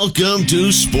Welcome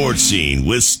to Sports Scene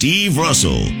with Steve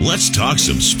Russell. Let's talk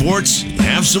some sports and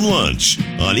have some lunch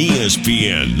on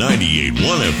ESPN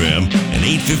 98.1 FM and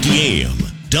 850 AM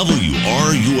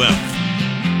WRUF.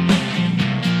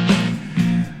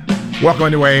 Welcome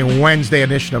into a Wednesday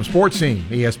edition of Sports Scene,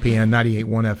 ESPN 98.1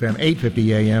 FM,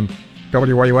 850 AM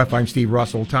WRUF. I'm Steve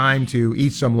Russell. Time to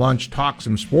eat some lunch, talk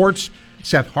some sports.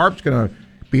 Seth Harp's going to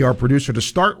be our producer to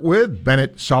start with.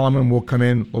 Bennett Solomon will come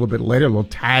in a little bit later, a little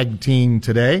tag team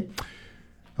today.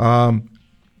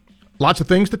 Lots of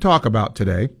things to talk about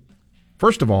today.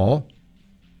 First of all,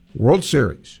 World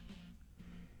Series.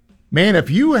 Man, if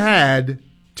you had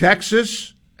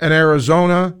Texas and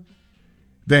Arizona,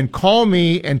 then call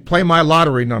me and play my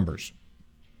lottery numbers,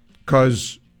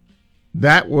 because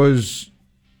that was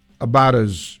about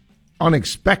as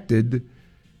unexpected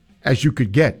as you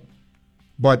could get.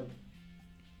 But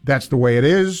that's the way it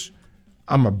is.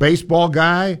 I'm a baseball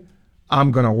guy.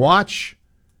 I'm going to watch.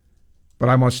 But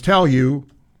I must tell you,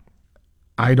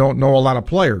 I don't know a lot of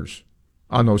players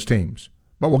on those teams.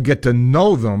 But we'll get to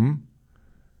know them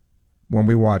when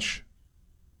we watch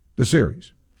the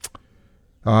series.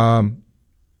 Also,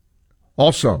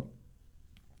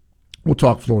 we'll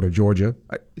talk Florida, Georgia.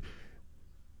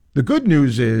 The good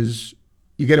news is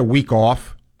you get a week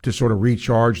off to sort of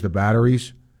recharge the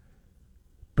batteries.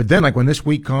 But then, like, when this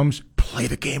week comes, play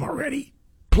the game already.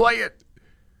 Play it.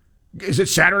 Is it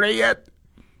Saturday yet?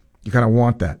 You kind of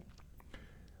want that.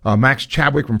 Max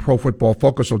Chadwick from Pro Football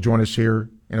Focus will join us here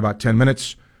in about 10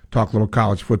 minutes. Talk a little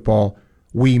college football.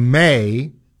 We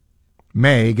may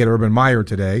get Urban Meyer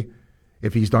today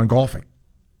if he's done golfing.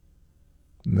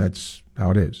 And that's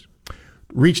how it is.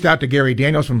 Reached out to Gary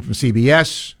Daniels from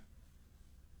CBS.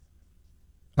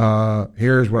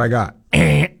 Here's what I got.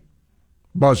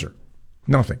 Buzzer.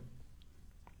 Nothing.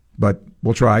 But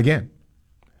we'll try again,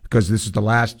 because this is the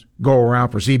last go-around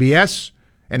for CBS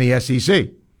and the SEC.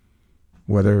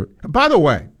 By the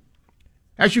way,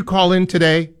 as you call in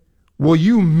today, will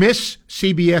you miss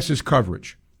CBS's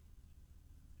coverage?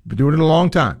 Been doing it a long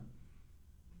time.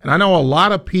 And I know a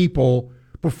lot of people,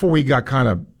 before we got kind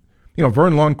of,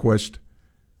 Vern Lundquist,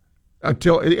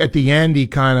 until at the end he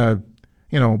kind of,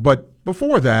 but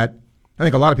before that, I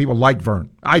think a lot of people liked Vern.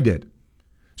 I did.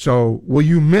 So will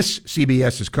you miss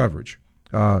CBS's coverage?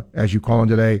 As you call in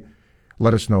today,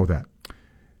 let us know that.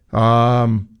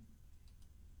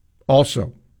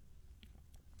 Also,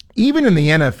 even in the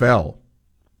NFL,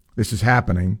 this is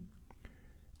happening,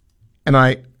 and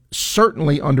I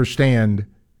certainly understand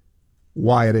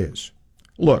why it is.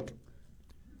 Look,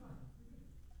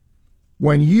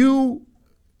 when you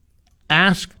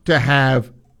ask to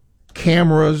have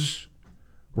cameras,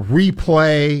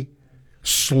 replay,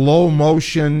 slow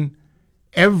motion,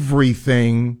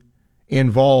 everything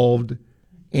involved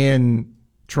in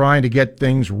trying to get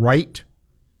things right,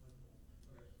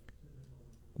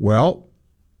 well,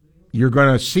 you're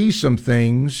going to see some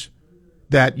things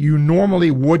that you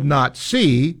normally would not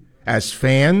see as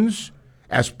fans,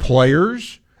 as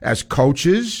players, as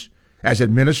coaches, as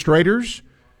administrators,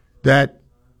 that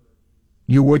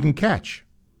you wouldn't catch.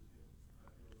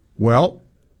 Well,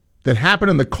 that happened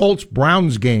in the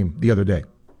Colts-Browns game the other day.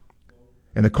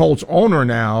 And the Colts owner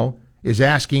now is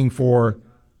asking for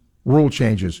rule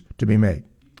changes to be made.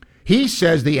 He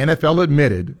says the NFL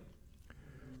admitted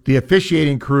the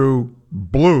officiating crew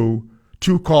blew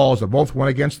two calls that both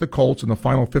went against the Colts in the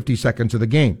final 50 seconds of the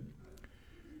game.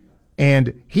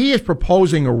 And he is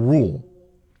proposing a rule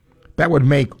that would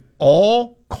make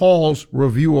all calls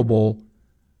reviewable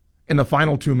in the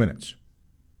final 2 minutes.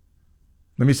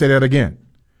 Let me say that again.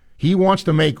 He wants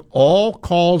to make all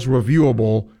calls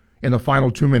reviewable in the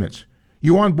final 2 minutes.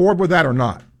 You on board with that or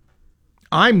not?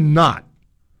 I'm not.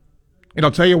 And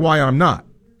I'll tell you why I'm not.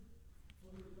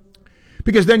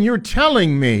 Because then you're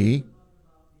telling me,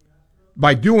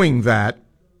 by doing that,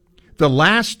 the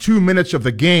last 2 minutes of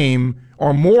the game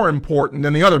are more important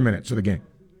than the other minutes of the game.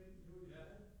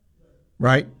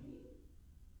 Right?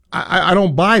 I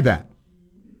don't buy that.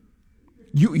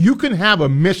 You can have a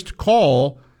missed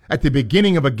call at the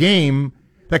beginning of a game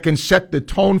that can set the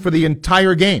tone for the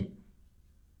entire game.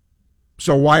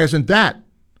 So why isn't that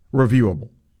reviewable?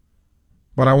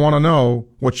 But I want to know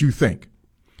what you think.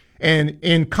 And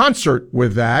in concert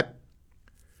with that,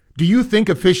 do you think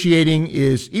officiating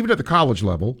is, even at the college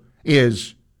level,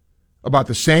 is about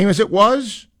the same as it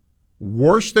was,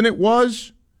 worse than it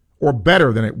was, or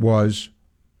better than it was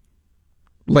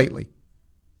lately?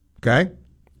 Okay?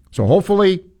 So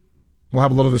hopefully we'll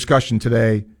have a little discussion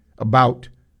today about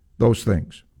those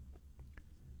things.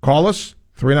 Call us,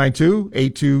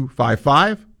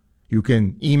 392-8255. You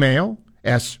can email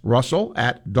S. Russell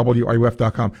at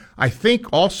WRUF.com. I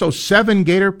think also 7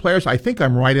 Gator players, I think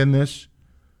I'm right in this,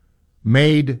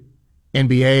 made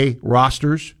NBA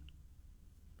rosters,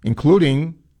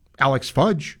 including Alex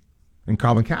Fudge and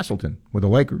Colin Castleton with the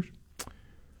Lakers.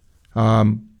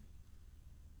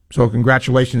 So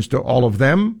congratulations to all of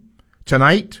them.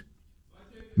 Tonight,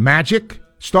 Magic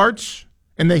starts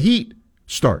and the Heat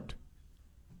start.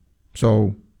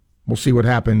 So we'll see what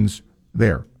happens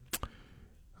there.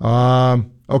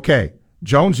 Okay.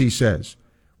 Jonesy says,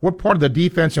 what part of the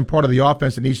defense and part of the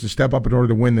offense that needs to step up in order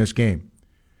to win this game?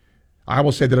 I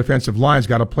will say the defensive line's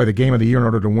got to play the game of the year in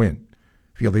order to win.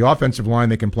 If you have the offensive line,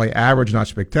 they can play average, not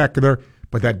spectacular,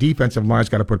 but that defensive line's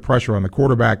got to put pressure on the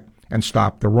quarterback and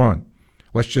stop the run.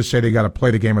 Let's just say they got to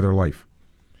play the game of their life.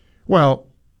 Well,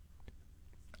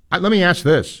 let me ask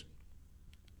this.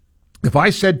 If I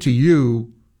said to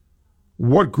you,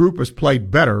 what group has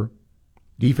played better,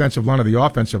 defensive line or the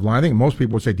offensive line, I think most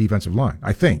people would say defensive line,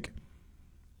 I think.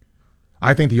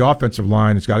 I think the offensive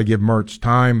line has got to give Mertz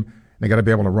time. They got to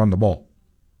be able to run the ball.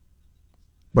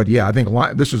 But, yeah, I think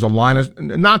this is a line –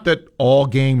 not that all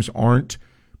games aren't,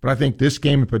 but I think this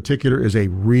game in particular is a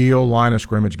real line of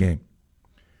scrimmage game.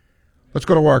 Let's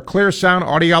go to our Clear Sound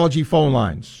Audiology phone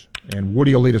lines. And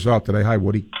Woody will lead us off today. Hi,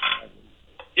 Woody.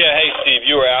 Yeah, hey, Steve,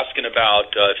 you were asking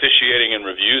about officiating and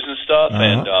reviews and stuff,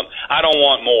 and I don't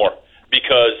want more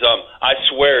because I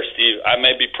swear, Steve, I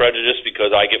may be prejudiced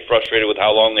because I get frustrated with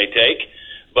how long they take,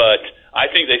 but I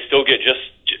think they still get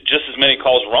just as many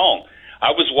calls wrong.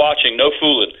 I was watching, no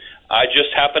fooling. I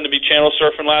just happened to be channel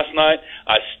surfing last night.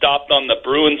 I stopped on the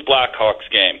Bruins-Blackhawks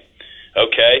game.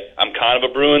 Okay, I'm kind of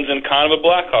a Bruins and kind of a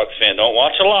Blackhawks fan. Don't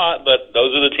watch a lot, but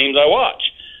those are the teams I watch.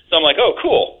 So I'm like, oh,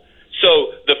 cool.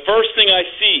 So the first thing I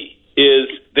see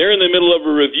is they're in the middle of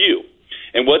a review.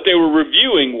 And what they were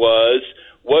reviewing was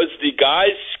the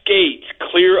guy's skate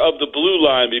clear of the blue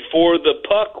line before the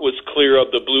puck was clear of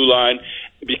the blue line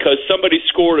because somebody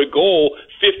scored a goal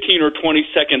 15 or 20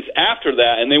 seconds after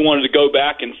that, and they wanted to go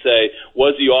back and say,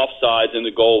 was he offsides and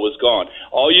the goal was gone.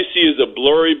 All you see is a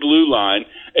blurry blue line,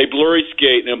 a blurry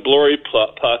skate, and a blurry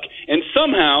puck, and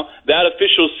somehow that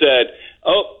official said,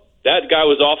 oh, that guy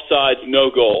was offsides, no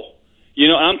goal. You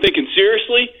know, I'm thinking,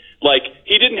 seriously? Like,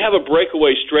 he didn't have a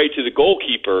breakaway straight to the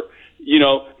goalkeeper. You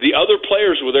know, the other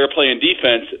players were there playing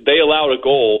defense. They allowed a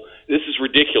goal. This is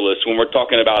ridiculous when we're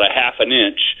talking about a half an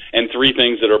inch and 3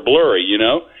 things that are blurry, you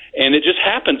know? And it just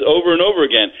happens over and over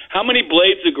again. How many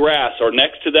blades of grass are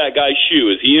next to that guy's shoe?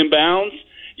 Is he in bounds?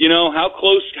 You know, how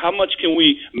close, how much can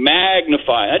we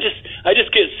magnify? I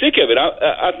just get sick of it.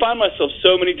 I find myself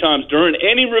so many times during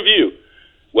any review,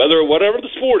 whatever the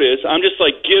sport is, I'm just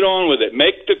like, get on with it.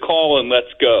 Make the call and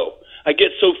let's go. I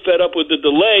get so fed up with the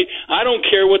delay, I don't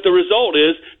care what the result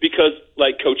is because,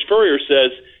 like Coach Furrier says,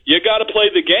 you got to play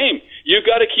the game. You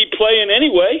got to keep playing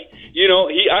anyway. You know,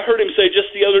 I heard him say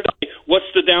just the other day, what's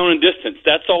the down and distance?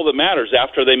 That's all that matters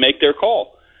after they make their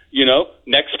call. You know,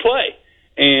 next play.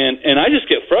 And I just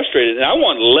get frustrated, and I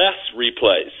want less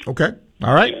replays. Okay.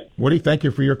 All right. Woody, thank you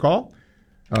for your call.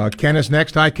 Ken is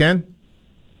next. Hi, Ken.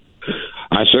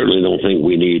 I certainly don't think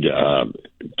we need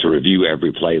to review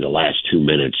every play the last 2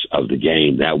 minutes of the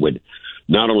game. That would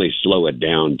not only slow it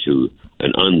down to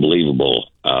an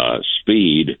unbelievable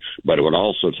speed, but it would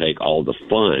also take all the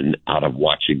fun out of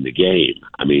watching the game.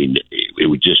 I mean, it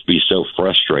would just be so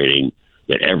frustrating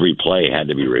that every play had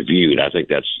to be reviewed. I think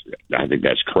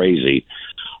that's crazy.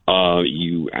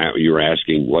 You were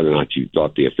asking whether or not you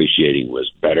thought the officiating was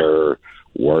better,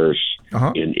 worse.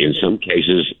 Uh-huh. In some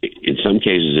cases,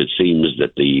 it seems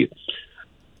that the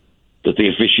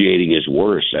officiating is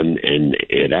worse, and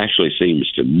it actually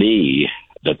seems to me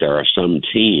that there are some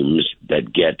teams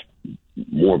that get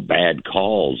more bad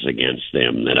calls against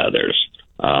them than others.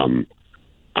 I'm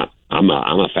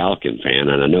a Falcon fan,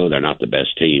 and I know they're not the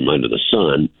best team under the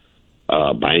sun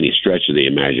by any stretch of the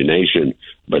imagination,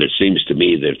 but it seems to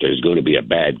me that if there's going to be a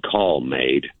bad call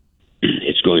made,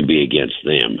 it's going to be against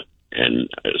them. And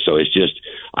so it's just,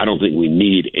 I don't think we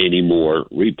need any more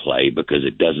replay because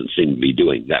it doesn't seem to be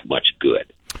doing that much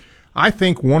good. I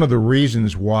think one of the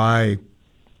reasons why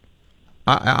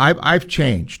I've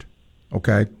changed,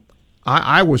 okay?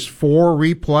 I was for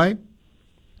replay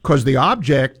because the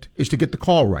object is to get the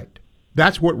call right.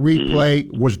 That's what replay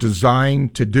was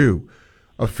designed to do.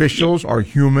 Officials are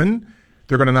human.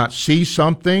 They're going to not see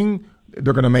something.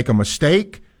 They're going to make a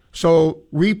mistake. So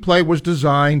replay was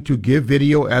designed to give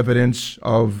video evidence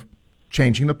of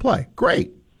changing the play.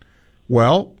 Great.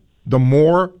 Well, the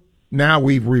more now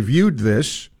we've reviewed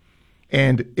this,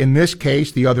 and in this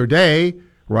case the other day,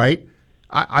 right,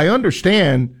 I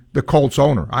understand the Colts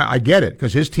owner. I get it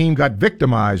because his team got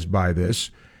victimized by this.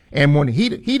 And when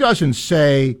he doesn't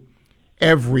say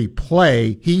every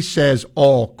play, he says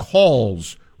all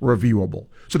calls reviewable.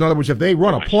 So in other words, if they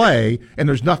run a play and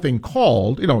there's nothing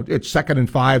called, it's 2nd and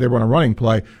 5, they run a running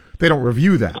play, they don't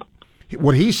review that.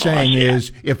 What he's saying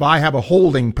is if I have a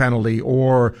holding penalty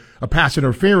or a pass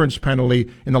interference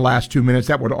penalty in the last 2 minutes,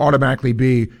 that would automatically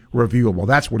be reviewable.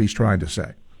 That's what he's trying to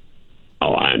say.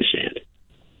 Oh, I understand.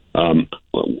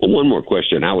 One more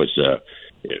question. I was a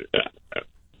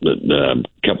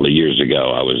couple of years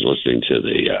ago, I was listening to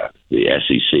the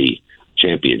SEC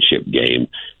championship game,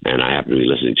 and I happened to be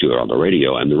listening to it on the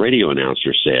radio, and the radio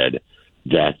announcer said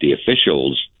that the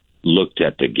officials looked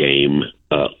at the game,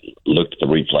 looked at the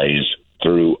replays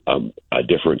through a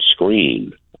different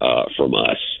screen from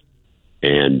us.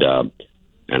 And I'm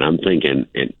thinking,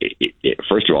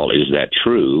 first of all, is that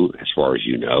true as far as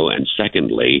you know? And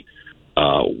secondly,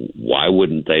 why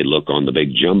wouldn't they look on the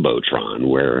big Jumbotron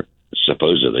where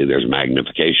supposedly there's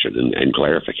magnification and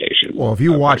clarification? Well, if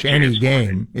you watch any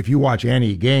game,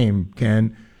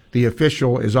 Ken, the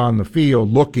official is on the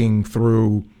field looking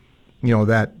through,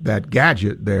 that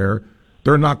gadget there.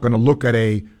 They're not going to look at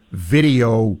a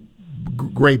video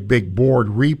great big board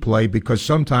replay because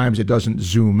sometimes it doesn't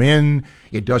zoom in,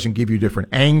 it doesn't give you different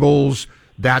angles.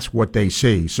 That's what they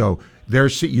see. So they're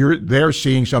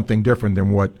seeing something different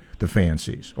than what the fan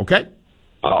sees. Okay?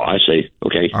 Oh, I see.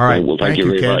 Okay. All right. Well, thank you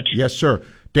very much. Yes, sir.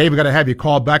 Dave, I got to have you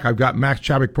call back. I've got Max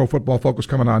Chadwick, Pro Football Focus,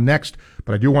 coming on next,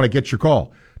 but I do want to get your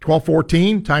call.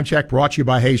 12:14, time check brought to you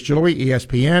by Hayes Jewelry,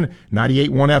 ESPN,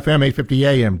 98.1 FM, 850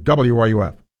 AM,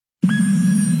 WRUF.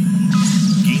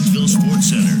 Gainesville Sports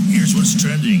Center. Here's what's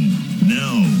trending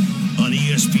now on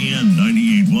ESPN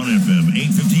 98.1 FM,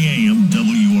 850 AM,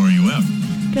 WRUF.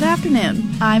 Good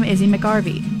afternoon. I'm Izzy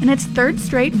McGarvey. In its third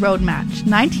straight road match,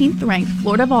 19th-ranked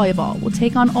Florida Volleyball will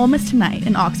take on Ole Miss tonight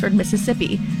in Oxford,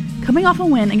 Mississippi. Coming off a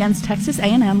win against Texas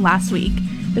A&M last week,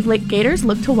 the Gators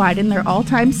look to widen their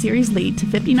all-time series lead to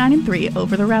 59-3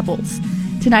 over the Rebels.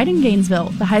 Tonight in Gainesville,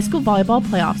 the high school volleyball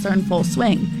playoffs are in full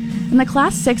swing. In the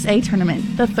Class 6A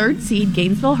tournament, the third seed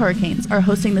Gainesville Hurricanes are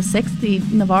hosting the sixth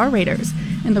seed Navarre Raiders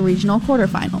in the regional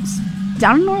quarterfinals.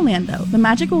 Down in Orlando, the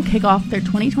Magic will kick off their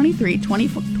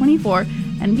 2023-2024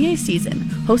 NBA season,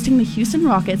 hosting the Houston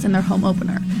Rockets in their home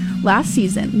opener. Last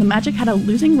season, the Magic had a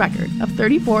losing record of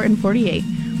 34-48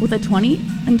 with a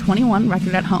 20-21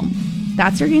 record at home.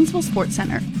 That's your Gainesville Sports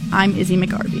Center. I'm Izzy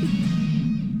McGarvey.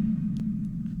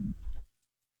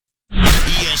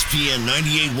 ESPN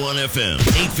 98.1 FM,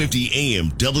 850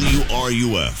 AM,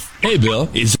 WRUF. Hey, Bill.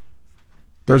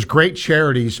 There's great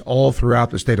charities all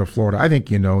throughout the state of Florida. I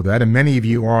think you know that, and many of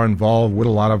you are involved with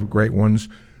a lot of great ones.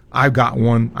 I've got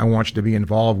one I want you to be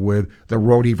involved with, the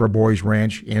Roadie Boys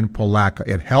Ranch in Palatka.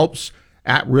 It helps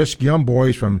at-risk young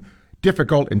boys from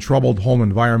difficult and troubled home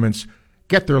environments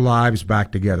get their lives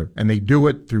back together, and they do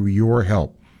it through your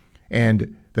help.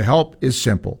 And the help is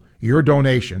simple. Your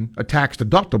donation, a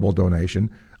tax-deductible donation,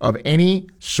 of any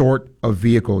sort of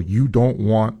vehicle you don't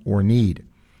want or need,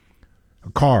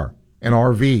 a car, an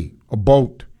RV, a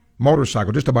boat,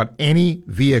 motorcycle, just about any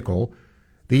vehicle.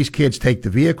 These kids take the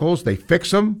vehicles, they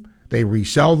fix them, they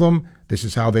resell them. This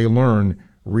is how they learn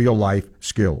real-life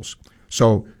skills.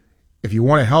 So if you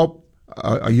want to help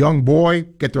a young boy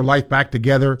get their life back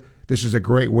together, this is a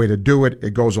great way to do it.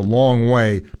 It goes a long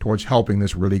way towards helping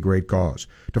this really great cause.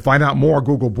 To find out more,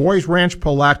 Google Boys Ranch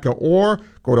Palatka or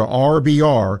go to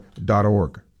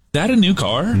rbr.org. That a new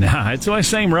car? Nah, it's my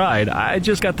same ride. I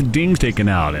just got the dings taken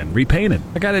out and repainted.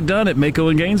 I got it done at Mako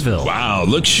in Gainesville. Wow,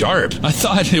 looks sharp. I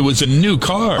thought it was a new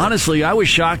car. Honestly, I was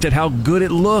shocked at how good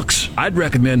it looks. I'd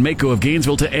recommend Mako of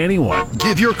Gainesville to anyone.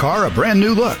 Give your car a brand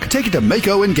new look. Take it to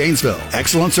Mako in Gainesville.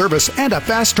 Excellent service and a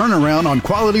fast turnaround on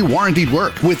quality warranted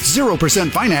work with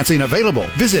 0% financing available.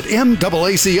 Visit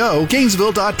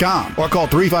MAACOGainesville.com or call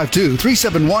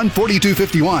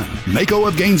 352-371-4251. Mako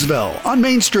of Gainesville on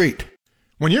Main Street.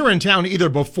 When you're in town either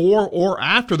before or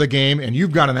after the game and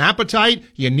you've got an appetite,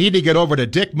 you need to get over to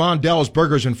Dick Mondell's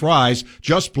Burgers and Fries,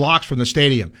 just blocks from the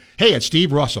stadium. Hey, it's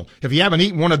Steve Russell. If you haven't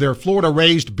eaten one of their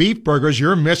Florida-raised beef burgers,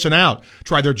 you're missing out.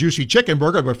 Try their juicy chicken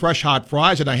burger with fresh hot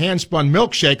fries and a hand-spun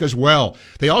milkshake as well.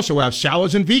 They also have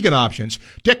salads and vegan options.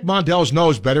 Dick Mondell's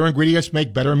knows better ingredients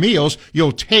make better meals.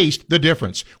 You'll taste the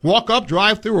difference. Walk up,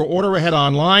 drive through, or order ahead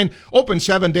online. Open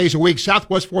 7 days a week,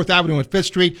 Southwest 4th Avenue and 5th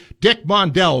Street. Dick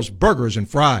Mondell's Burgers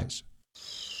and Fries.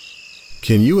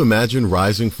 Can you imagine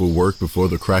rising for work before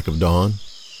the crack of dawn?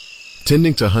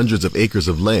 Tending to hundreds of acres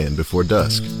of land before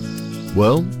dusk?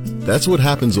 Well, that's what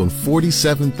happens on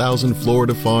 47,000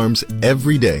 Florida farms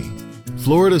every day.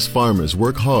 Florida's farmers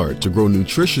work hard to grow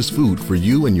nutritious food for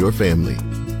you and your family,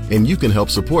 and you can help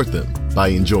support them. by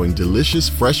enjoying delicious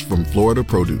fresh from Florida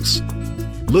produce.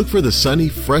 Look for the sunny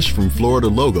Fresh from Florida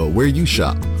logo where you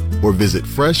shop or visit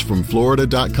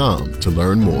freshfromflorida.com to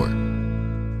learn more.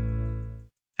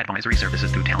 Advisory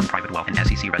services through Talent Private Wealth and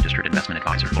SEC registered investment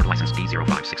advisor. Florida license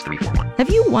D056341.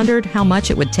 Have you wondered how much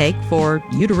it would take for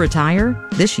you to retire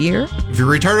this year? If you're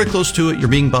retired close to it, you're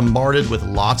being bombarded with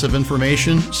lots of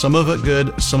information, some of it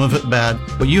good, some of it bad,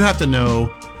 but you have to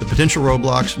know the potential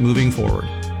roadblocks moving forward.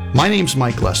 My name's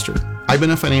Mike Lester. I've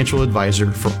been a financial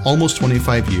advisor for almost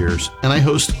 25 years, and I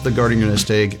host the Guarding Your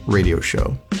Nest Egg radio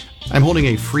show. I'm holding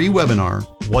a free webinar,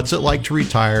 What's It Like to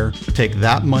Retire, Take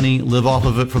That Money, Live Off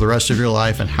of It for the rest of your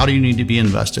life, and How Do You Need to Be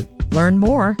Invested? Learn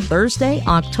more Thursday,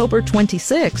 October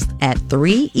 26th at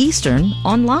 3 Eastern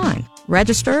online.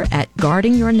 Register at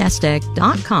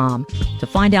guardingyournestegg.com to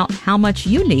find out how much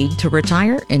you need to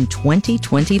retire in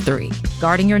 2023.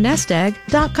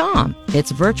 Guardingyournestegg.com.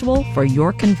 It's virtual for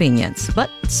your convenience, but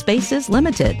space is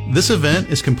limited. This event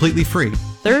is completely free.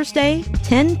 Thursday,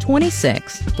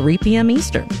 10/26, 3 p.m.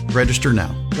 Eastern. Register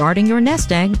now.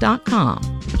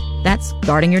 Guardingyournestegg.com. That's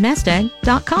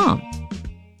guardingyournestegg.com.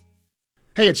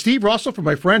 Hey, it's Steve Russell from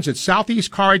my friends at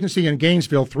Southeast Car Agency in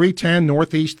Gainesville, 310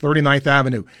 Northeast 39th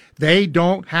Avenue. They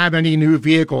don't have any new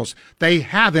vehicles. They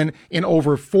haven't in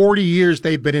over 40 years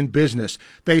they've been in business.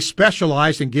 They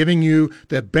specialize in giving you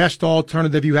the best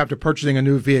alternative you have to purchasing a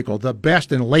new vehicle, the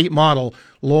best in late model,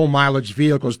 low mileage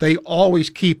vehicles. They always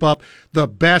keep up the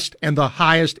best and the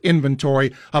highest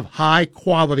inventory of high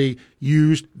quality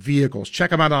used vehicles.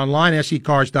 Check them out online,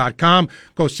 secars.com.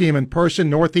 Go see them in person,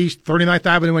 Northeast 39th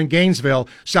Avenue in Gainesville,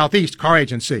 Southeast Car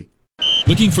Agency.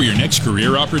 Looking for your next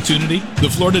career opportunity? The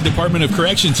Florida Department of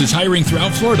Corrections is hiring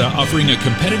throughout Florida, offering a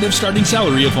competitive starting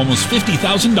salary of almost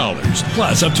 $50,000,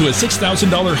 plus up to a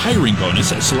 $6,000 hiring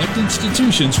bonus at select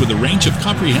institutions with a range of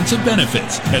comprehensive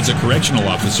benefits. As a correctional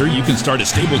officer, you can start a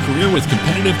stable career with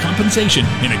competitive compensation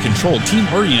in a controlled,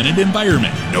 team-oriented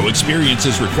environment. No experience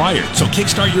is required, so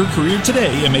kickstart your career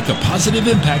today and make a positive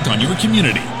impact on your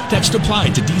community. Text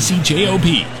APPLY to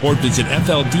DCJOB or visit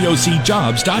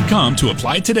FLDOCjobs.com to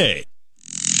apply today.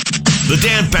 The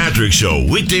Dan Patrick Show,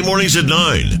 weekday mornings at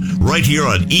 9, right here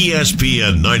on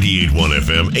ESPN 98.1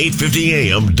 FM, 850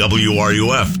 AM,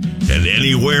 WRUF, and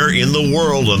anywhere in the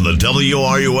world on the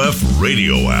WRUF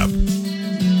radio app.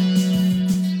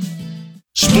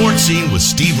 Sports Scene with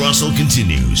Steve Russell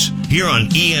continues here on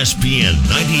ESPN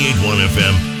 98.1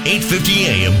 FM, 850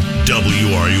 AM,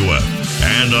 WRUF,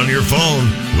 and on your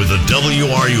phone with the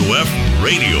WRUF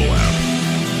radio app.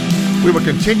 We will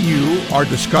continue our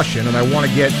discussion, and I want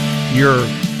to get your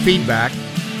feedback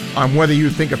on whether you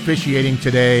think officiating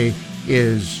today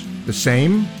is the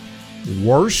same,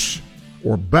 worse,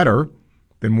 or better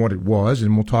than what it was.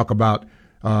 And we'll talk about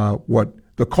what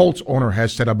the Colts owner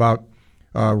has said about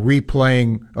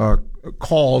replaying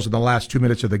calls in the last 2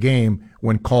 minutes of the game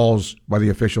when calls by the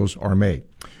officials are made.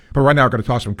 But right now we're going to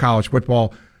talk some college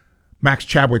football. Max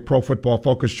Chadwick, Pro Football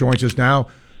Focus, joins us now.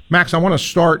 Max, I want to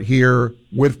start here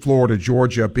with Florida,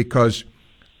 Georgia, because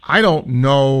I don't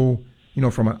know,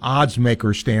 from an odds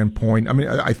maker standpoint. I mean,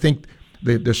 I think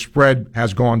the spread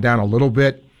has gone down a little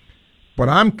bit, but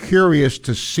I'm curious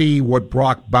to see what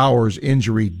Brock Bowers'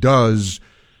 injury does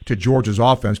to Georgia's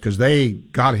offense, because they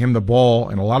got him the ball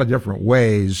in a lot of different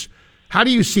ways. How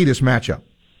do you see this matchup?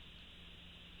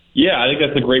 Yeah, I think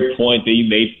that's a great point that you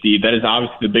made, Steve. That is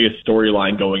obviously the biggest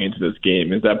storyline going into this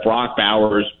game, is that Brock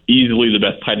Bowers, easily the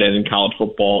best tight end in college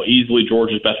football, easily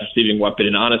Georgia's best receiving weapon.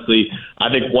 And honestly, I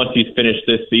think once he's finished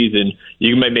this season,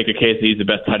 you may make a case that he's the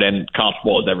best tight end college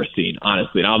football has ever seen,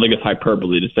 honestly. And I don't think it's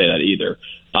hyperbole to say that either.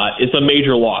 It's a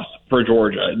major loss for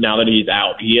Georgia now that he's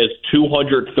out. He has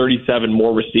 237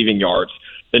 more receiving yards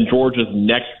than Georgia's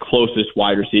next closest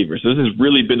wide receiver. So this has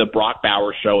really been the Brock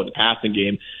Bowers show in the passing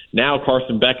game. Now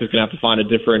Carson Beck is going to have to find a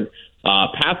different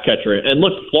pass catcher. And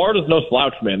look, Florida's no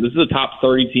slouch, man. This is a top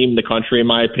 30 team in the country, in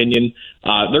my opinion.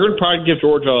 They're going to probably give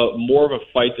Georgia more of a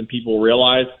fight than people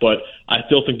realize, but I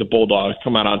still think the Bulldogs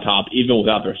come out on top, even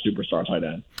without their superstar tight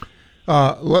end.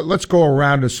 Let's go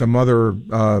around to some other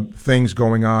things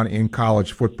going on in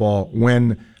college football.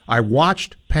 When I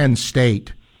watched Penn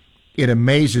State, it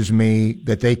amazes me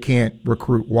that they can't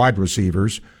recruit wide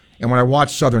receivers. And when I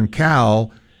watch Southern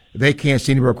Cal, they can't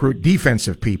seem to recruit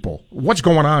defensive people. What's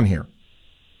going on here?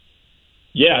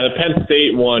 Yeah, the Penn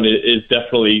State one is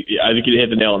definitely, I think you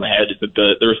hit the nail on the head, is that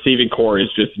the receiving core is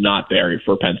just not there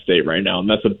for Penn State right now, and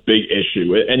that's a big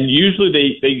issue. And usually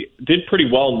they did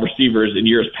pretty well in receivers in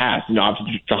years past.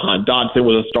 Obviously Jahan Dodson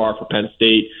was a star for Penn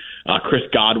State. Chris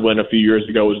Godwin a few years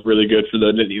ago was really good for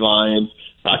the Nittany Lions.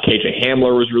 KJ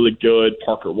Hamler was really good.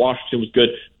 Parker Washington was good.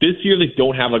 This year they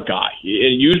don't have a guy.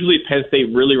 And usually Penn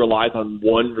State really relies on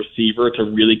one receiver to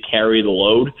really carry the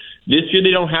load. This year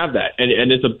they don't have that.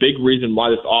 And it's a big reason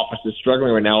why this offense is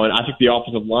struggling right now. And I think the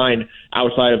offensive line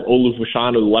outside of Olu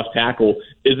Fashanu, the left tackle,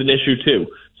 is an issue too.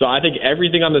 So I think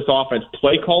everything on this offense,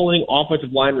 play calling,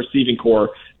 offensive line, receiving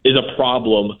core, is a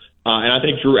problem. And I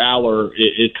think Drew Aller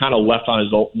is kind of left on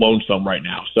his lonesome right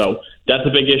now. So that's a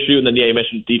big issue. And then, you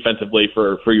mentioned defensively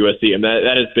for USC. And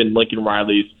that has been Lincoln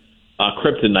Riley's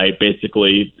kryptonite,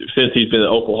 basically, since he's been the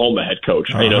Oklahoma head coach.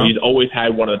 Uh-huh. He's always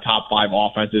had one of the top 5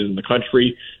 offenses in the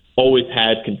country, always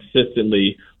had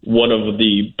consistently one of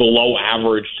the below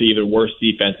average to even worse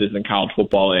defenses in college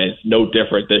football, and it's no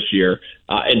different this year.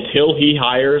 Until he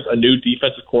hires a new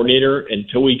defensive coordinator,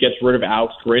 until he gets rid of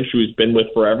Alex Grinch, who he's been with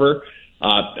forever,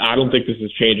 I don't think this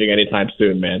is changing anytime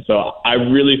soon, man. So I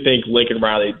really think Lincoln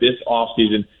Riley this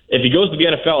offseason, if he goes to the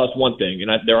NFL, that's one thing.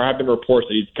 And there have been reports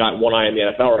that he's got one eye in the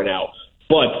NFL right now.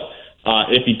 But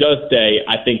if he does stay,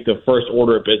 I think the first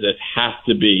order of business has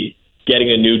to be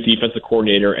getting a new defensive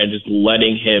coordinator and just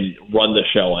letting him run the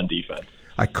show on defense.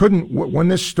 I couldn't, when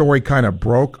this story kind of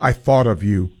broke, I thought of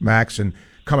you, Max, and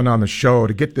coming on the show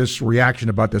to get this reaction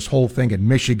about this whole thing in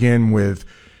Michigan with,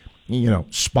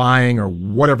 spying or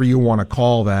whatever you want to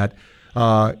call that.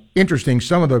 Interesting,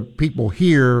 some of the people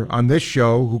here on this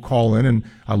show who call in, and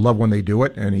I love when they do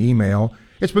it, and email,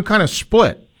 it's been kind of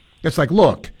split. It's like,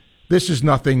 look, this is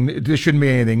nothing, this shouldn't be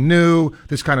anything new,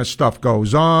 this kind of stuff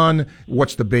goes on,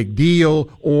 what's the big deal?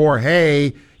 Or,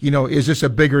 hey, is this a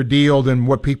bigger deal than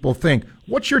what people think?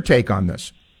 What's your take on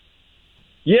this?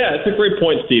 Yeah, it's a great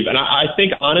point, Steve. And I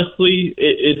think, honestly,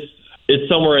 it's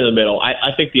somewhere in the middle.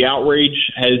 I think the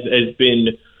outrage has been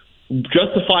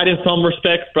justified in some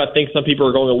respects, but I think some people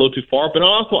are going a little too far. But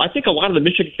also, I think a lot of the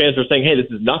Michigan fans are saying, hey,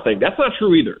 this is nothing. That's not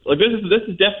true either. Like, this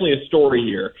is definitely a story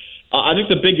here. I think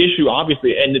the big issue,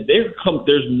 obviously, and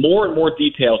there's more and more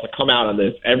details that come out on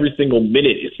this every single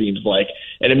minute, it seems like,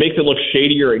 and it makes it look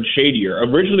shadier and shadier.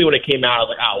 Originally, when it came out, I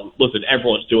was like, oh, listen,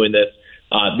 everyone's doing this.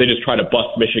 They just try to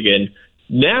bust Michigan.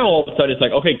 Now, all of a sudden, it's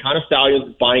like, okay, Connor Stalions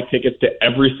is buying tickets to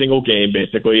every single game,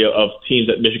 basically, of teams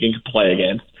that Michigan can play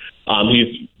against.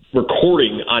 He's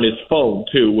recording on his phone,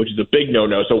 too, which is a big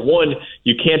no-no. So, one,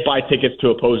 you can't buy tickets to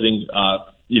opposing,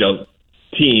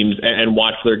 teams and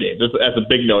watch their games. That's a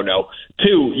big no-no.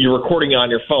 2, you're recording on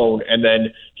your phone, and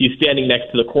then he's standing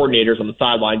next to the coordinators on the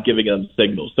sideline giving them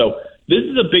signals. So this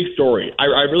is a big story.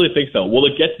 I really think so. Will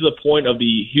it get to the point of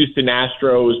the Houston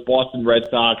Astros, Boston Red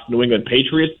Sox, New England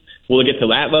Patriots? Will it get to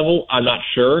that level? I'm not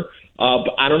sure.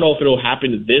 But I don't know if it'll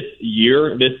happen this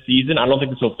year, this season. I don't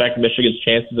think this will affect Michigan's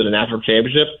chances at a national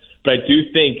championship. But I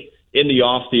do think in the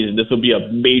offseason, this will be a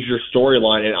major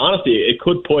storyline. And honestly, it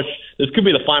could push – this could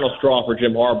be the final straw for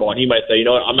Jim Harbaugh. And he might say, you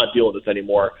know what, I'm not dealing with this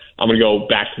anymore. I'm going to go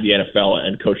back to the NFL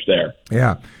and coach there.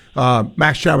 Yeah.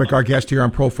 Max Chadwick, our guest here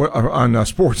on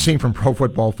Sports Scene from Pro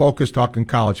Football Focus, talking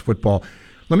college football.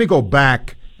 Let me go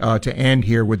back to end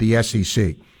here with the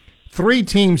SEC. 3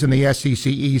 teams in the SEC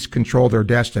East control their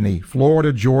destiny,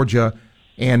 Florida, Georgia,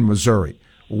 and Missouri.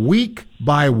 Week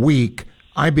by week,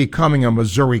 I'm becoming a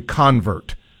Missouri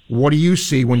convert. What do you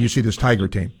see when you see this Tiger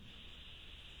team?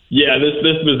 Yeah,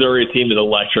 this Missouri team is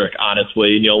electric,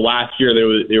 honestly. Last year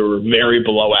they were very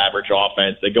below average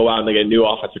offense. They go out and they get a new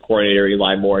offensive coordinator,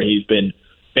 Eli Moore, and he's been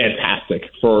fantastic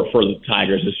for the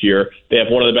Tigers this year. They have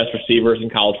one of the best receivers in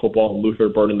college football, Luther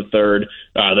Burden III.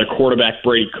 Their quarterback,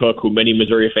 Brady Cook, who many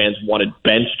Missouri fans wanted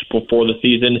benched before the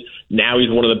season. Now he's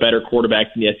one of the better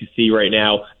quarterbacks in the SEC right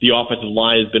now. The offensive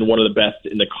line has been one of the best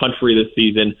in the country this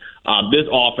season. This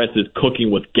offense is cooking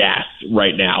with gas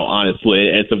right now, honestly.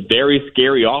 And it's a very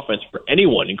scary offense for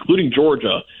anyone, including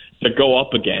Georgia, to go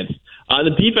up against. The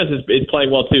defense is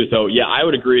playing well, too. So, yeah, I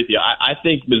would agree with you. I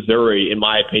think Missouri, in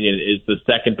my opinion, is the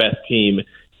second-best team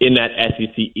in that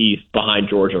SEC East behind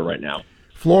Georgia right now.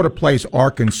 Florida plays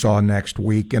Arkansas next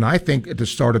week, and I think at the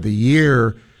start of the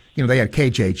year, they had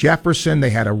K.J. Jefferson. They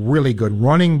had a really good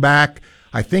running back.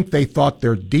 I think they thought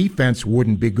their defense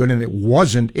wouldn't be good, and it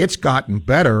wasn't. It's gotten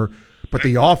better, but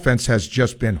the offense has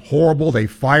just been horrible. They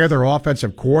fire their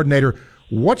offensive coordinator.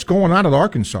 What's going on at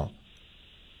Arkansas?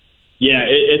 Yeah,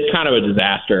 it's kind of a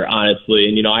disaster, honestly.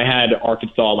 And, I had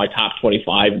Arkansas in my top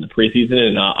 25 in the preseason,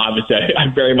 and obviously I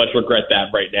very much regret that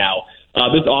right now.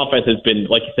 This offense has been,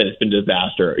 like you said, it's been a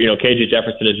disaster. K.J.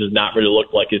 Jefferson has just not really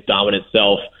looked like his dominant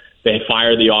self. They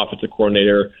fired the offensive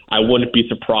coordinator. I wouldn't be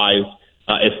surprised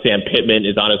if Sam Pittman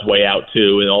is on his way out,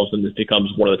 too, and all of a sudden this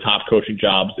becomes one of the top coaching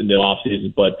jobs in the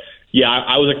offseason. But, yeah,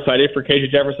 I was excited for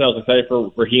K.J. Jefferson. I was excited for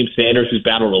Raheem Sanders, who's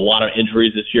battled a lot of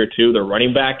injuries this year, too, their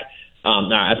running back.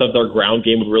 I thought their ground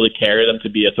game would really carry them to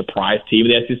be a surprise team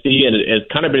in the SEC, and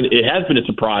it has been a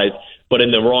surprise, but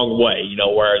in the wrong way,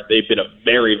 where they've been a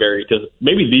very, very,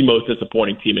 maybe the most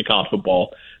disappointing team in college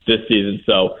football this season.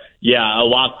 So, yeah, a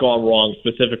lot's gone wrong,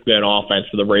 specifically on offense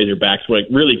for the Razorbacks, when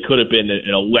it really could have been an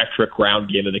electric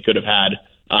ground game that they could have had.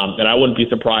 And I wouldn't be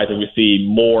surprised if we see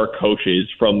more coaches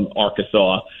from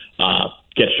Arkansas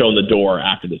get shown the door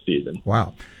after the season.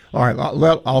 Wow. All right,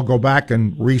 I'll go back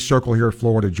and recircle here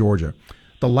Florida, Georgia.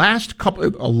 The last couple,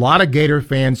 a lot of Gator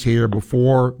fans here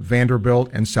before Vanderbilt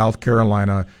and South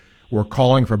Carolina were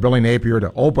calling for Billy Napier to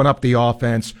open up the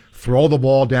offense, throw the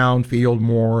ball downfield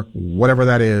more, whatever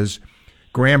that is.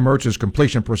 Graham Mertz's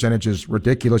completion percentage is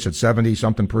ridiculous at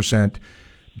 70-something%.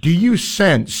 Do you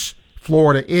sense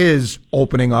Florida is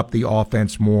opening up the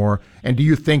offense more, and do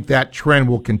you think that trend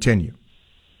will continue?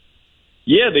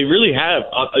 Yeah, they really have.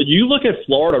 You look at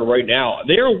Florida right now,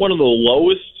 they are one of the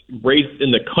lowest rates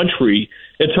in the country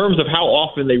in terms of how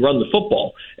often they run the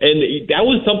football. And that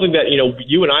was something that,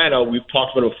 you and I know we've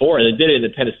talked about it before, and they did it in the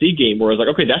Tennessee game where it was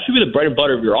like, okay, that should be the bread and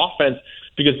butter of your offense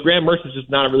because Graham Mertz is just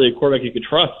not really a quarterback you can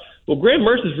trust. Well, Graham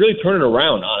Mertz is really turning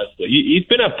around, honestly. He's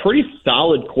been a pretty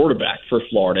solid quarterback for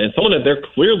Florida and someone that they're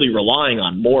clearly relying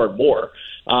on more and more.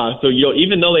 So,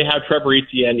 even though they have Trevor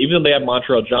Etienne, even though they have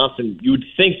Montrell Johnson, you would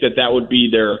think that would be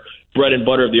their bread and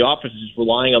butter of the offense, just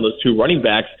relying on those two running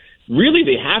backs. Really,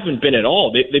 they haven't been at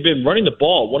all. They've been running the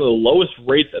ball at one of the lowest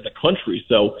rates in the country.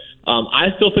 So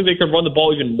I still think they can run the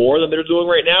ball even more than they're doing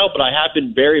right now, but I have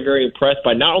been very, very impressed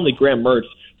by not only Graham Mertz,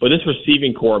 but this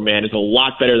receiving core, man, is a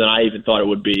lot better than I even thought it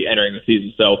would be entering the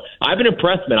season. So I've been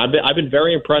impressed, man. I've been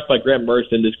very impressed by Graham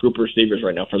Mertz and this group of receivers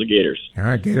right now for the Gators. All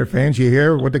right, Gator fans, you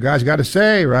hear what the guys got to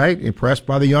say, right? Impressed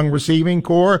by the young receiving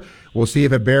core. We'll see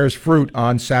if it bears fruit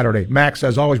on Saturday. Max,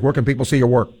 as always, where can people see your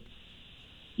work?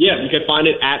 Yeah, you can find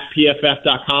it at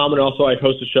pff.com, and also I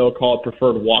host a show called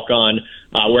Preferred Walk-On.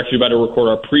 We're actually about to record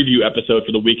our preview episode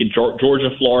for the week in Georgia,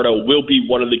 Florida. Will be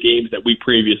one of the games that we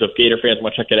preview, so if Gator fans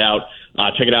want to check it out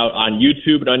on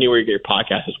YouTube and anywhere you get your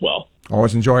podcast as well.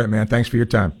 Always enjoy it, man. Thanks for your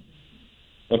time.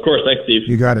 Of course. Thanks, Steve.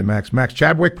 You got it, Max. Max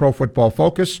Chadwick, Pro Football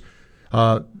Focus.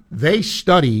 They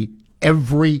study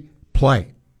every play,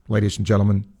 ladies and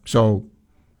gentlemen. So,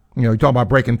 you talk about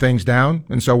breaking things down,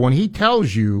 and so when he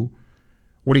tells you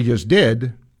what he just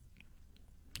did,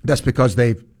 that's because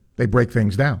they break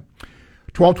things down.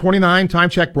 12:29,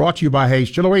 time check brought to you by Hayes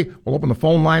Chillery. We'll open the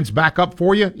phone lines back up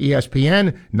for you.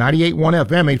 ESPN, 98.1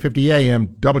 FM, 850 AM,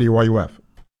 WRUF.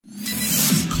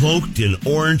 Cloaked in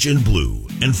orange and blue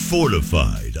and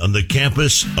fortified on the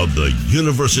campus of the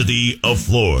University of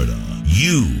Florida.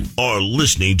 You are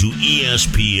listening to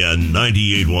ESPN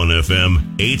 98.1 FM,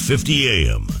 850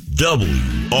 AM,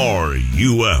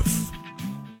 WRUF.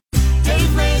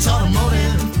 Dave Mays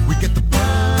Automotive, we get the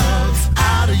bugs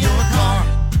out of your car.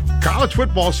 College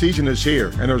football season is here,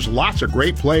 and there's lots of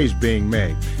great plays being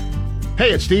made.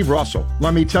 Hey, it's Steve Russell.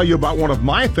 Let me tell you about one of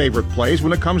my favorite plays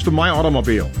when it comes to my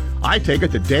automobile. I take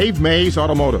it to Dave Mays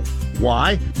Automotive.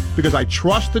 Why? Because I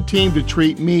trust the team to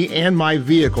treat me and my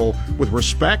vehicle with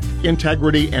respect,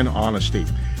 integrity, and honesty.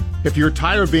 If you're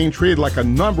tired of being treated like a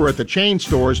number at the chain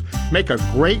stores, make a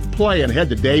great play and head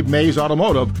to Dave Mays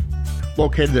Automotive,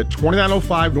 located at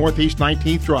 2905 Northeast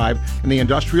 19th Drive in the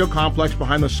industrial complex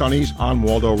behind the Sunnies on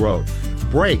Waldo Road.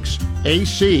 Brakes,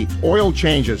 AC, oil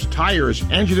changes, tires,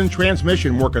 engine and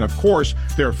transmission work, and of course,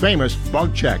 their famous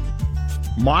bug check.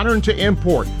 Modern to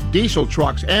import, diesel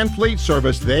trucks, and fleet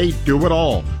service, they do it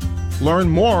all. Learn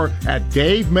more at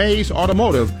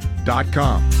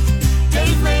DaveMaysAutomotive.com.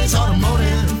 Dave Mays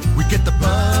Automotive, we get the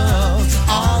bugs,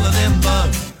 all of them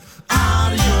bugs,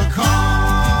 out of your car.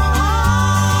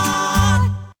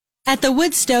 At the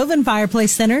Wood Stove and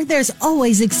Fireplace Center, there's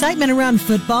always excitement around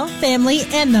football, family,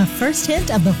 and the first hint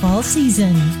of the fall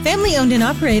season. Family owned and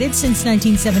operated since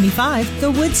 1975,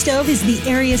 the Wood Stove is the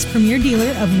area's premier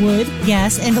dealer of wood,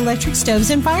 gas, and electric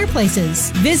stoves and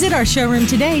fireplaces. Visit our showroom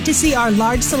today to see our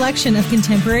large selection of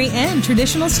contemporary and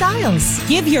traditional styles.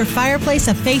 Give your fireplace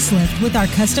a facelift with our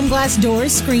custom glass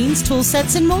doors, screens, tool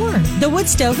sets, and more. The Wood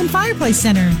Stove and Fireplace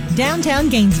Center, downtown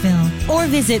Gainesville. Or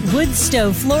visit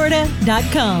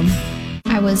woodstoveflorida.com.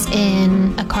 I was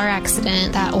in a car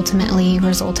accident that ultimately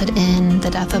resulted in the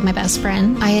death of my best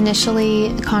friend. I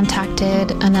initially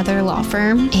contacted another law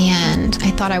firm, and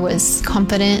I thought I was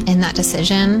confident in that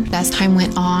decision. As time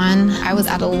went on, I was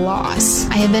at a loss.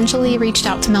 I eventually reached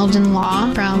out to Meldon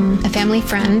Law from a family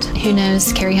friend who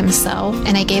knows Kerry himself,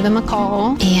 and I gave him a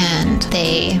call, and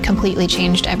they completely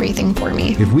changed everything for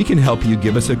me. If we can help you,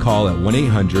 give us a call at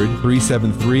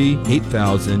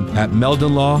 1-800-373-8000. At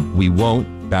Meldon Law, we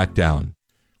won't back down.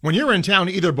 When you're in town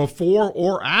either before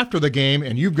or after the game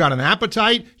and you've got an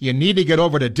appetite, you need to get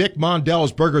over to Dick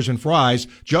Mondell's Burgers and Fries,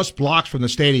 just blocks from the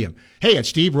stadium. Hey, it's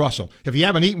Steve Russell. If you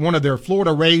haven't eaten one of their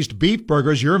Florida-raised beef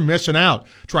burgers, you're missing out.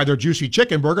 Try their juicy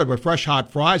chicken burger with fresh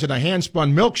hot fries and a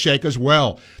hand-spun milkshake as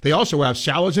well. They also have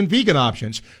salads and vegan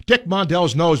options. Dick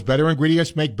Mondell's knows better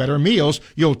ingredients make better meals.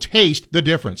 You'll taste the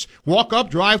difference. Walk up,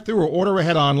 drive through, or order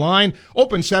ahead online.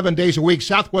 Open 7 days a week,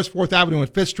 Southwest 4th Avenue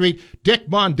and 5th Street. Dick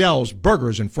Mondell's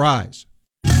Burgers and Fries.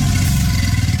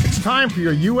 It's time for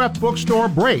your UF Bookstore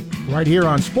break, right here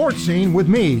on Sports Scene with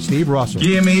me, Steve Russell.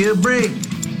 Give me a break.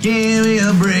 Give me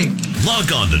a break.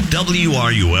 Log on to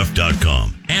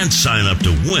WRUF.com and sign up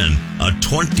to win a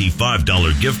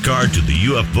 $25 gift card to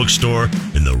the UF Bookstore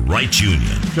in the Wright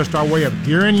Union. Just our way of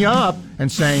gearing you up and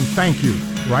saying thank you,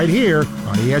 right here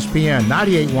on ESPN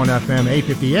 98.1 FM,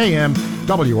 850 AM,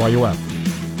 WRUF.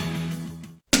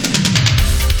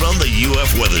 From the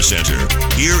UF Weather Center,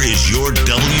 here is your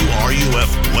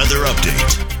WRUF weather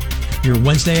update. Your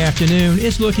Wednesday afternoon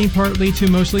is looking partly to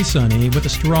mostly sunny with a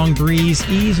strong breeze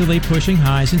easily pushing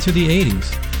highs into the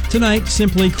 80s. Tonight,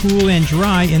 simply cool and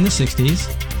dry in the 60s.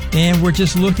 And we're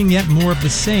just looking at more of the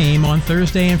same on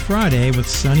Thursday and Friday with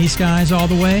sunny skies all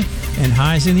the way and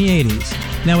highs in the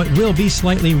 80s. Now, it will be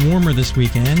slightly warmer this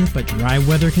weekend, but dry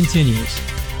weather continues.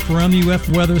 From UF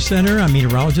Weather Center, I'm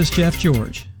meteorologist Jeff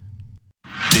George.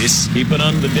 This, keep it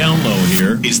on the down low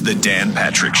here, is the Dan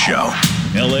Patrick Show.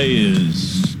 LA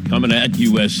is coming at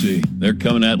USC. They're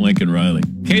coming at Lincoln Riley.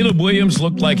 Caleb Williams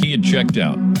looked like he had checked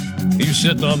out. He was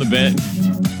sitting on the bench,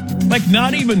 like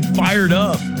not even fired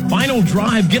up. Final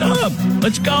drive, get up.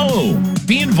 Let's go.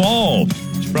 Be involved.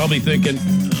 He's probably thinking,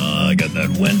 I got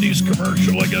that Wendy's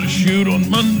commercial I got to shoot on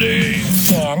Monday.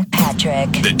 Dan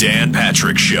Patrick. The Dan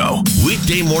Patrick Show.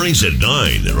 Weekday mornings at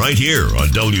 9, right here on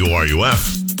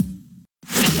WRUF.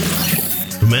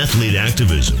 From athlete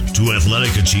activism to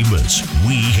athletic achievements,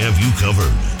 we have you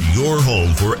covered. Your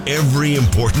home for every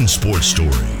important sports story.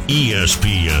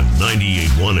 ESPN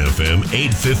 98.1 FM,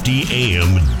 850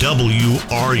 AM,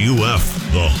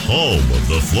 WRUF, the home of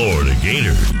the Florida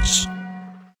Gators.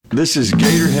 This is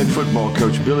Gator head football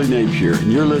coach Billy Napier,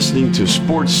 and you're listening to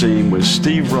Sports Scene with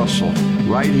Steve Russell,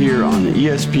 right here on the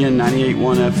ESPN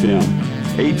 98.1 FM,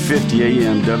 850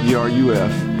 AM,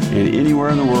 WRUF, and anywhere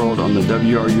in the world on the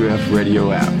WRUF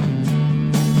radio app.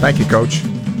 Thank you, Coach.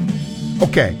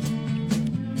 Okay.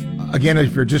 Again,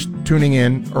 if you're just tuning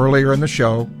in earlier in the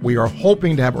show, we are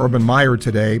hoping to have Urban Meyer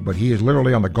today, but he is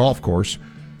literally on the golf course,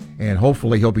 and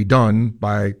hopefully he'll be done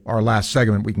by our last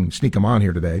segment. We can sneak him on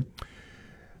here today.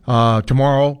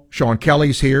 Tomorrow, Sean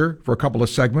Kelly's here for a couple of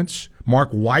segments.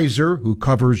 Mark Weiser, who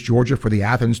covers Georgia for the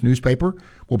Athens newspaper,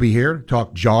 will be here to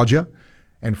talk Georgia.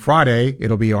 And Friday,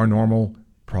 it'll be our normal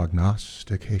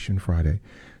Prognostication Friday.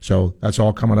 So that's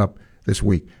all coming up this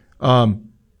week. If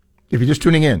you're just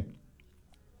tuning in,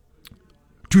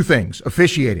 two things.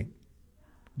 Officiating.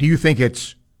 Do you think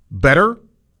it's better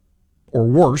or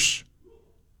worse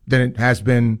than it has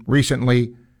been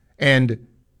recently? And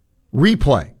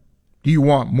replay. Do you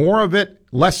want more of it,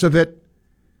 less of it?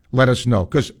 Let us know.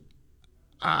 Because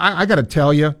I got to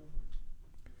tell you,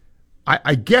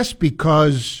 I guess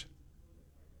because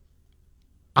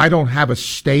I don't have a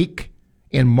stake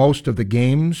in most of the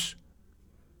games.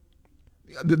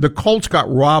 The Colts got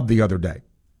robbed the other day.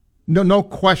 No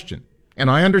question. And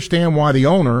I understand why the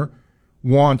owner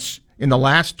wants, in the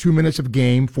last 2 minutes of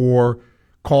game, for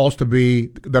calls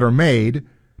that are made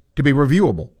to be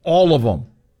reviewable. All of them.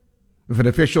 If an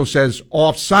official says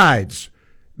offsides,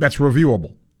 that's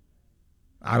reviewable.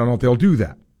 I don't know if they'll do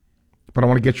that, but I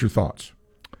want to get your thoughts.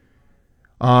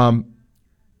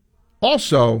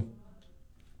 Also,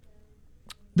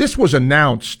 this was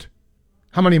announced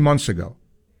how many months ago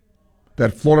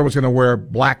that Florida was going to wear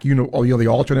the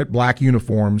alternate black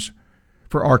uniforms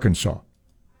for Arkansas.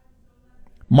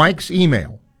 Mike's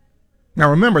email. Now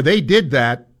remember, they did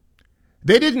that.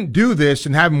 They didn't do this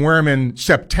and have them wear them in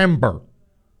September.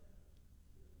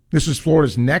 This is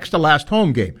Florida's next to last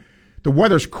home game. The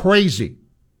weather's crazy.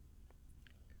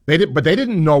 But they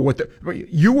didn't know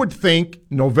you would think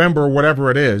November, whatever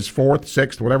it is, 4th,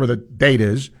 6th, whatever the date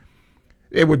is,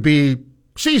 it would be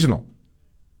seasonal.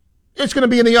 It's going to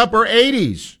be in the upper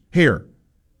 80s here.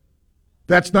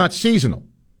 That's not seasonal.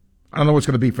 I don't know what it's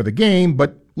going to be for the game,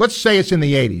 but let's say it's in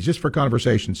the 80s, just for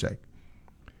conversation's sake.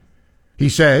 He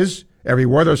says every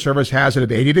weather service has it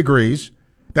at 80 degrees.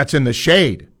 That's in the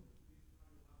shade.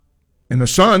 In the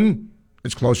sun,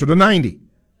 it's closer to 90.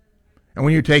 And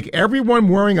when you take everyone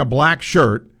wearing a black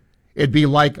shirt, it'd be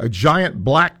like a giant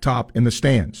blacktop in the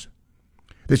stands.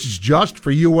 This is just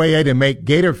for UAA to make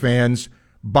Gator fans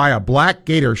buy a black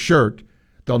Gator shirt.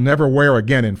 they'll never wear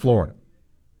again in Florida.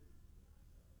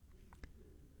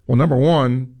 Well, number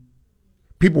one,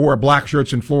 people wear black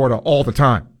shirts in Florida all the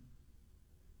time.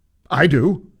 I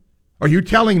do. Are you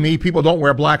telling me people don't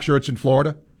wear black shirts in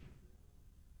Florida?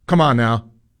 Come on now.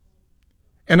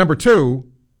 And number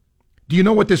two, do you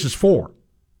know what this is for?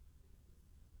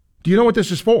 Do you know what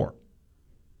this is for?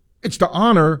 It's to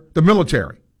honor the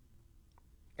military.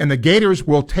 And the Gators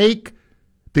will take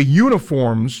the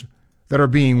uniforms that are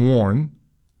being worn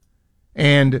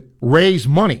and raise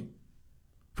money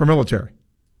for military.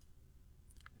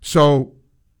 So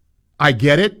I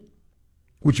get it.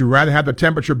 Would you rather have the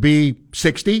temperature be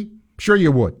 60? Sure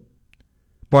you would.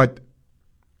 But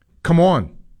come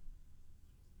on.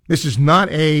 This is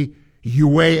not a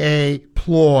UAA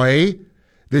ploy.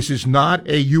 This is not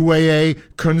a UAA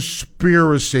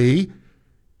conspiracy.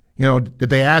 You know, did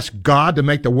they ask God to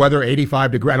make the weather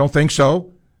 85 degrees? I don't think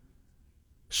so.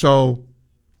 So,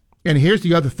 and here's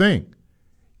the other thing.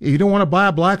 If you don't want to buy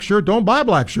a black shirt, don't buy a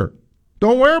black shirt.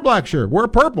 Don't wear a black shirt. Wear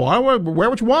purple. I don't wear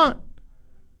what you want.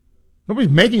 Nobody's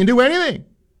making you do anything.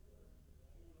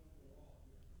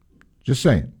 Just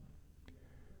saying.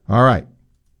 All right.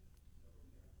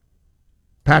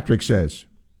 Patrick says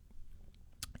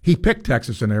he picked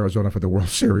Texas and Arizona for the World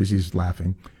Series. He's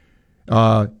laughing.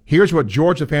 Here's what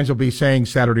Georgia fans will be saying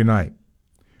Saturday night.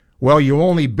 Well, you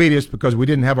only beat us because we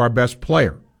didn't have our best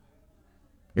player.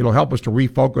 It'll help us to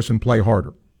refocus and play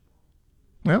harder.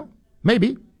 Well,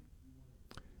 maybe.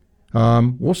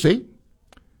 We'll see.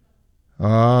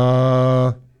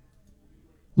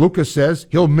 Lucas says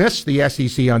he'll miss the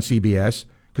SEC on CBS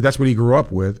because that's what he grew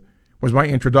up with, was my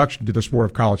introduction to the sport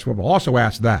of college football. Also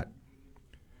asked that.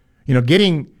 You know,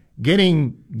 getting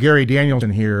Gary Daniels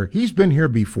in here, he's been here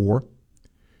before,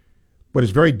 but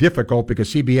it's very difficult because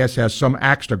CBS has some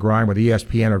axe to grind with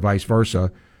ESPN or vice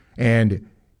versa, and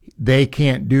they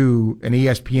can't do an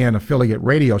ESPN affiliate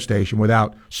radio station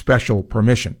without special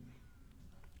permission.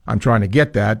 I'm trying to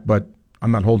get that, but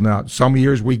I'm not holding out. Some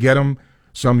years we get them,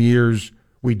 some years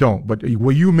we don't. But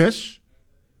will you miss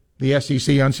the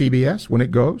SEC on CBS when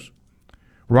it goes?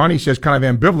 Ronnie says kind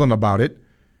of ambivalent about it.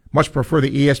 Much prefer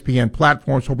the ESPN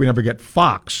platforms. Hope we never get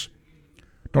Fox.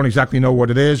 Don't exactly know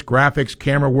what it is. Graphics,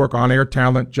 camera work, on-air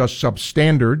talent, just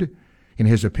substandard, in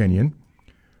his opinion.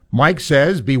 Mike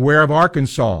says, beware of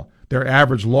Arkansas. Their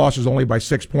average loss is only by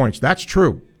 6 points. That's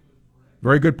true.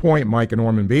 Very good point, Mike in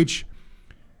Ormond Beach.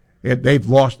 They've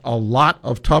lost a lot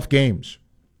of tough games,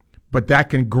 but that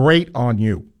can grate on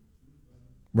you,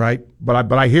 right?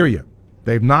 But I hear you.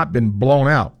 They've not been blown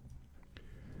out.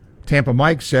 Tampa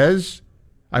Mike says,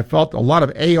 I felt a lot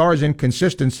of AR's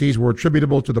inconsistencies were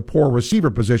attributable to the poor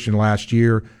receiver position last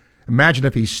year. Imagine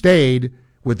if he stayed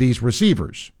with these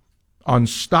receivers.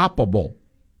 Unstoppable.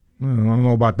 I don't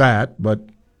know about that, but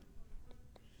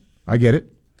I get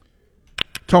it.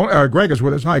 Greg is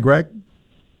with us. Hi, Greg.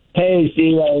 Hey,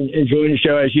 Steve, enjoying the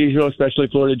show as usual, especially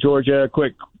Florida, Georgia.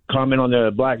 Quick comment on the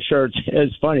black shirts.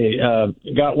 It's funny.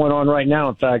 Got one on right now.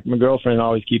 In fact, my girlfriend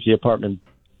always keeps the apartment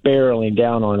barreling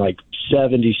down on like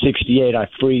 70, 68. I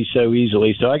freeze so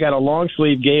easily. So I got a long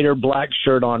sleeve Gator black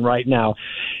shirt on right now.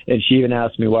 And she even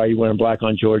asked me, why are you wearing black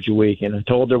on Georgia week? And I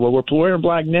told her, well, we're wearing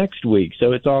black next week.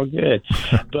 So it's all good.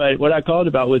 But what I called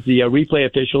about was the replay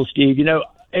official, Steve. You know,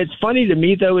 it's funny to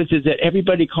me, though, is that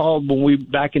everybody called when we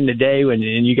back in the day when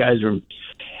and you guys were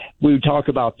we would talk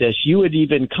about this. You would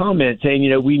even comment saying, you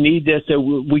know, we need this so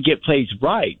we get plays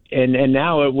right. And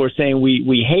now we're saying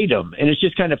we hate them. And it's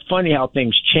just kind of funny how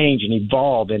things change and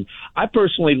evolve. And I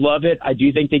personally love it. I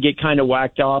do think they get kind of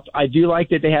whacked off. I do like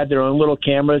that they have their own little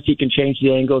cameras. You can change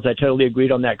the angles. I totally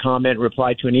agreed on that comment,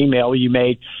 reply to an email you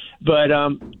made. But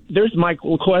there's my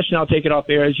question. I'll take it off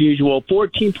air as usual.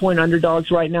 14-point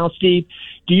underdogs right now, Steve.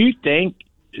 Do you think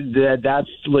that's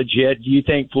legit? Do you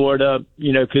think Florida,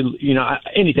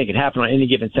 anything could happen on any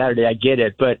given Saturday? I get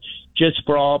it. But just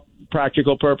for all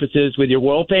practical purposes, with your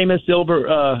world-famous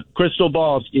silver crystal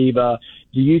ball, Steve,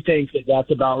 do you think that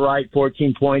that's about right,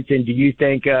 14 points? And do you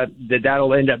think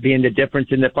that'll end up being the difference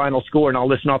in the final score? And I'll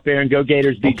listen off there and go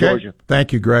Gators beat Georgia.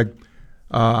 Thank you, Greg.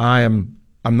 I'm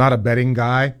not a betting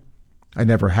guy. I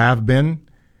never have been.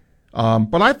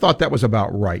 But I thought that was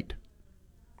about right.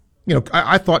 You know,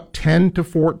 I thought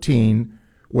 10-14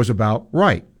 was about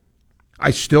right. I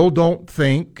still don't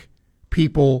think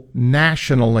people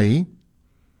nationally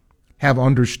have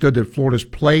understood that Florida's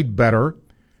played better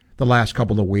the last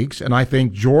couple of weeks, and I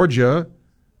think Georgia,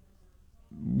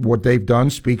 what they've done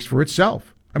speaks for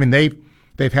itself. I mean,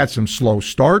 they've had some slow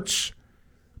starts,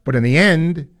 but in the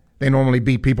end, they normally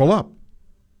beat people up.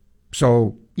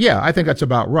 So, yeah, I think that's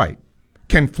about right.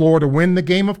 Can Florida win the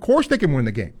game? Of course they can win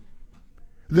the game.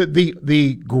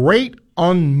 The great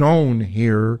unknown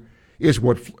here is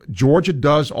what Georgia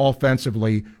does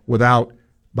offensively without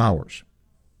Bowers.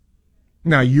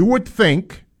 Now, you would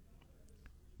think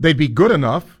they'd be good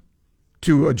enough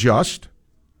to adjust,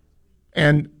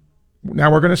 and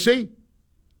now we're going to see.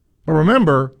 But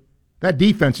remember, that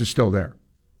defense is still there.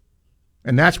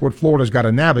 And that's what Florida's got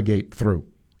to navigate through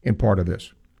in part of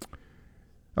this.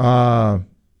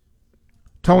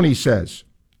 Tony says,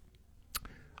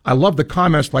 I love the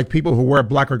comments like people who wear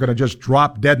black are going to just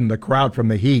drop dead in the crowd from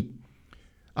the heat.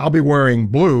 I'll be wearing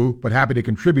blue, but happy to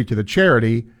contribute to the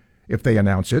charity if they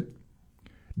announce it.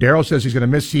 Daryl says he's going to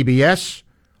miss CBS.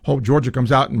 Hope Georgia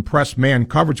comes out and press man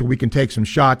coverage so we can take some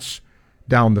shots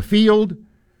down the field.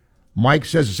 Mike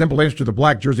says a simple answer to the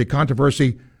black jersey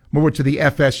controversy, move it to the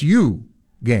FSU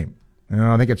game. And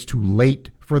I think it's too late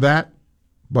for that,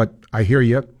 but I hear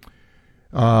you.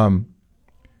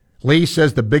 Lee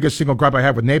says the biggest single gripe I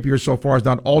have with Napier so far is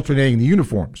not alternating the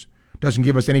uniforms. Doesn't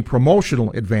give us any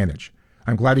promotional advantage.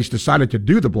 I'm glad he's decided to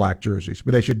do the black jerseys,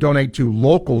 but they should donate to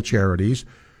local charities.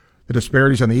 The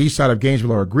disparities on the east side of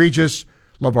Gainesville are egregious.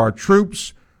 Love our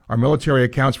troops. Our military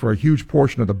accounts for a huge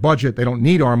portion of the budget. They don't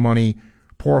need our money.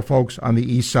 Poor folks on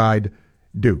the east side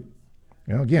do.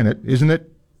 You know, again, isn't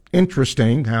it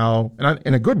interesting how,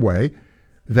 in a good way,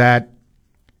 that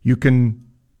you can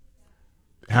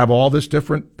have all this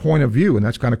different point of view, and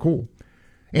that's kind of cool.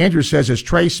 Andrew says, is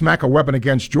Trey Smack a weapon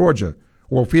against Georgia?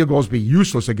 Or will field goals be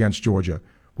useless against Georgia?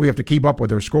 We have to keep up with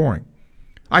their scoring.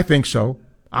 I think so.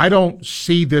 I don't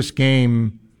see this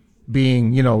game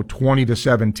being,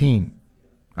 20-17.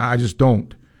 I just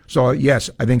don't. So, yes,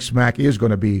 I think Smack is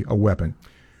going to be a weapon.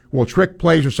 Will trick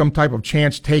plays or some type of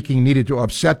chance-taking needed to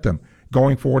upset them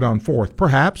going forward on fourth?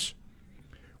 Perhaps.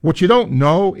 What you don't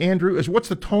know, Andrew, is what's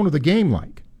the tone of the game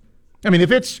like? I mean,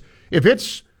 if it's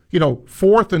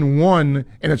 4th and 1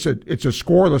 and it's a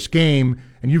scoreless game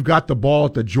and you've got the ball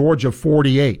at the Georgia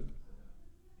 48,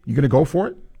 you going to go for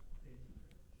it?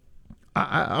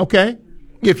 Okay.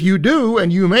 If you do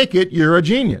and you make it, you're a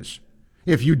genius.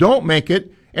 If you don't make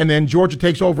it and then Georgia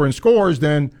takes over and scores,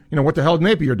 then, what the hell did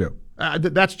Napier do?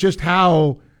 That's just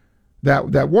how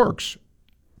that works.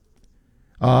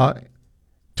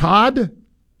 Todd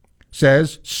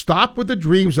says, stop with the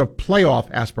dreams of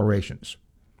playoff aspirations.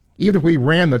 Even if we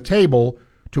ran the table,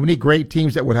 too many great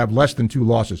teams that would have less than 2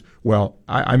 losses. Well,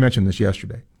 I mentioned this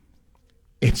yesterday.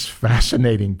 It's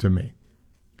fascinating to me,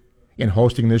 in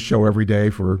hosting this show every day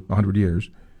for 100 years,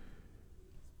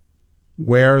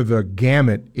 where the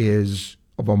gamut is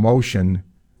of emotion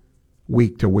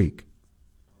week to week.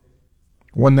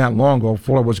 Wasn't that long ago,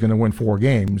 Florida was going to win 4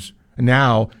 games. And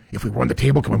now, if we run the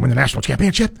table, can we win the national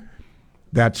championship?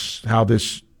 That's how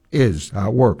this is, how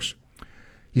it works.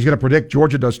 He's going to predict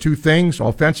Georgia does 2 things.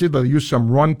 Offensive, they'll use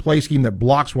some run play scheme that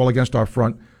blocks well against our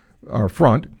front.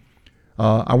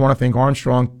 I want to think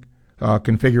Armstrong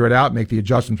can figure it out, make the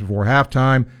adjustments before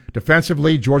halftime.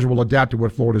 Defensively, Georgia will adapt to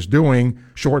what Florida's doing.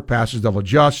 Short passes, they'll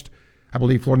adjust. I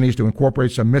believe Florida needs to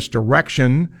incorporate some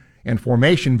misdirection and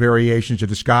formation variations to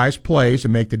disguise plays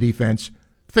and make the defense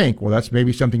think. Well, that's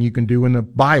maybe something you can do in the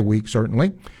bye week,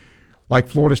 certainly. Like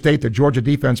Florida State, the Georgia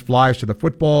defense flies to the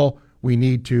football. We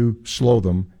need to slow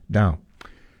them down.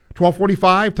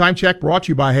 12:45, time check brought to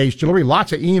you by Hayes Jewelry.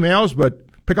 Lots of emails, but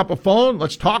pick up a phone.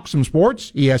 Let's talk some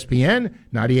sports. ESPN,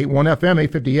 98.1 FM,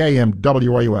 850 AM,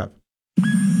 WRUF.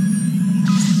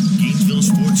 Gainesville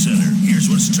Sports Center. Here's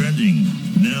what's trending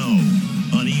now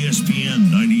on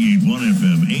ESPN 98.1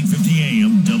 FM, 850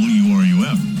 AM,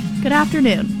 WRUF. Good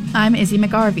afternoon. I'm Izzy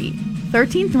McGarvey.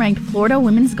 13th ranked Florida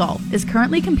women's golf is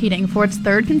currently competing for its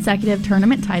 3rd consecutive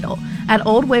tournament title at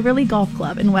Old Waverly Golf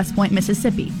Club in West Point,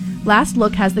 Mississippi. Last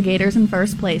look has the Gators in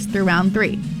first place through round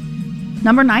 3.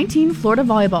 Number 19 Florida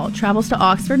Volleyball travels to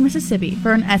Oxford, Mississippi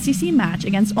for an SEC match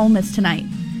against Ole Miss tonight.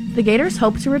 The Gators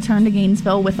hope to return to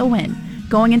Gainesville with a win,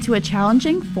 going into a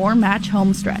challenging 4-match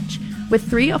home stretch, with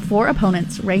 3 of 4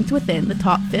 opponents ranked within the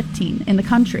top 15 in the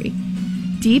country.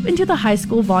 Deep into the high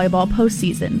school volleyball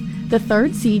postseason, the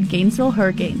 3rd seed Gainesville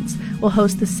Hurricanes will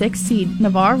host the 6th seed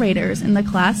Navarre Raiders in the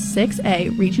Class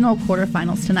 6A regional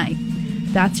quarterfinals tonight.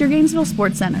 That's your Gainesville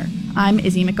Sports Center. I'm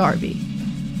Izzy McGarvey.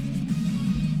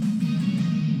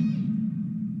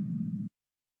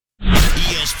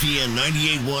 ESPN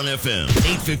 98.1 FM,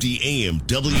 850 AM,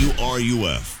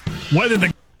 WRUF. Whether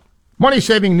the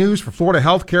money-saving news for Florida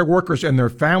healthcare workers and their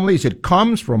families, it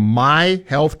comes from My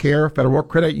Healthcare Federal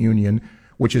Credit Union,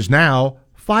 which is now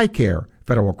FICARE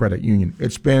Federal Credit Union.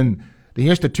 It's been the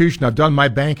institution I've done my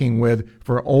banking with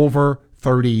for over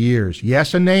 30 years.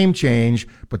 Yes, a name change,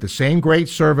 but the same great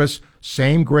service,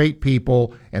 same great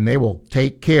people, and they will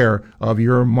take care of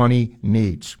your money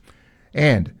needs.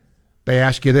 And they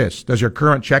ask you this: does your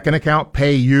current checking account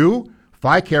pay you?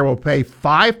 FICARE will pay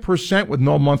 5% with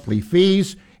no monthly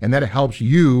fees, and that helps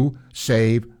you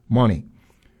save money.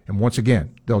 And once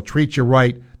again, they'll treat you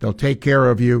right, they'll take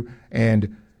care of you,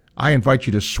 and I invite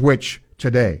you to switch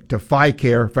today to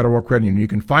FICARE Federal Credit Union. You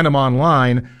can find them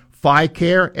online,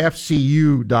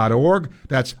 FICAREFCU.org.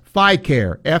 That's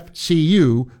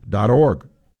FICAREFCU.org.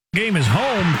 Game is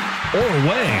home or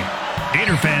away.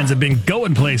 Gator fans have been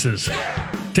going places.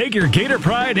 Take your Gator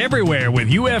pride everywhere with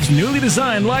UF's newly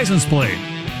designed license plate.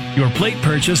 Your plate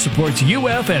purchase supports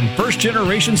UF and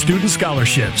first-generation student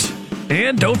scholarships.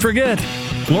 And don't forget,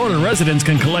 Florida residents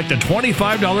can collect a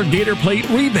 $25 Gator plate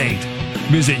rebate.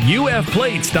 Visit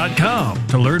ufplates.com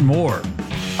to learn more.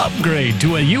 Upgrade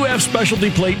to a UF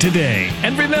specialty plate today.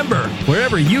 And remember,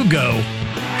 wherever you go,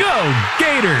 go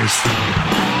Gators!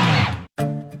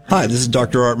 Hi, this is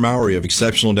Dr. Art Mowry of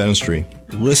Exceptional Dentistry.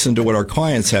 Listen to what our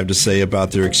clients have to say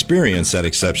about their experience at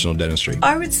Exceptional Dentistry.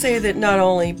 I would say that not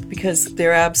only because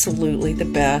they're absolutely the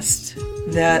best,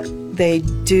 that they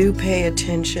do pay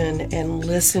attention and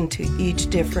listen to each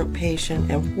different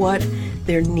patient and what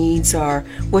their needs are,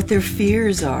 what their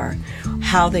fears are,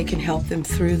 how they can help them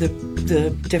through the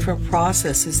different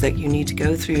processes that you need to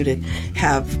go through to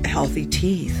have healthy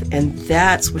teeth. And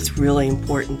that's what's really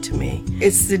important to me.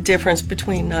 It's the difference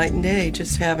between night and day,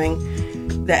 just having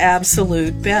the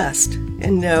absolute best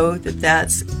and know that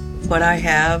that's what I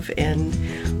have, and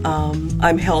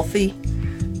I'm healthy,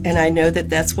 and I know that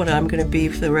that's what I'm going to be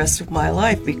for the rest of my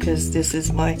life, because this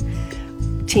is my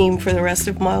team for the rest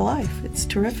of my life. It's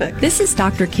terrific. This is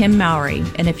Dr. Kim Mowry,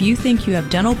 and if you think you have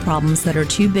dental problems that are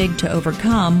too big to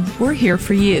overcome, we're here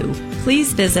for you.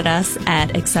 Please visit us at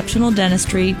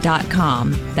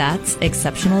exceptionaldentistry.com. That's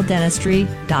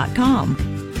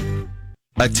exceptionaldentistry.com.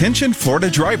 Attention Florida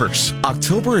drivers.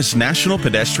 October is National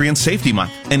Pedestrian Safety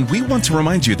Month, and we want to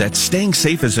remind you that staying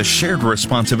safe is a shared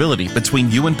responsibility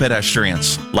between you and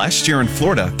pedestrians. Last year in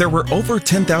Florida, there were over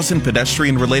 10,000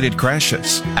 pedestrian-related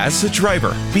crashes. As a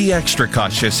driver, be extra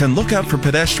cautious and look out for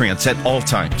pedestrians at all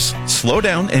times. Slow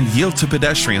down and yield to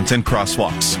pedestrians and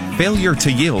crosswalks. Failure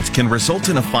to yield can result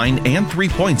in a fine and 3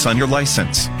 points on your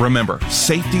license. Remember,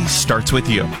 safety starts with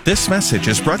you. This message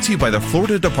is brought to you by the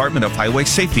Florida Department of Highway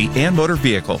Safety and Motor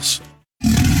Vehicles. You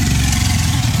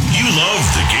love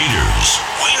the Gators.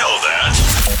 We know that.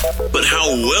 But how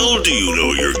well do you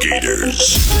know your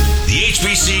Gators? The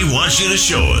HBC wants you to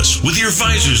show us with your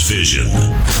Visor's vision.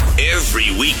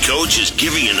 Every week, Coach is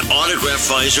giving an autographed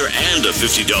visor and a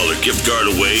 $50 gift card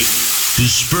away to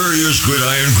Spurrier's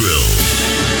Gridiron Grill.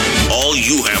 All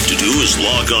you have to do is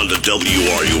log on to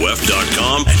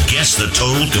WRUF.com and guess the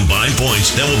total combined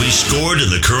points that will be scored in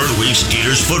the current week's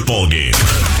Gators football game.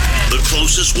 The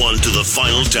closest one to the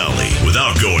final tally,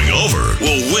 without going over,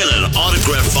 will win an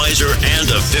autographed visor and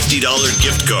a $50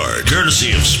 gift card,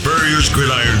 courtesy of Spurrier's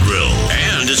Gridiron Grill.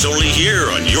 And it's only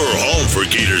here on your home for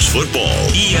Gators football.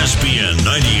 ESPN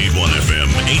 98.1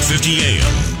 FM, 850 AM,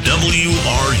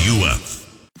 WRUF.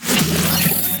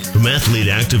 From athlete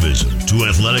activism to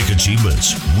athletic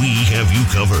achievements, we have you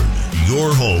covered.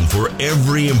 Your home for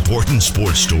every important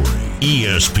sports story.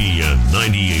 ESPN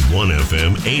 98.1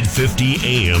 FM, 850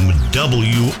 AM,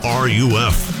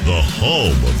 WRUF, the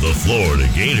home of the Florida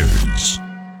Gators.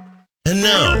 And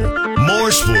now,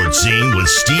 more Sports Scene with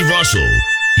Steve Russell,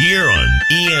 here on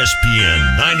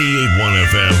ESPN 98.1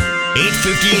 FM,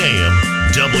 850 AM,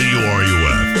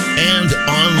 WRUF, and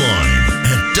online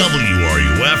at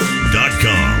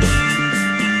WRUF.com.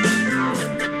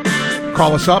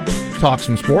 Call us up, talk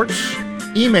some sports.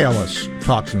 Email us,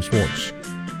 talk some sports.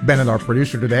 Bennett, our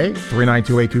producer today,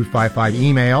 392-8255.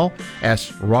 Email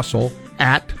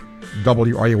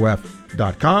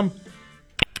srussell@WRUF.com.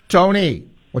 Tony,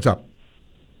 what's up?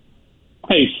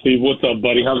 Hey, Steve. What's up,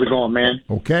 buddy? How's it going, man?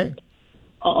 Okay.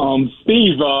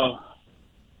 Steve, I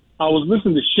was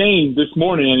listening to Shane this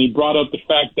morning, and he brought up the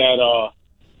fact that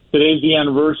today's the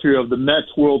anniversary of the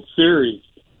Mets World Series,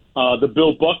 the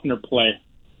Bill Buckner play.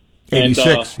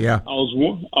 86, yeah. I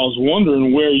was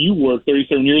wondering where you were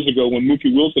 37 years ago when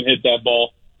Mookie Wilson hit that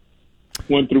ball,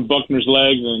 went through Buckner's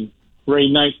legs, and Ray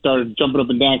Knight started jumping up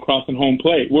and down, crossing home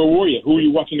plate. Where were you? Who were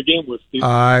you watching the game with, Steve?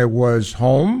 I was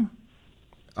home.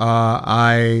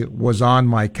 I was on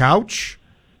my couch.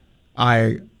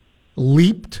 I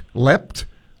leapt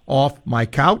off my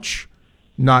couch,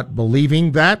 not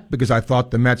believing that, because I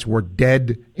thought the Mets were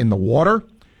dead in the water.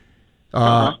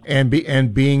 And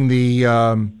being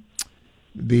the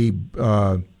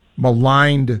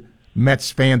maligned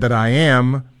Mets fan that I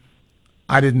am,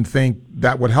 I didn't think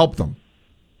that would help them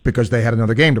because they had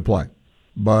another game to play.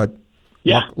 But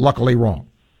luckily wrong.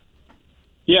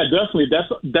 Yeah, definitely.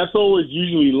 That's always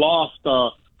usually lost,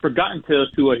 forgotten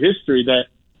to a history that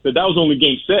was only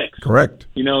Game 6. Correct.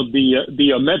 You know,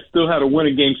 the Mets still had to win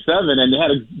in Game 7, and they had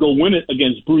to go win it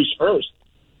against Bruce Hurst,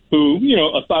 who, you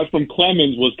know, aside from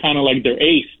Clemens, was kind of like their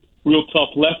ace, real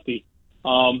tough lefty,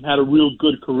 had a real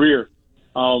good career.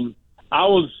 I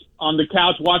was on the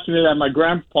couch watching it at my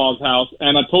grandpa's house,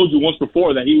 and I told you once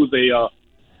before that he was a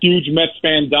huge Mets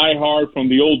fan, diehard from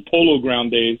the old Polo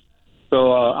Ground days.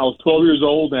 So I was 12 years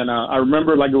old, and I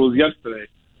remember like it was yesterday,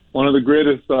 one of the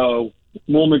greatest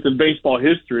moments in baseball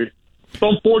history. So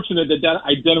unfortunate that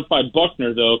identified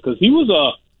Buckner, though, because he was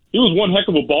one heck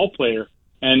of a ball player,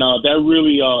 and that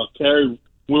really carried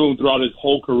with him throughout his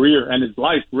whole career and his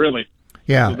life, really.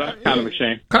 Yeah. So that's kind of a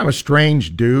shame. Kind of a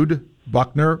strange dude,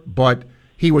 Buckner, but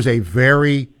he was he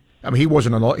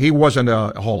wasn't a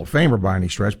Hall of Famer by any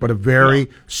stretch, but a very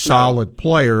solid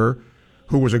player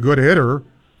who was a good hitter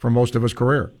for most of his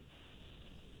career.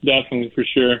 Definitely, for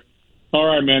sure. All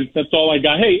right, man. That's all I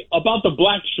got. Hey, about the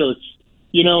black shirts,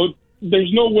 you know,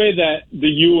 there's no way that the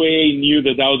UAA knew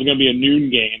that was going to be a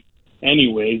noon game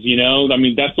anyways, you know. I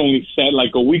mean, that's only said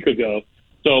like a week ago.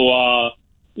 So,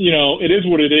 you know, it is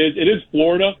what it is. It is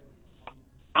Florida.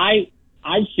 I've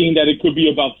seen that it could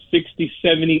be about 60,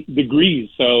 70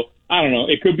 degrees. So, I don't know.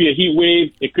 It could be a heat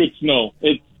wave. It could snow.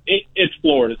 It's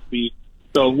Florida, Steve.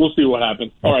 So we'll see what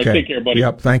happens. All right, take care, buddy.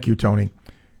 Yep, thank you, Tony.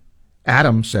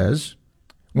 Adam says,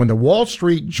 when the Wall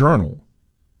Street Journal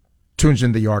tunes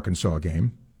into the Arkansas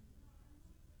game,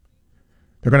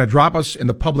 they're going to drop us in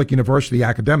the public university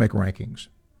academic rankings.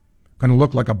 Going to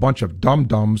look like a bunch of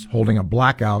dum-dums holding a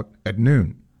blackout at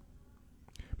noon.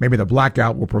 Maybe the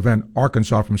blackout will prevent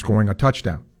Arkansas from scoring a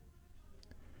touchdown.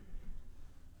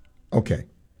 Okay.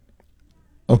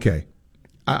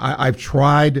 I've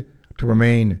tried to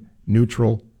remain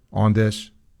neutral on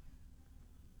this.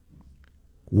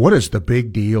 What is the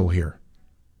big deal here?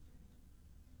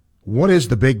 What is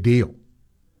the big deal?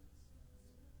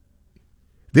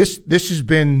 This has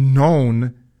been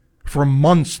known for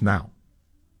months now.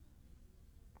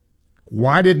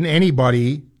 Why didn't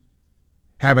anybody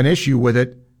have an issue with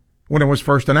it when it was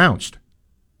first announced?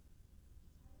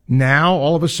 Now,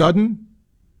 all of a sudden,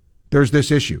 there's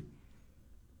this issue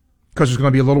because it's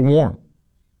going to be a little warm.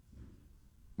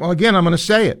 Well, again, I'm going to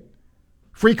say it.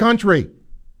 Free country.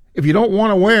 If you don't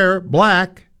want to wear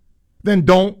black, then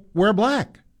don't wear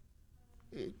black.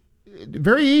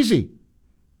 Very easy.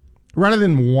 Rather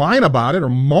than whine about it or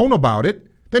moan about it,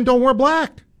 then don't wear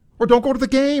black or don't go to the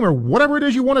game or whatever it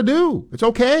is you want to do. It's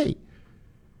okay.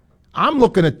 I'm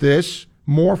looking at this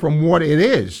more from what it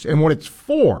is and what it's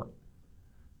for.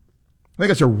 I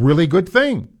think it's a really good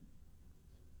thing.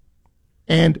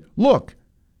 And look,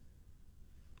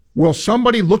 will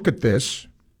somebody look at this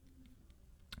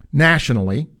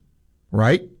nationally,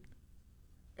 right,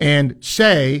 and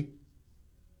say,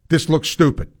 this looks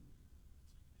stupid?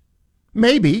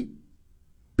 Maybe,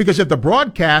 because if the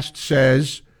broadcast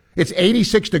says it's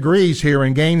 86 degrees here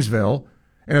in Gainesville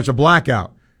and it's a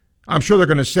blackout, I'm sure they're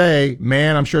going to say,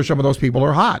 man, I'm sure some of those people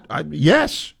are hot.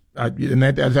 Yes, and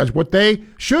that's what they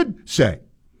should say.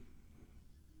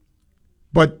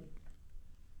 But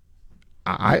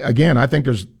I think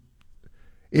there's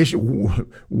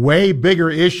way bigger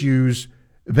issues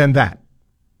than that.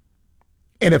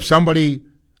 And if somebody,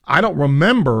 I don't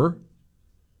remember,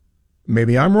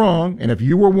 maybe I'm wrong, and if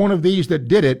you were one of these that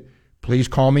did it, please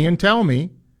call me and tell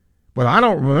me, but I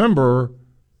don't remember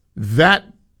that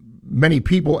many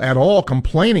people at all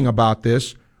complaining about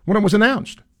this when it was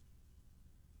announced.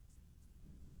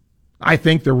 I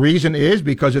think the reason is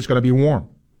because it's going to be warm.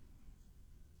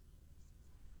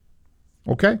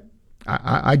 Okay?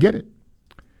 I get it.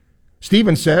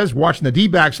 Steven says, watching the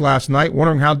D-backs last night,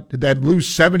 wondering how did that lose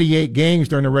 78 games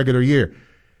during the regular year.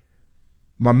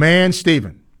 My man,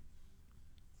 Steven.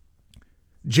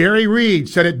 Jerry Reed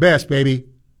said it best, baby.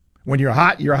 When you're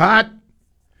hot, you're hot.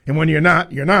 And when you're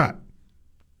not, you're not.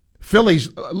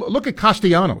 Phillies, look at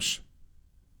Castellanos.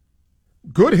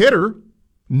 Good hitter,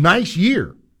 nice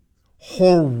year.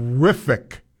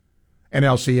 Horrific in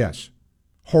LCS.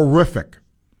 Horrific.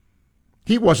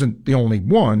 He wasn't the only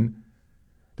one.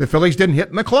 The Phillies didn't hit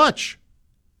in the clutch.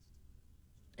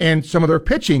 And some of their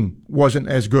pitching wasn't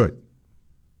as good.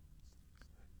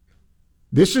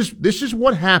 This is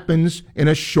what happens in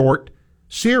a short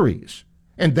series.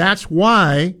 And that's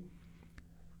why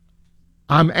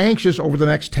I'm anxious over the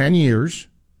next 10 years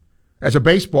as a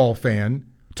baseball fan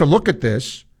to look at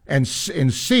this and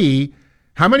see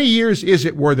how many years is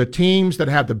it where the teams that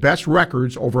have the best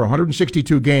records over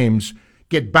 162 games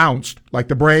get bounced like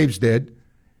the Braves did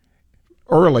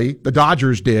early, the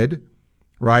Dodgers did,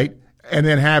 right? And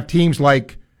then have teams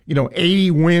like,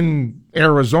 80-win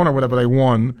Arizona, whatever they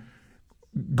won,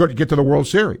 get to the World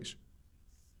Series.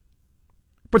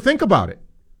 But think about it.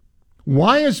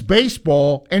 Why is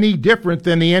baseball any different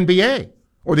than the NBA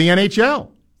or the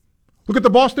NHL? Look at the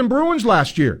Boston Bruins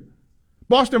last year.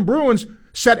 Boston Bruins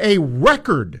set a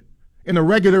record in the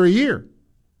regular year.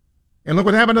 And look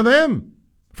what happened to them.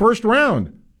 First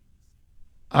round.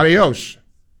 Adios.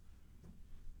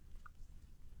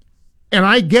 And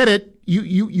I get it.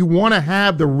 You want to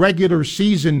have the regular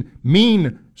season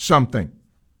mean something.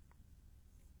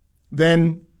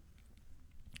 Then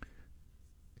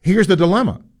here's the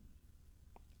dilemma.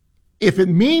 If it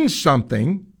means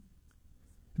something,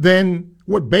 then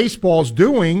what baseball's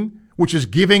doing, which is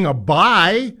giving a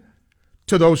bye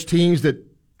to those teams that,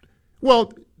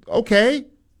 well, okay,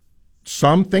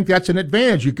 some think that's an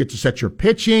advantage. You get to set your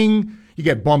pitching, you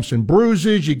get bumps and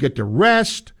bruises, you get to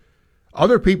rest.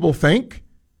 Other people think,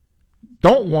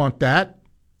 don't want that.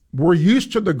 We're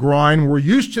used to the grind. We're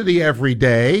used to the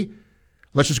everyday.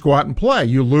 Let's just go out and play.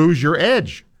 You lose your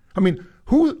edge. I mean,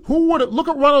 who would look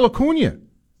at Ronald Acuna?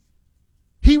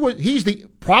 He's the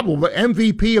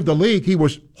MVP of the league. He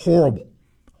was horrible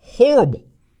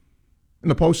in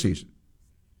the postseason.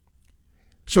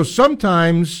 So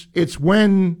sometimes it's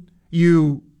when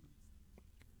you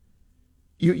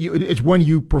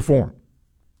perform.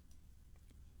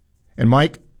 And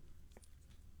Mike,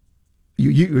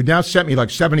 you now sent me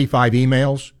like 75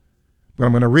 emails, but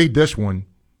I'm going to read this one,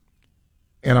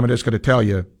 and I'm just going to tell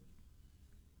you,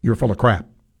 you're full of crap.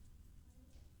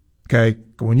 Okay?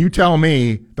 When you tell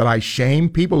me that I shame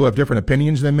people who have different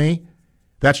opinions than me,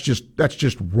 that's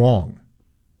just wrong.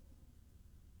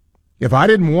 If I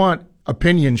didn't want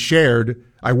opinions shared,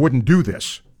 I wouldn't do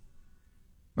this.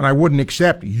 And I wouldn't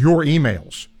accept your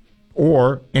emails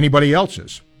or anybody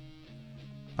else's.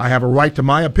 I have a right to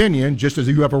my opinion just as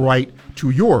you have a right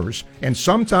to yours. And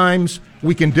sometimes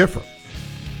we can differ.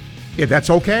 Yeah,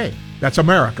 that's okay. That's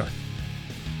America.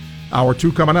 Hour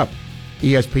 2 coming up.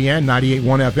 ESPN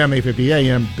 98.1 FM, 850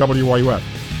 AM, WRUF.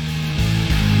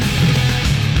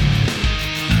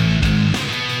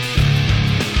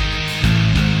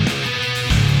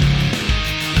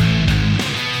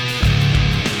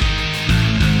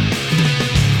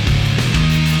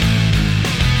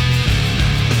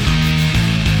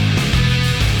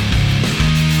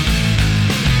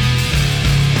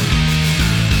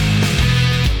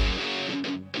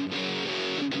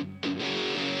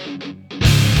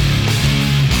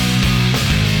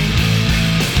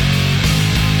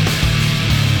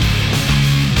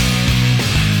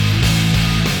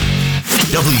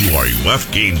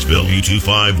 WRUF Gainesville,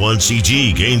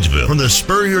 U251CG Gainesville. From the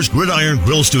Spurrier's Gridiron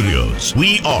Grill Studios,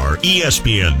 we are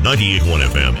ESPN 98.1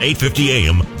 FM, 850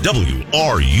 AM,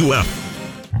 WRUF.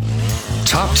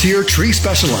 Top Tier Tree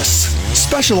Specialists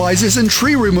specializes in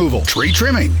tree removal, tree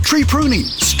trimming, tree pruning,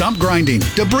 stump grinding,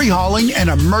 debris hauling, and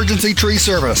emergency tree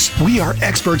service. We are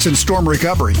experts in storm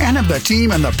recovery and have the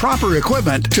team and the proper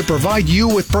equipment to provide you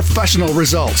with professional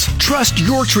results. Trust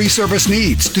your tree service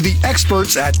needs to the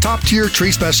experts at Top Tier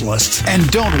Tree Specialists. And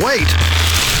don't wait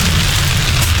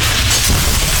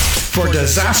for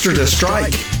disaster to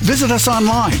strike. Visit us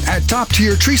online at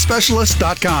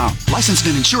toptiertreespecialist.com. Licensed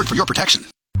and insured for your protection.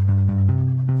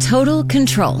 Total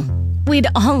control. We'd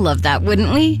all love that,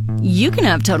 wouldn't we? You can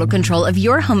have total control of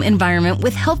your home environment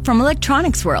with help from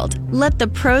Electronics World. Let the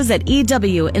pros at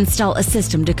EW install a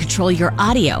system to control your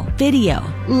audio, video,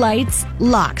 lights,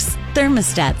 locks,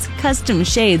 thermostats, custom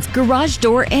shades, garage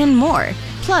door, and more.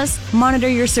 Plus, monitor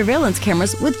your surveillance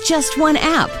cameras with just one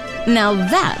app. Now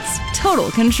that's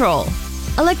total control.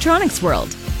 Electronics World.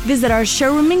 Visit our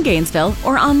showroom in Gainesville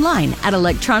or online at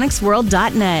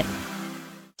electronicsworld.net.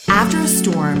 After a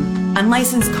storm,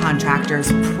 unlicensed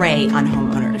contractors prey on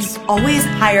homeowners. Always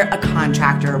hire a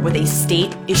contractor with a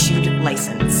state-issued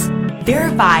license.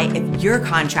 Verify if your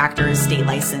contractor is state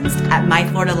licensed at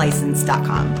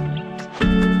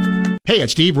myfloridalicense.com. Hey,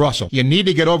 it's Steve Russell. You need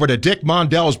to get over to Dick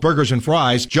Mondell's Burgers and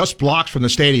Fries, just blocks from the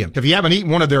stadium. If you haven't eaten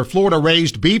one of their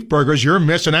Florida-raised beef burgers, you're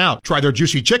missing out. Try their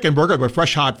juicy chicken burger with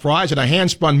fresh hot fries and a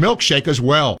hand-spun milkshake as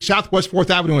well. Southwest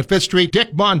 4th Avenue and 5th Street,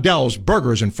 Dick Mondell's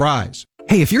Burgers and Fries.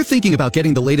 Hey, if you're thinking about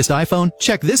getting the latest iPhone,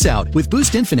 check this out. With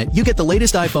Boost Infinite, you get the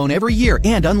latest iPhone every year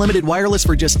and unlimited wireless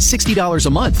for just $60 a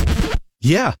month.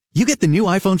 Yeah, you get the new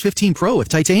iPhone 15 Pro with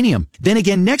titanium. Then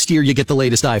again, next year you get the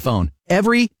latest iPhone.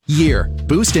 every year.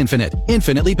 Boost Infinite.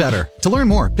 Infinitely better. To learn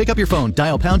more, pick up your phone,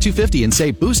 dial pound 250 and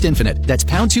say Boost Infinite. That's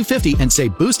pound 250 and say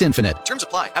Boost Infinite. Terms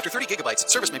apply. After 30 gigabytes,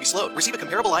 service may be slowed. Receive a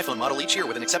comparable iPhone model each year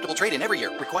with an acceptable trade-in every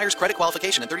year. Requires credit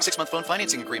qualification and 36-month phone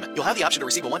financing agreement. You'll have the option to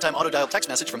receive a one-time auto-dial text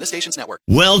message from this station's network.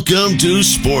 Welcome to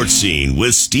Sports Scene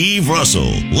with Steve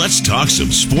Russell. Let's talk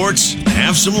some sports,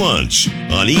 have some lunch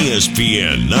on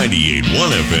ESPN 98.1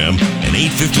 FM and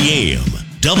 850 AM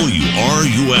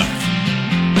WRUF.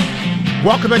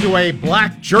 Welcome into a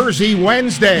Black Jersey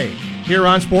Wednesday here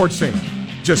on Sports Scene.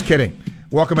 Just kidding.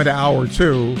 Welcome into Hour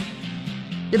 2.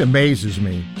 It amazes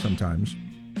me sometimes.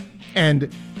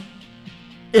 And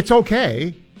it's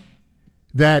okay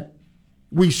that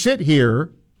we sit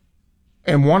here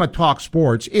and want to talk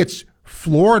sports. It's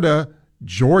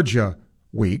Florida-Georgia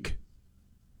week.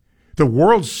 The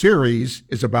World Series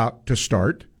is about to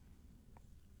start.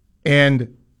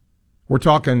 And we're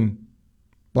talking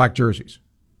black jerseys.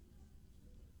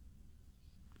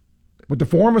 What the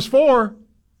forum is for,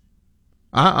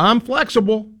 I'm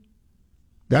flexible.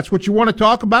 That's what you want to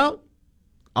talk about?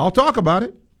 I'll talk about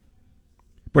it.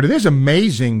 But it is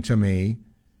amazing to me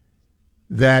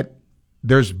that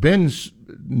there's been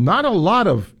not a lot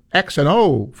of X and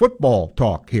O football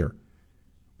talk here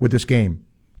with this game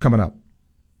coming up.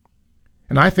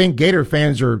 And I think Gator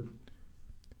fans are,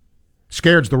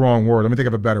 scared's the wrong word. Let me think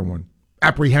of a better one.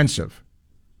 Apprehensive.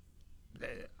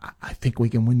 I think we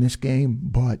can win this game,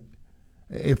 but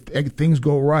if things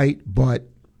go right, but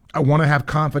I want to have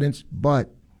confidence,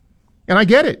 but, and I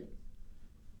get it.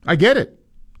 I get it.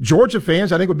 Georgia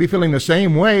fans, I think, would be feeling the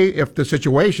same way if the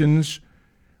situations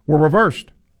were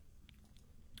reversed.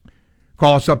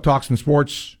 Call us up, talk some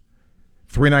sports,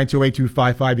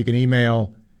 392-8255. You can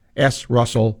email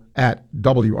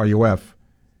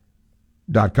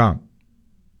srussell@wruf.com.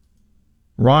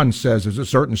 Ron says there's a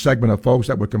certain segment of folks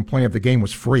that would complain if the game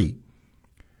was free.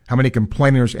 How many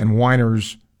complainers and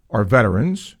whiners are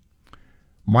veterans?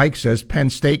 Mike says Penn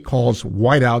State calls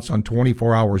whiteouts on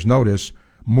 24 hours notice.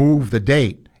 Move the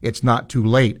date. It's not too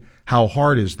late. How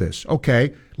hard is this?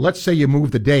 Okay, let's say you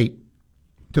move the date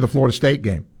to the Florida State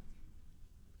game.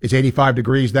 It's 85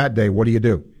 degrees that day. What do you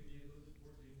do?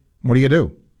 What do you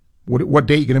do? What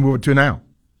date are you going to move it to now?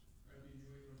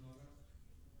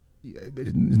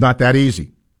 It's not that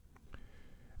easy.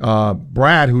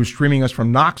 Brad, who's streaming us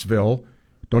from Knoxville,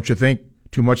 don't you think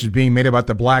too much is being made about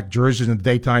the black jerseys and the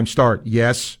daytime start?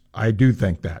 Yes, I do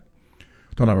think that.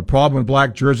 Don't have a problem with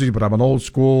black jerseys, but I'm an old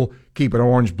school, keep it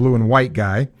orange, blue, and white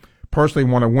guy.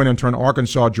 Personally want to win and turn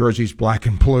Arkansas jerseys black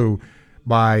and blue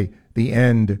by the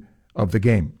end of the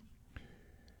game.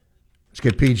 Let's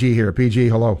get PG here. PG,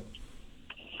 hello.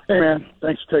 Hey, man.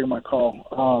 Thanks for taking my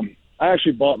call. I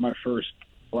actually bought my first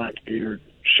black Gator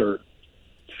shirt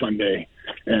Sunday,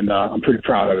 and I'm pretty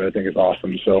proud of it. I think it's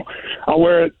awesome. So I'll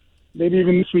wear it maybe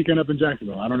even this weekend up in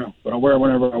Jacksonville. I don't know. But I'll wear it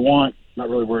whenever I want. Not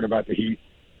really worried about the heat.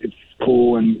 It's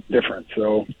cool and different,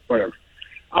 so whatever.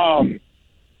 I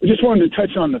just wanted to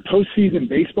touch on the postseason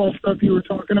baseball stuff you were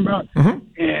talking about. Mm-hmm.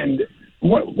 And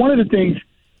one of the things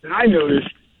that I noticed,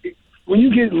 when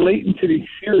you get late into these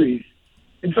series,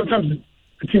 and sometimes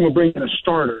the team will bring in a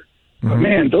starter, but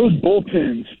man, those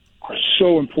bullpens are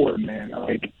so important, man.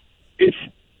 Like it's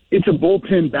a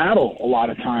bullpen battle a lot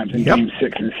of times in Game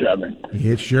 6 and 7.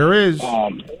 It sure is.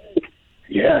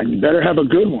 Yeah, you better have a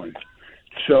good one.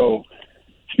 So,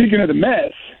 speaking of the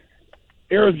Mets,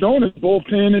 Arizona's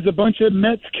bullpen is a bunch of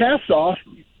Mets cast-off,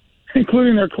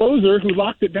 including their closer who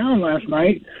locked it down last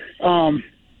night.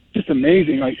 Just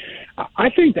amazing. Like, I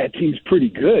think that team's pretty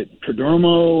good.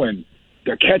 Perdomo and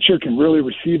their catcher can really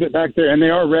receive it back there, and they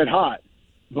are red hot.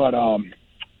 But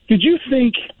did you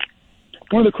think –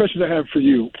 one of the questions I have for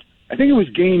you, I think it was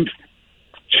Game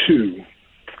 2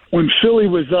 when Philly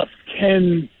was up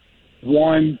 10-1.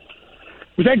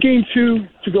 Was that Game 2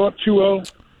 to go up 2-0?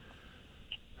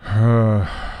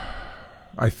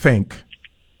 I think.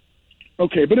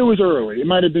 Okay, but it was early. It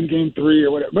might have been Game 3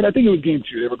 or whatever, but I think it was Game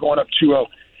 2. They were going up 2-0.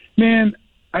 Man,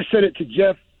 I said it to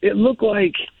Jeff. It looked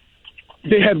like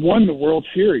they had won the World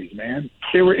Series, man.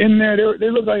 They were in there. They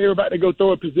looked like they were about to go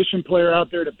throw a position player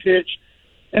out there to pitch.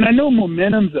 And I know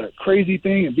momentum's a crazy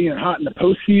thing and being hot in the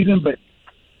postseason, but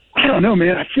I don't know,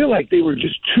 man. I feel like they were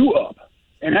just too up.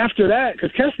 And after that,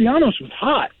 because Castellanos was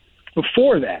hot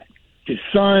before that. His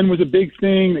son was a big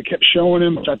thing. They kept showing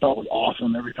him, which I thought was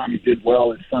awesome. Every time he did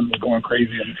well, his son was going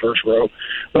crazy in the first row.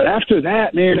 But after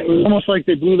that, man, it was almost like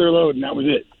they blew their load, and that was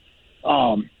it.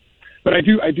 But I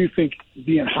do think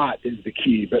being hot is the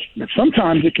key. But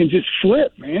sometimes it can just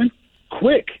flip, man,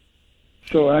 quick.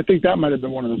 So I think that might have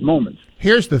been one of those moments.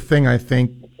 Here's the thing, I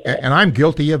think, and I'm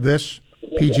guilty of this,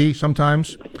 PG,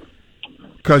 sometimes,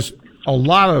 because a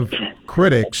lot of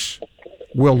critics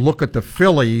will look at the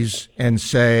Phillies and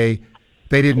say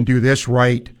they didn't do this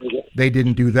right, they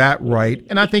didn't do that right,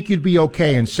 and I think you'd be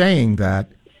okay in saying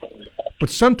that. But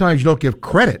sometimes you don't give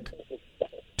credit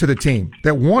to the team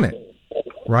that won it,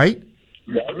 right?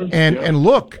 And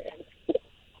look,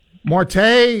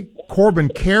 Marte, Corbin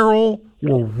Carroll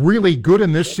were really good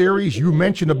in this series. You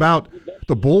mentioned about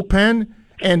the bullpen,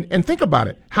 and think about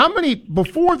it. How many,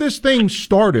 before this thing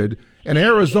started and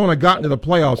Arizona got into the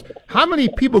playoffs, how many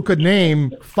people could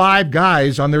name 5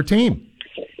 guys on their team?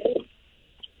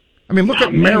 I mean, look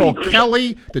at Merrill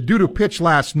Kelly, the dude who pitched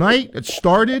last night. It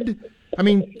started. I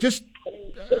mean, just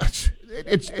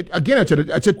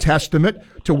it's a testament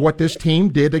to what this team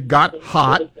did. It got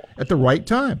hot at the right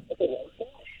time.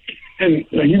 And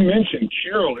you mentioned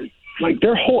Carroll. Like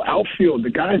their whole outfield, the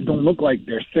guys don't look like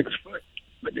they're 6 foot,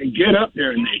 but they get up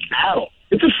there and they battle.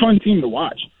 It's a fun team to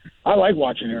watch. I like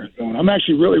watching Arizona. I'm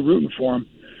actually really rooting for them.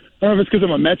 I don't know if it's because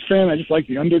I'm a Mets fan. I just like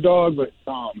the underdog, but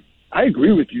I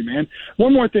agree with you, man.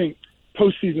 One more thing,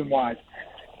 postseason-wise.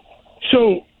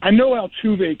 So I know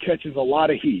Altuve catches a lot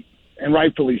of heat, and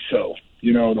rightfully so.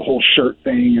 You know, the whole shirt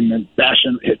thing and then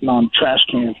hitting on trash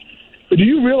cans. But do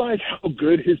you realize how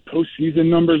good his postseason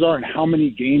numbers are and how many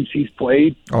games he's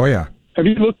played? Oh, yeah. Have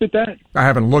you looked at that? I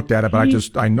haven't looked at it,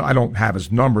 but I know I don't have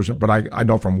his numbers, but I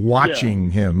know from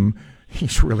watching him,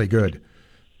 he's really good.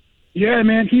 Yeah,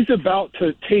 man, he's about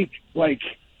to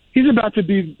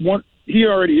be one. He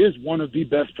already is one of the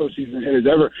best postseason hitters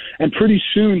ever, and pretty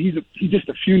soon he's just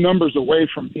a few numbers away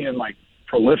from being like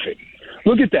prolific.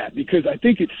 Look at that, because I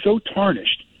think it's so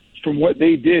tarnished from what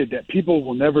they did that people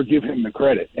will never give him the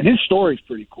credit. And his story's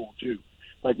pretty cool too.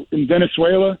 Like in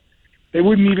Venezuela, he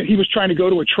was trying to go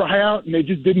to a tryout and they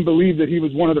just didn't believe that he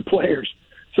was one of the players.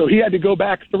 So he had to go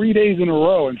back 3 days in a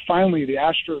row, and finally the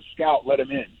Astros scout let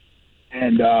him in.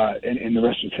 And the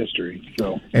rest is history.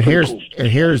 So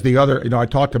here's the other. I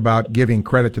talked about giving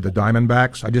credit to the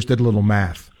Diamondbacks. I just did a little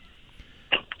math.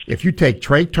 If you take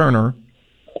Trey Turner,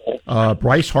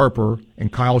 Bryce Harper,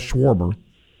 and Kyle Schwarber,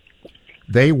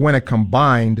 they went a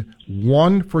combined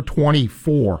 1 for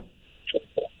 24.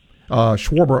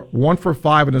 Schwarber 1 for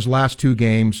 5 in his last 2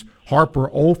 games. Harper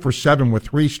 0 for 7 with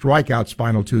 3 strikeouts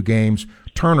final 2 games.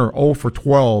 Turner 0 for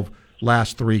 12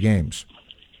 last 3 games.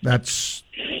 That's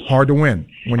hard to win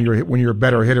when your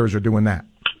better hitters are doing that.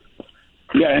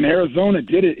 Yeah, and Arizona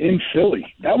did it in Philly.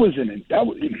 That was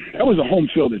a home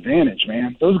field advantage,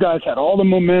 man. Those guys had all the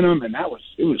momentum, and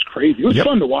it was crazy. It was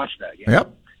fun to watch that game.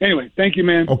 Yep. Anyway, thank you,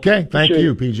 man. Okay, thank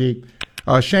you, PG.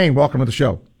 Shane, welcome to the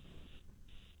show.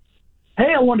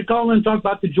 Hey, I wanted to call in and talk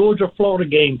about the Georgia-Florida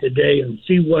game today and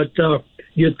see what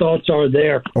your thoughts are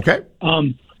there. Okay.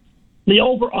 The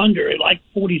over-under at like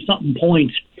 40-something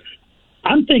points.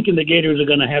 I'm thinking the Gators are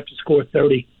going to have to score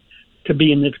 30 to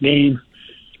be in this game.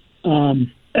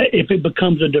 If it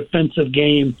becomes a defensive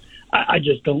game, I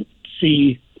just don't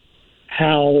see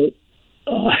how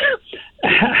we're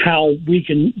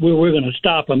going to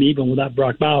stop them even without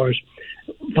Brock Bowers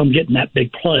from getting that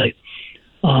big play.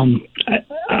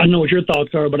 I know what your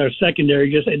thoughts are, but our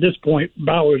secondary, just at this point,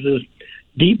 Bowers'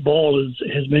 deep ball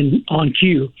has been on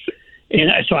cue. And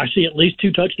so I see at least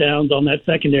 2 touchdowns on that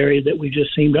secondary that we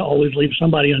just seem to always leave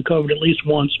somebody uncovered at least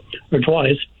once or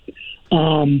twice.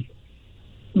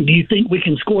 Do you think we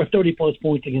can score 30-plus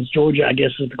points against Georgia, I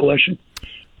guess is the question.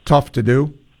 Tough to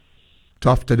do.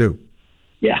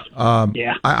 Yeah.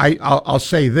 I'll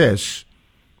say this.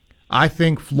 I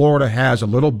think Florida has a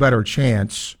little better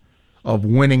chance of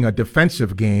winning a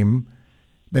defensive game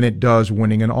than it does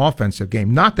winning an offensive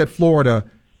game. Not that Florida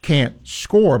can't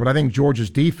score, but I think Georgia's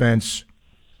defense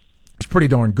is pretty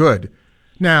darn good.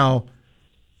 Now,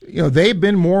 they've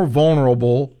been more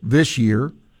vulnerable this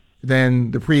year than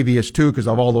the previous 2 because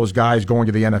of all those guys going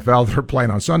to the NFL that are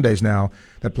playing on Sundays now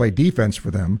that play defense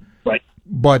for them. Right.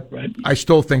 But I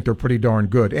still think they're pretty darn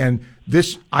good. And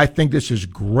I think this is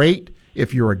great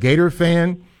if you're a Gator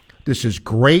fan. This is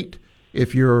great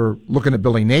if you're looking at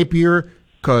Billy Napier,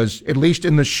 because at least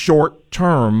in the short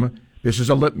term, this is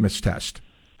a litmus test.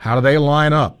 How do they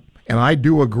line up? And I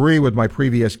do agree with my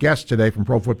previous guest today from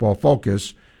Pro Football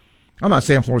Focus. I'm not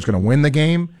saying Florida's going to win the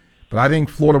game, but I think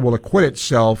Florida will acquit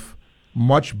itself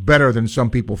much better than some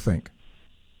people think.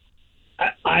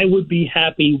 I would be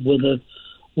happy with a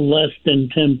less than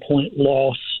 10-point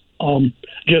loss.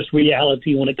 Just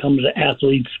reality when it comes to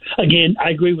athletes. Again, I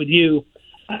agree with you.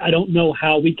 I don't know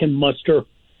how we can muster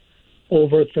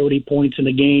over 30 points in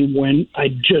a game when I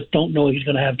just don't know he's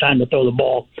going to have time to throw the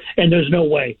ball. And there's no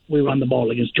way we run the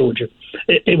ball against Georgia.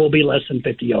 It will be less than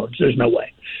 50 yards. There's no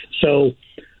way. So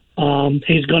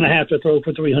he's going to have to throw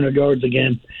for 300 yards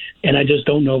again, and I just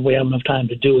don't know if we have enough time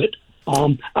to do it.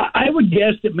 I would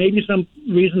guess that maybe some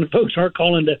reason the folks aren't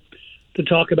calling to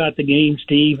talk about the game,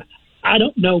 Steve. I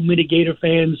don't know many Gator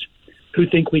fans who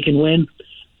think we can win.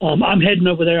 I'm heading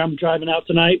over there. I'm driving out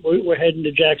tonight. We're heading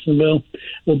to Jacksonville.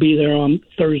 We'll be there on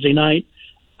Thursday night.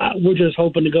 We're just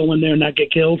hoping to go in there and not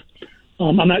get killed.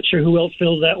 I'm not sure who else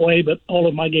feels that way, but all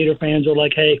of my Gator fans are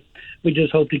like, hey, we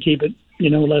just hope to keep it,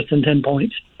 less than 10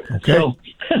 points. Okay. So,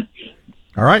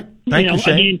 all right. Thank you,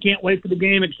 Shane. Again, can't wait for the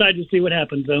game. Excited to see what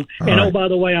happens, though. All and, right. by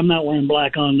the way, I'm not wearing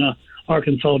black on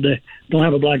Arkansas Day. Don't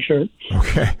have a black shirt.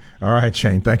 Okay. All right,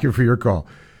 Shane. Thank you for your call.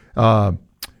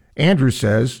 Andrew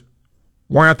says,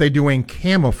 why aren't they doing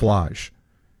camouflage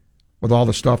with all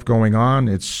the stuff going on?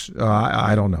 It's,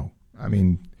 I don't know. I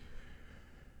mean,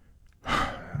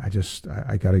 I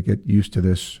got to get used to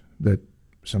this, that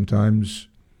sometimes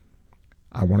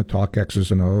I want to talk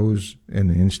X's and O's,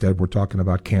 and instead we're talking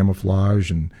about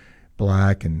camouflage and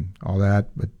black and all that,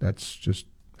 but that's just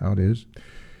how it is.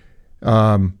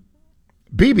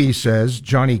 BB says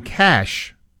Johnny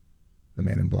Cash, the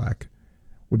man in black,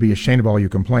 would be ashamed of all you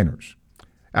complainers.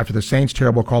 After the Saints'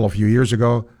 terrible call a few years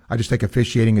ago, I just take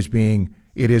officiating as being,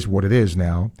 it is what it is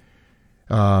now.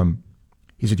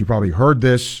 He said, you probably heard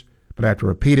this, but I have to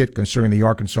repeat it concerning the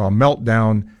Arkansas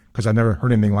meltdown, because I've never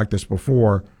heard anything like this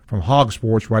before, from Hog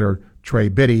Sports writer Trey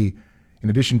Biddy. In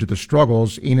addition to the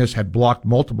struggles, Enos had blocked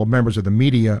multiple members of the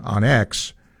media on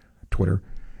X, Twitter,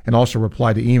 and also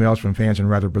replied to emails from fans in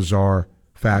rather bizarre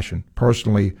fashion.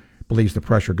 Personally, believes the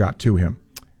pressure got to him.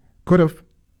 Could have.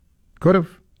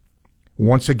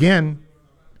 Once again,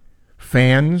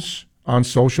 fans on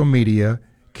social media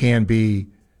can be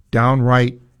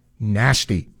downright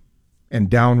nasty and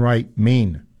downright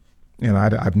mean. And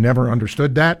I've never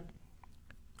understood that.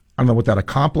 I don't know what that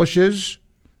accomplishes,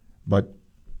 but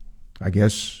I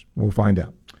guess we'll find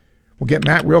out. We'll get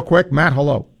Matt real quick. Matt,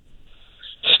 hello.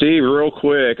 Steve, real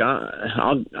quick,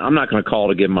 I'm not going to call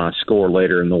to give my score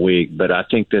later in the week, but I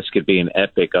think this could be an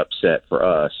epic upset for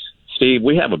us. Steve,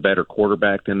 we have a better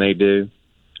quarterback than they do.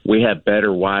 We have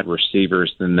better wide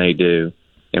receivers than they do,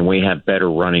 and we have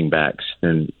better running backs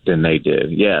than they do.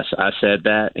 Yes, I said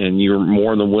that, and you're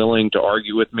more than willing to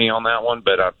argue with me on that one,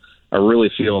 but I really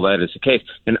feel that is the case.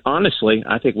 And honestly,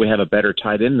 I think we have a better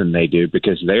tight end than they do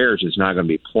because theirs is not going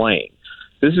to be playing.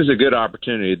 This is a good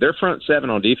opportunity. Their front seven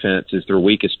on defense is their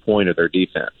weakest point of their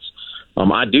defense.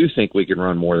 I do think we can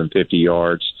run more than 50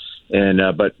 yards.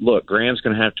 But look, Graham's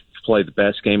going to have to play the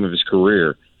best game of his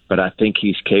career, but I think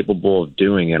he's capable of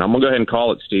doing it. I'm going to go ahead and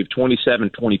call it, Steve,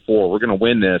 27-24. We're going to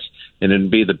win this, and it'll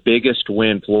be the biggest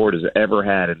win Florida's ever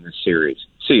had in this series.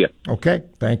 See ya. Okay,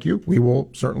 thank you. We will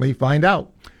certainly find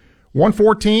out.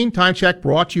 1:14, time check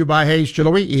brought to you by Hayes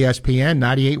Jewelry, ESPN,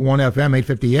 98.1 FM,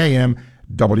 850 AM,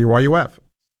 WRUF.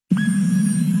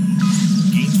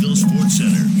 Gainesville Sports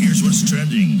Center. Here's what's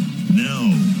trending now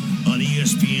on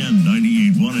ESPN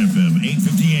 98.1 FM,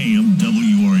 850 AM,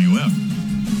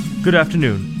 WRUF. Good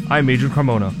afternoon. I'm Adrian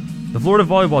Carmona. The Florida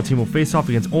volleyball team will face off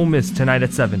against Ole Miss tonight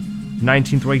at 7.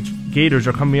 19th-ranked Gators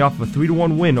are coming off a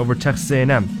 3-1 win over Texas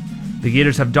A&M. The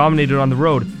Gators have dominated on the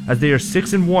road as they are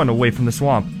 6-1 away from the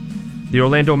swamp. The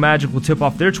Orlando Magic will tip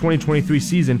off their 2023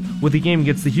 season with a game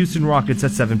against the Houston Rockets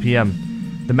at 7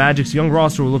 p.m. The Magic's young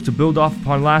roster will look to build off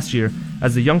upon last year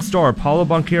as the young star Paolo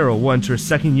Banchero will enter his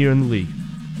second year in the league.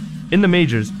 In the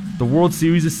majors, the World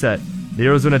Series is set. The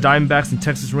Arizona Diamondbacks and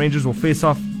Texas Rangers will face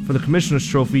off for the Commissioner's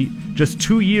Trophy just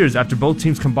 2 years after both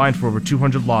teams combined for over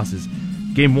 200 losses.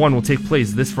 Game 1 will take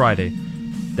place this Friday.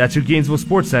 That's your Gainesville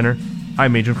Sports Center.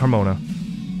 I'm Adrian Carmona.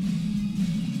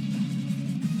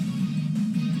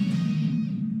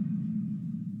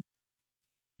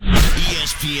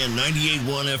 ESPN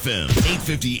 98.1 FM,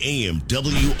 850 AM,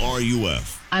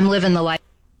 WRUF. I'm living the life.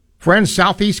 Friends,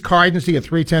 Southeast Car Agency at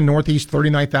 310 Northeast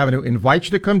 39th Avenue invites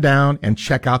you to come down and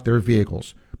check out their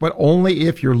vehicles, but only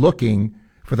if you're looking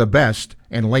for the best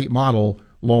and late model,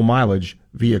 low mileage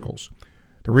vehicles.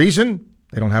 The reason?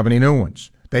 They don't have any new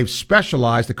ones. They've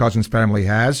specialized, the Cousins family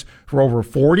has, for over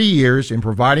 40 years in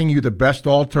providing you the best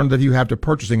alternative you have to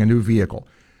purchasing a new vehicle.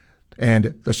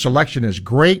 And the selection is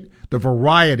great, the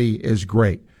variety is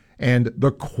great, and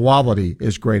the quality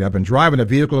is great. I've been driving a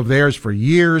vehicle of theirs for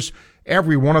years.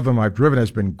 Every one of them I've driven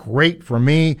has been great for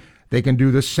me. They can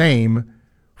do the same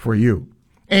for you.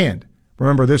 And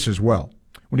remember this as well.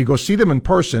 When you go see them in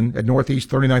person at Northeast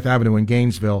 39th Avenue in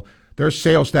Gainesville, their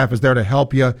sales staff is there to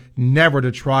help you, never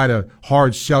to try to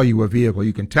hard sell you a vehicle.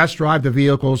 You can test drive the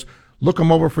vehicles, look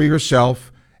them over for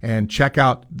yourself, and check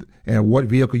out what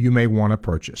vehicle you may want to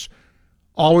purchase.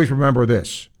 Always remember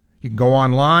this. You can go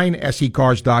online,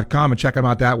 secars.com, and check them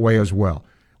out that way as well.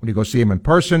 When you go see them in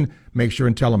person, make sure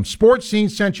and tell them Sports Scene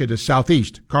sent you to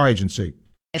Southeast Car Agency.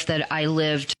 that I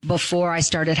lived before I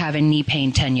started having knee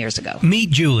pain 10 years ago.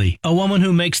 Meet Julie, a woman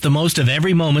who makes the most of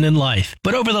every moment in life.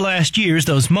 But over the last years,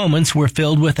 those moments were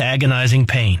filled with agonizing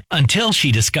pain until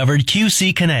she discovered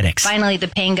QC Kinetics. Finally, the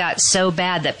pain got so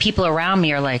bad that people around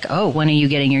me are like, oh, when are you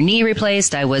getting your knee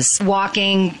replaced? I was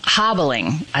walking,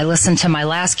 hobbling. I listened to my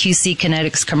last QC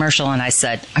Kinetics commercial and I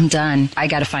said, I'm done. I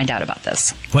got to find out about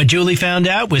this. What Julie found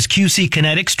out was QC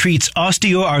Kinetics treats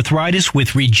osteoarthritis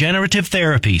with regenerative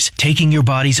therapies, taking your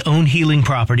body's own healing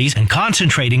properties and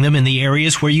concentrating them in the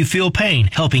areas where you feel pain,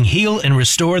 helping heal and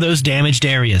restore those damaged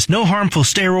areas. No harmful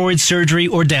steroids, surgery,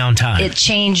 or downtime. It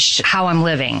changed how I'm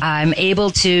living. I'm able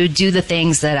to do the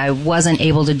things that I wasn't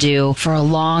able to do for a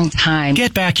long time.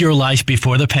 Get back your life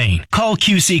before the pain. Call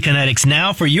QC Kinetics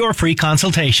now for your free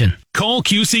consultation. Call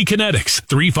QC Kinetics,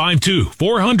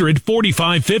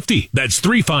 352-400-4550. That's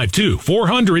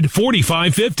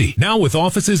 352-400-4550. Now with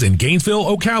offices in Gainesville,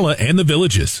 Ocala, and the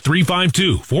Villages.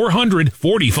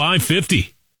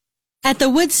 352-400-4550. At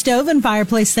the Wood Stove and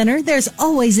Fireplace Center, there's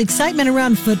always excitement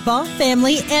around football,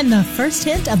 family, and the first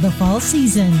hint of the fall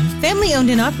season. Family owned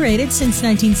and operated since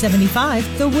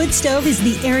 1975, the Wood Stove is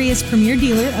the area's premier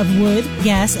dealer of wood,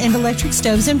 gas, and electric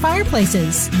stoves and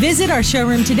fireplaces. Visit our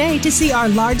showroom today to see our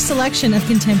large selection of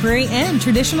contemporary and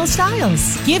traditional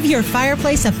styles. Give your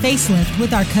fireplace a facelift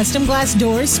with our custom glass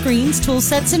doors, screens, tool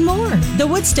sets, and more. The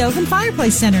Wood Stove and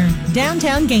Fireplace Center,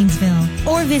 downtown Gainesville.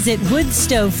 Or visit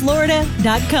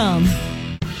woodstoveflorida.com.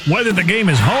 Whether the game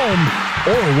is home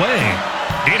or away,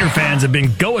 Gator fans have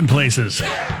been going places.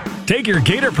 Take your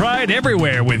Gator pride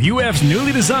everywhere with UF's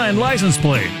newly designed license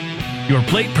plate. Your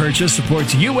plate purchase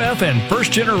supports UF and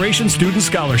first-generation student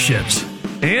scholarships.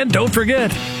 And don't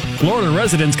forget, Florida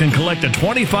residents can collect a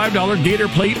 $25 Gator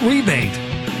plate rebate.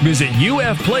 Visit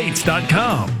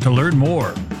ufplates.com to learn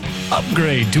more.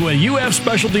 Upgrade to a UF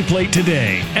specialty plate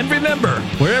today. And remember,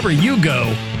 wherever you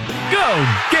go, go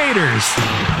Gators!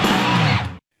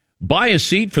 Buy a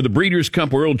seat for the Breeders'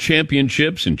 Cup World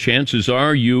Championships, and chances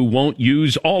are you won't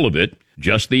use all of it,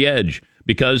 just the edge,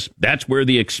 because that's where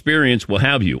the experience will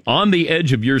have you. On the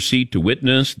edge of your seat to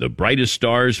witness the brightest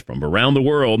stars from around the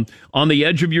world, on the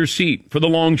edge of your seat for the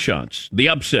long shots, the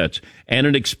upsets, and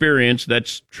an experience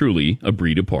that's truly a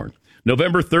breed apart.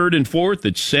 November 3rd and 4th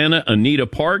at Santa Anita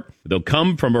Park. They'll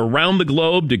come from around the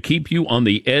globe to keep you on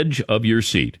the edge of your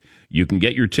seat. You can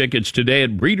get your tickets today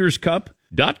at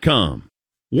breederscup.com.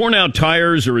 Worn-out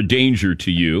tires are a danger to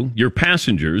you, your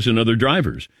passengers, and other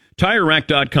drivers.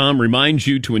 TireRack.com reminds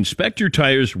you to inspect your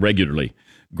tires regularly.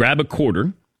 Grab a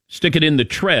quarter, stick it in the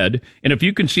tread, and if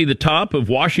you can see the top of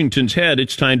Washington's head,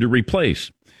 it's time to replace.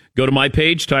 Go to my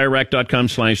page,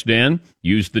 TireRack.com/Dan.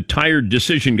 Use the Tire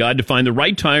Decision Guide to find the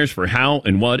right tires for how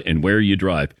and what and where you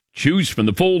drive. Choose from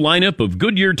the full lineup of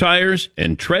Goodyear tires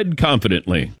and tread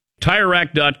confidently.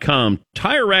 TireRack.com.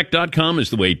 TireRack.com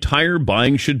is the way tire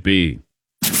buying should be.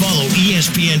 Follow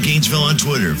ESPN Gainesville on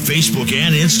Twitter, Facebook,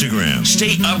 and Instagram.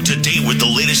 Stay up to date with the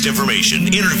latest information,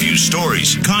 interviews,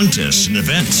 stories, contests, and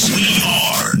events. We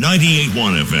are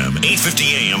 98.1 FM,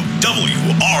 850 AM,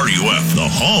 WRUF, the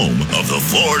home of the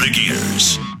Florida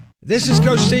Gators. This is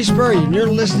Coach Steve Spurrier, and you're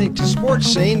listening to Sports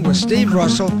Scene with Steve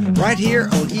Russell right here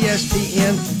on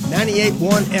ESPN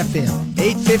 98.1 FM,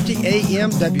 850 AM,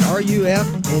 WRUF,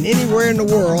 and anywhere in the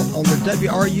world on the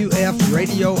WRUF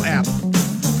radio app.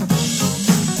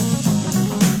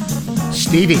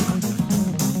 Stevie,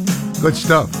 good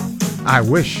stuff. I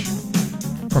Wish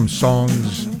from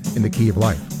Songs in the Key of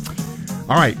Life.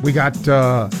 All right, we got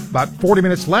about 40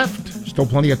 minutes left. Still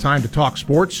plenty of time to talk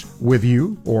sports with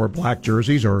you, or black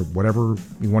jerseys, or whatever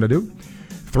you want to do.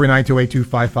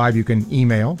 392-8255. You can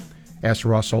email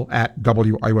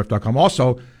srussell@wruf.com.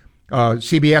 Also,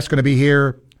 CBS going to be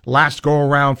here. Last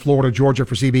go-around, Florida, Georgia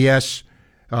for CBS.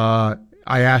 I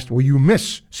asked, will you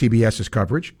miss CBS's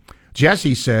coverage?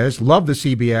 Jesse says, love the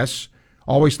CBS.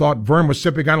 Always thought Vern was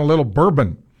sipping on a little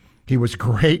bourbon. He was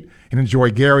great, and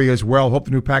enjoy Gary as well. Hope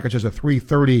the new package has a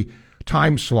 3:30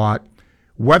 time slot.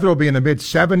 Weather will be in the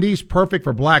mid-70s. Perfect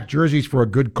for black jerseys for a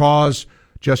good cause.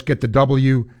 Just get the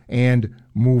W and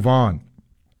move on.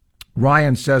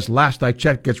 Ryan says, last I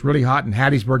checked, gets really hot in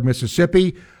Hattiesburg,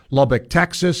 Mississippi, Lubbock,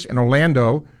 Texas, and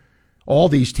Orlando. All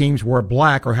these teams wear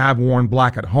black or have worn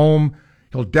black at home.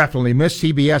 He'll definitely miss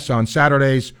CBS on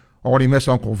Saturdays. Already miss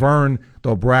Uncle Vern,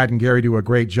 though Brad and Gary do a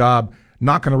great job.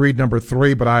 Not going to read number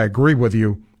 3, but I agree with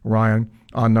you, Ryan,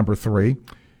 on number 3.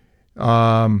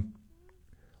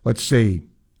 Let's see.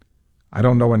 I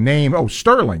don't know a name. Oh,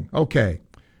 Sterling. Okay.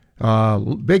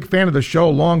 Big fan of the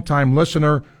show, long-time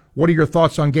listener. What are your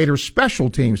thoughts on Gators special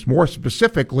teams, more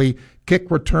specifically kick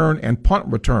return and punt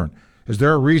return? Is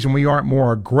there a reason we aren't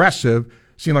more aggressive?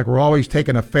 Seem like we're always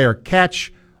taking a fair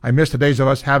catch. I miss the days of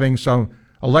us having some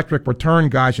electric return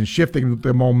guys and shifting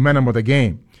the momentum of the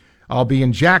game. I'll be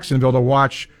in Jacksonville to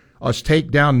watch us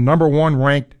take down number 1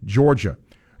 ranked Georgia.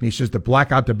 And he says the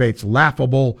blackout debate's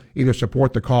laughable. Either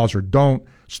support the cause or don't.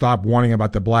 Stop whining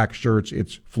about the black shirts.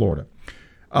 It's Florida.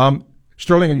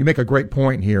 Sterling, you make a great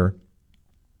point here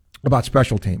about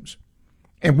special teams.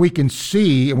 And we can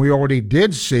see, and we already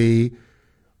did see,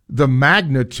 the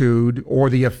magnitude or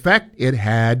the effect it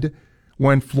had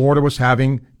when Florida was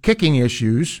having kicking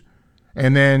issues.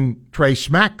 And then Trey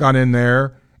Smack got in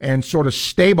there and sort of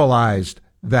stabilized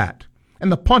that.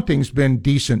 And the punting's been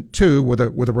decent, too, with a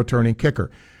returning kicker.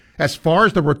 As far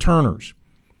as the returners,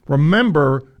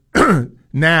 remember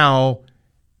now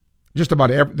just about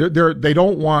they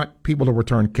don't want people to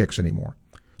return kicks anymore.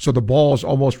 So the ball is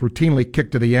almost routinely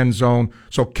kicked to the end zone.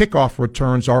 So kickoff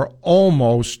returns are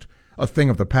almost a thing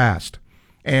of the past.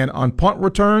 And on punt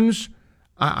returns,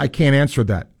 I can't answer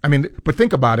that. I mean, but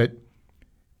think about it.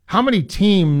 How many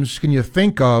teams can you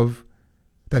think of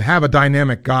that have a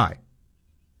dynamic guy?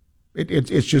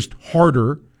 It's just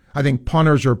harder. I think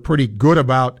punters are pretty good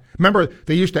about. Remember,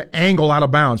 they used to angle out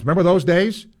of bounds. Remember those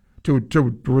days to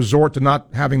resort to not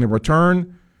having the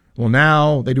return? Well,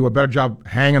 now they do a better job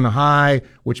hanging the high,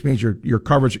 which means your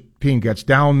coverage team gets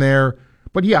down there.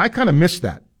 But, yeah, I kind of miss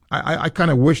that. I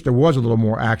kind of wish there was a little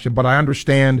more action, but I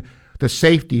understand the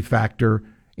safety factor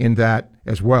in that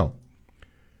as well.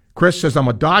 Chris says, I'm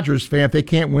a Dodgers fan. If they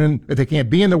can't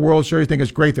be in the World Series, I think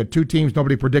it's great that 2 teams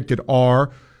nobody predicted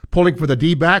are pulling for the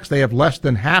D-backs. They have less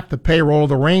than half the payroll of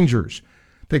the Rangers.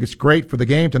 I think it's great for the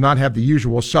game to not have the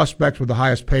usual suspects with the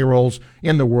highest payrolls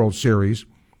in the World Series.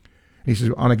 He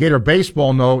says, on a Gator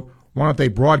baseball note, why don't they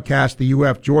broadcast the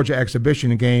UF Georgia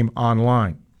exhibition game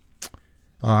online?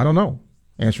 I don't know.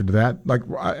 Answer to that. Like,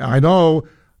 I know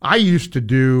I used to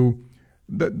do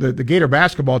the Gator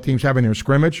basketball teams having their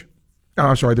scrimmage.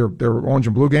 Their orange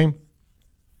and blue game.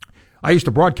 I used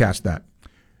to broadcast that.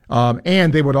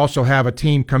 And they would also have a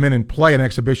team come in and play an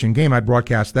exhibition game. I'd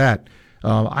broadcast that.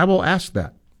 I will ask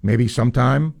that. Maybe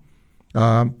sometime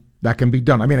that can be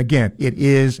done. I mean, again, it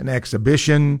is an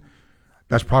exhibition.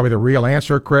 That's probably the real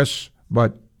answer, Chris,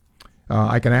 but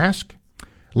I can ask.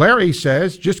 Larry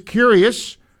says, just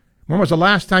curious, when was the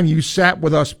last time you sat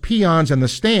with us peons in the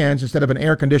stands instead of an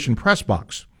air-conditioned press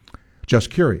box? Just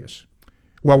curious.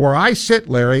 Well, where I sit,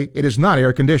 Larry, it is not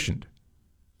air-conditioned.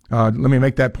 Let me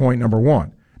make that point number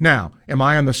 1. Now, am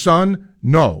I in the sun?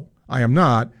 No, I am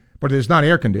not, but it is not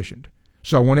air-conditioned.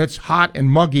 So when it's hot and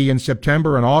muggy in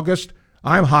September and August,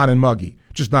 I'm hot and muggy,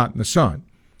 just not in the sun.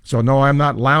 So, no, I'm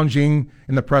not lounging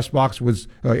in the press box with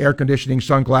air conditioning,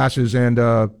 sunglasses, and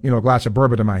a glass of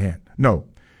bourbon in my hand. No.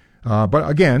 But,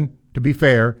 again, to be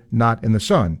fair, not in the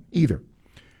sun either.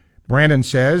 Brandon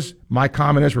says, my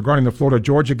comment is regarding the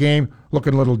Florida-Georgia game,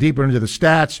 looking a little deeper into the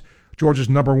stats, Georgia's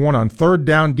number 1 on third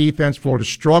down defense. Florida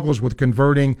struggles with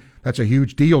converting. That's a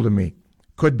huge deal to me.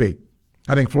 Could be.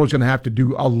 I think Florida's going to have to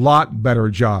do a lot better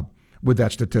job with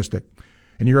that statistic.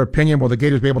 In your opinion, will the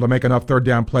Gators be able to make enough third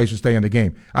down plays to stay in the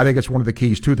game? I think it's one of the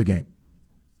keys to the game.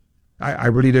 I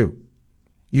really do.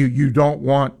 You don't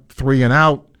want 3 and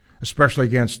out, especially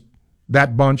against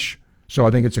that bunch. So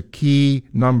I think it's a key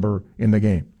number in the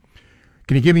game.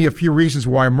 Can you give me a few reasons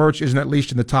why Mertz isn't at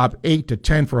least in the top 8 to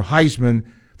 10 for Heisman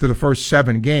through the first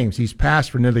 7 games? He's passed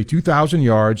for nearly 2,000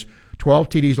 yards, 12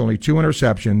 TDs, only 2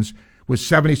 interceptions, with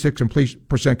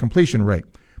 76% completion rate.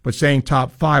 But saying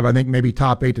top 5, I think maybe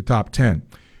top 8 to top 10.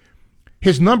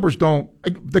 His numbers don't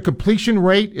 – the completion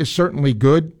rate is certainly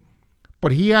good,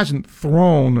 but he hasn't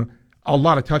thrown a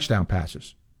lot of touchdown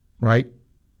passes, right?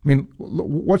 I mean,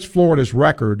 what's Florida's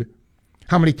record?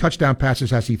 How many touchdown passes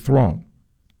has he thrown?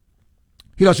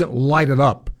 He doesn't light it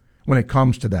up when it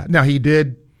comes to that. Now, he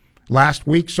did last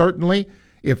week, certainly.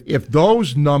 If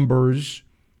those numbers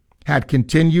had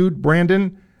continued,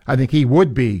 Brandon, I think he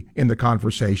would be in the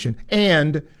conversation.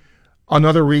 And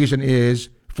another reason is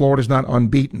Florida's not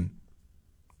unbeaten,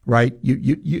 right?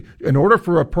 You in order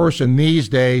for a person these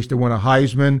days to win a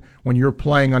Heisman when you're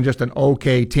playing on just an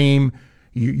okay team,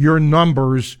 your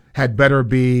numbers had better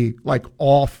be like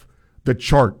off the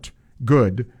chart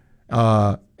good,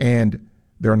 and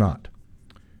they're not.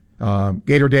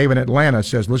 Gator Dave in Atlanta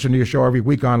says, listen to your show every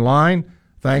week online.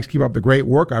 Thanks. Keep up the great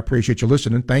work. I appreciate you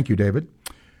listening. Thank you, David.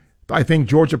 I think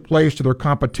Georgia plays to their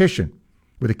competition.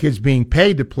 With the kids being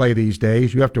paid to play these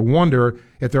days, you have to wonder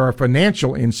if there are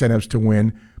financial incentives to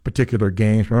win particular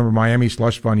games. Remember Miami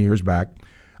slush fund years back.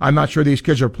 I'm not sure these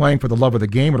kids are playing for the love of the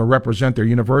game or to represent their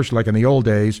university like in the old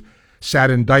days. Sad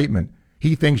indictment.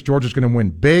 He thinks Georgia's going to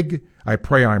win big. I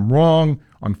pray I'm wrong.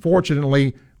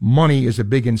 Unfortunately, money is a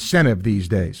big incentive these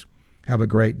days. Have a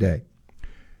great day.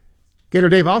 Gator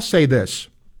Dave, I'll say this.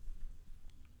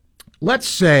 Let's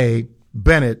say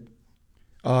Bennett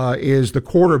is the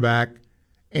quarterback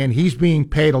and he's being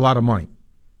paid a lot of money.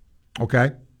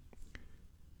 Okay?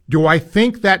 Do I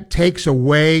think that takes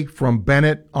away from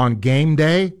Bennett on game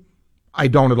day? I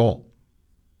don't at all.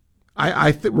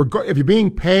 I think if you're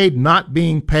being paid, not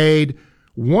being paid,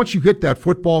 once you hit that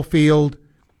football field,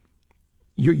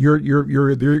 you're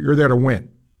there to win.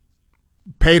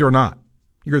 Paid or not,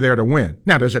 you're there to win.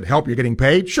 Now, does it help you getting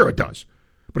paid? Sure it does.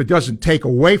 But it doesn't take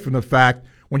away from the fact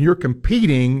when you're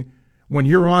competing, when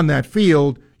you're on that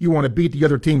field, you want to beat the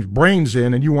other team's brains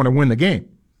in and you want to win the game.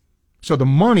 So the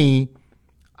money,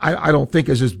 I don't think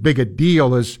is as big a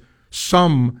deal as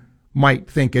some might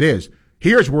think it is.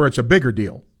 Here's where it's a bigger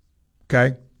deal,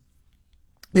 okay?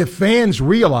 If fans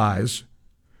realize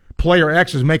player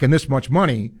X is making this much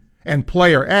money and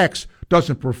player X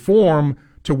doesn't perform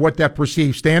to what that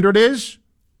perceived standard is,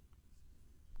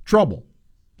 trouble.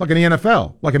 Like in the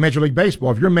NFL, like in Major League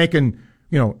Baseball, if you're making,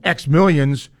 X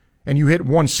millions and you hit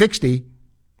 160,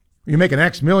 you're making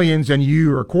X millions and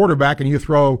you're a quarterback and you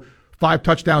throw 5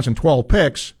 touchdowns and 12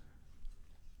 picks,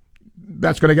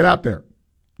 that's going to get out there.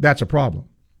 That's a problem.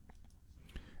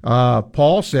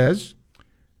 Paul says,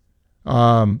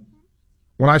 when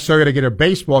I saw you to get a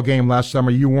baseball game last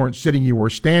summer, you weren't sitting, you were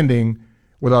standing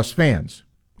with us fans.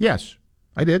 Yes,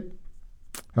 I did.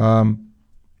 Out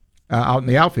in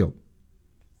the outfield,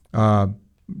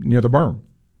 near the berm.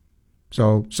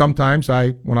 So sometimes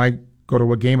when I go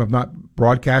to a game of not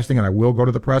broadcasting, and I will go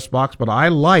to the press box, but I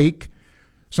like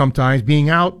sometimes being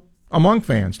out among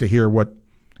fans to hear what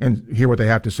they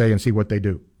have to say and see what they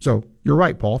do. So you're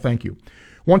right, Paul. Thank you.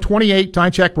 128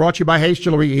 Time Check brought to you by Hayes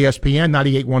Jewelry, ESPN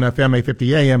 98.1 FM,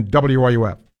 850 AM,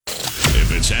 WRUF.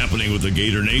 If it's happening with the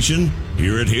Gator Nation,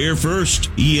 hear it here first.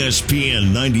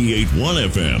 ESPN 98.1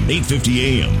 FM,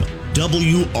 850 AM,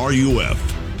 WRUF.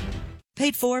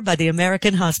 Paid for by the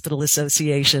American Hospital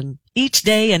Association. Each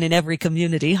day and in every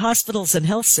community, hospitals and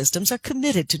health systems are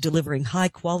committed to delivering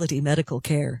high-quality medical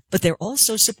care. But they're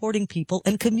also supporting people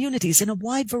and communities in a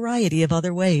wide variety of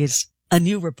other ways. A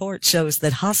new report shows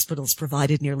that hospitals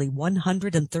provided nearly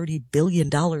 $130 billion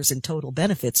in total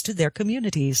benefits to their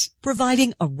communities,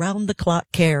 providing around-the-clock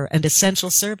care and essential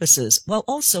services while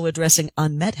also addressing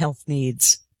unmet health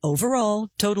needs. Overall,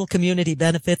 total community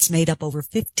benefits made up over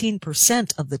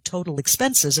 15% of the total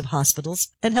expenses of hospitals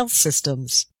and health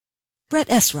systems. Brett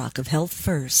Esrock of Health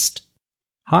First.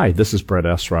 Hi, this is Brett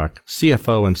Esrock,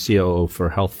 CFO and COO for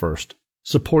Health First.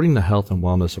 Supporting the health and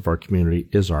wellness of our community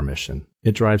is our mission.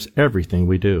 It drives everything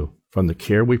we do, from the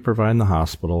care we provide in the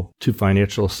hospital, to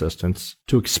financial assistance,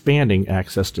 to expanding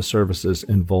access to services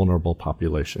in vulnerable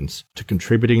populations, to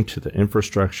contributing to the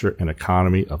infrastructure and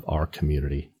economy of our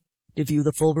community. To view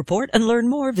the full report and learn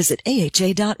more, visit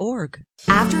AHA.org.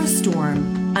 After a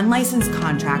storm, unlicensed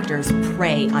contractors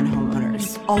prey on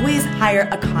homeowners. Always hire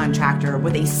a contractor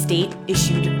with a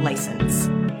state-issued license.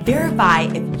 Verify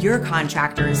if your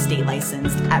contractor is state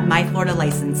licensed at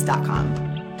myfloridalicense.com.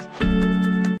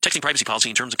 Texting privacy policy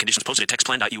and terms and conditions posted at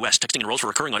textplan.us. Texting enrolls for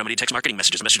recurring automated text marketing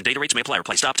messages. Message and data rates may apply.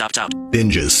 Reply stop, opt out.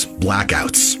 Binges,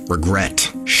 blackouts,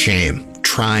 regret, shame,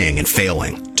 trying and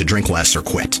failing, to drink less or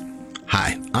quit.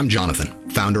 Hi, I'm Jonathan,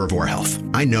 founder of Or Health.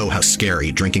 I know how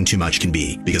scary drinking too much can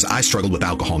be because I struggled with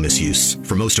alcohol misuse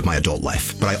for most of my adult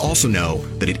life. But I also know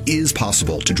that it is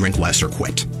possible to drink less or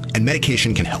quit. And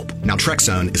medication can help.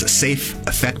 Naltrexone is a safe,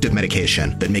 effective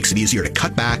medication that makes it easier to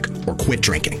cut back or quit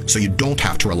drinking, so you don't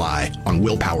have to rely on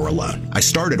willpower alone. I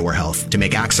started Or Health to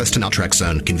make access to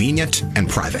Naltrexone convenient and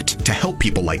private, to help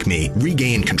people like me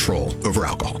regain control over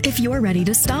alcohol. If you're ready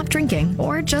to stop drinking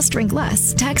or just drink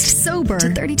less, text SOBER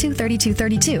to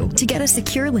 323232 to get a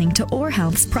secure link to Or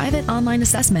Health's private online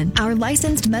assessment. Our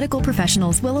licensed medical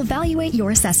professionals will evaluate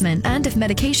your assessment, and if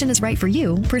medication is right for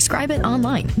you, prescribe it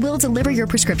online. We'll deliver your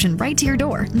prescription right to your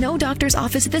door. No doctor's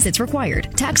office visits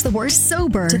required. Text the word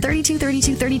SOBER to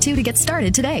 323232 to get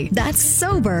started today. That's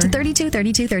SOBER to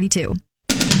 323232.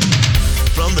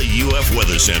 From the UF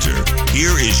Weather Center,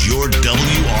 here is your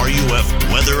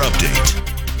WRUF weather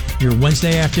update. Your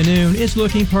Wednesday afternoon is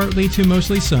looking partly to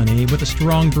mostly sunny, with a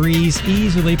strong breeze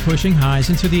easily pushing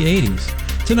highs into the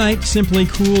 80s. Tonight, simply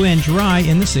cool and dry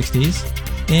in the 60s.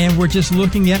 And we're just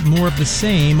looking at more of the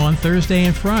same on Thursday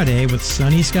and Friday, with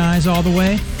sunny skies all the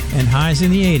way and highs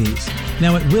in the 80s.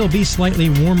 Now, it will be slightly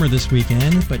warmer this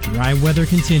weekend, but dry weather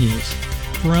continues.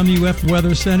 From UF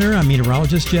Weather Center, I'm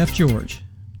meteorologist Jeff George.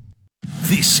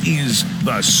 This is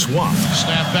The Swamp.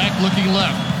 Snap back, looking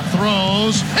left.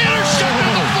 Throws.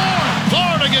 Intercepted the 4.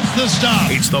 Florida gets the stop.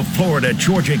 It's the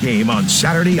Florida-Georgia game on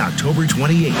Saturday, October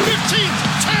 28th. 15th,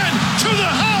 10 to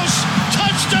the house.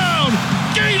 Touchdown,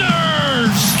 Gators!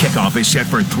 Kickoff is set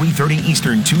for 3:30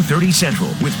 Eastern, 2:30 Central,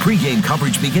 with pregame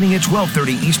coverage beginning at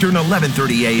 12:30 Eastern,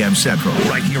 11:30 a.m. Central,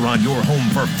 right here on your home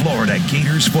for Florida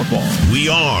Gators football. We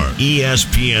are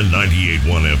ESPN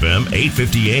 98.1 FM,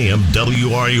 850 AM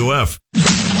WRUF.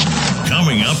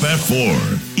 Coming up at 4,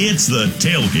 it's The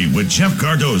Tailgate with Jeff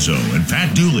Cardozo and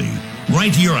Pat Dooley,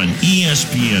 right here on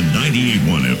ESPN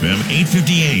 98.1 FM,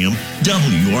 850 AM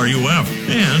WRUF,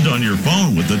 and on your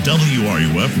phone with the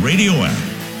WRUF radio app.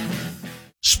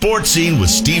 Sports Scene with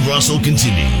Steve Russell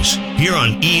continues here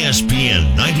on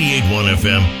ESPN 98.1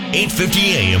 FM,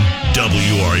 850 AM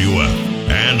WRUF,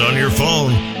 and on your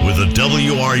phone with the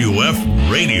WRUF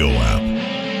radio app.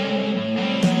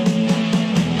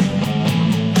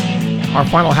 Our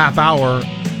final half hour,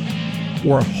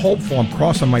 we're hopeful, I'm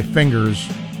crossing my fingers,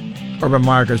 Urban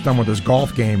Meyer gets done with his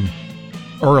golf game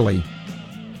early,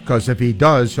 because if he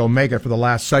does, he'll make it for the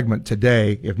last segment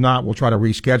today. If not, we'll try to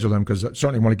reschedule him, because I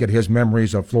certainly want to get his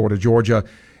memories of Florida, Georgia,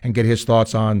 and get his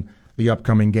thoughts on the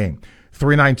upcoming game.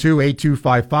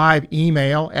 392-8255,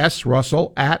 email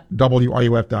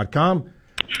srussell@wruf.com.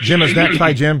 Jim is next.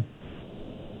 Hi, Jim.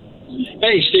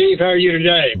 Hey, Steve. How are you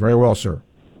today? Very well, sir.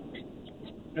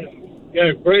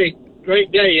 Yeah, great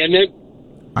day, isn't it?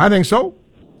 I think so.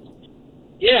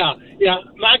 Yeah.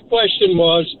 My question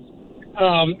was,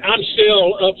 I'm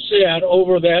still upset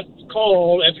over that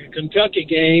call at the Kentucky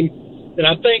game that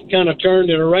I think kind of turned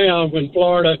it around when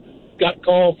Florida got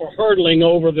called for hurdling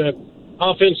over the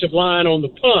offensive line on the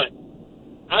punt.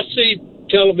 I see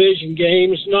television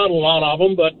games, not a lot of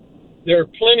them, but there are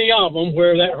plenty of them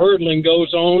where that hurdling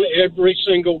goes on every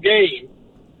single game,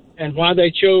 and why they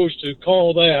chose to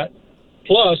call that.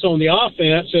 Plus, on the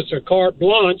offense, it's a carte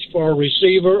blanche for a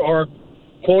receiver or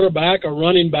quarterback or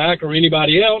running back or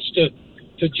anybody else to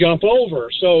jump over.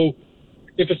 So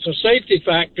if it's a safety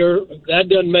factor, that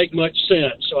doesn't make much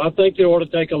sense. So I think they ought to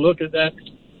take a look at that,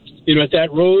 at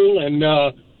that rule, and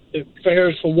if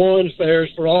fair is for one, fair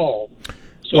is for all.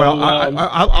 So, well,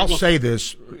 I'll say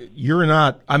this.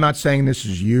 I'm not saying this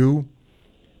is you.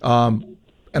 And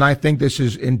I think this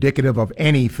is indicative of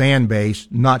any fan base,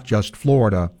 not just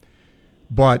Florida.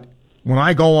 But when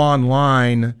I go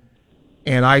online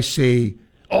and I see,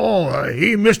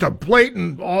 he missed a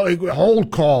blatant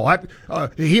hold call.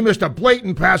 He missed a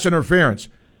blatant pass interference.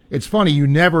 It's funny, you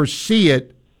never see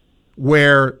it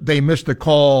where they missed the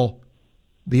call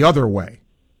the other way.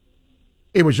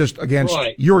 It was just against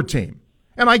your team.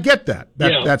 And I get that.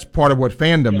 That's part of what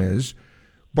fandom is.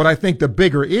 But I think the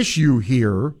bigger issue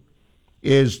here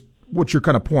is what you're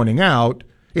kind of pointing out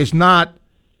is not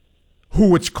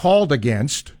who it's called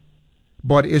against,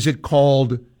 but is it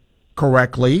called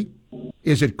correctly?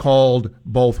 Is it called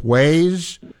both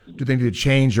ways? Do they need to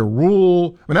change a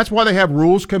rule? I mean, that's why they have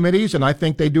rules committees, and I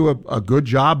think they do a good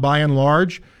job by and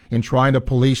large in trying to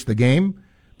police the game,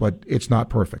 but it's not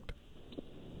perfect.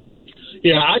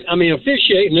 Yeah, I mean,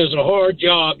 officiating is a hard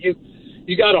job. You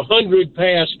got 100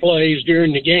 pass plays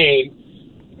during the game,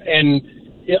 and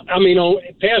I mean,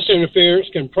 pass interference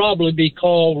can probably be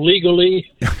called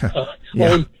legally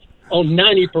on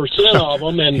 90% of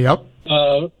them, and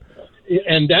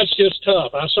and that's just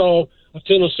tough. I saw a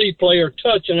Tennessee player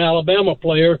touch an Alabama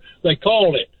player; they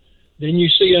called it. Then you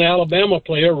see an Alabama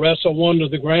player wrestle one to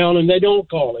the ground, and they don't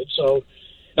call it. So,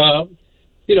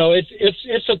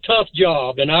 it's a tough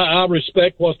job, and I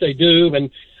respect what they do,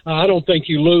 and I don't think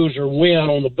you lose or win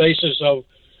on the basis of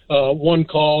one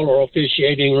call or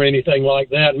officiating or anything like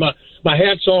that. My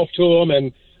hat's off to them,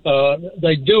 and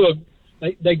they do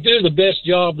the best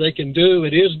job they can do.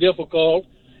 It is difficult,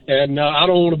 and I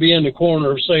don't want to be in the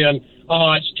corner saying,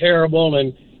 "Oh, it's terrible."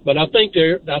 But I think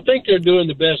they're doing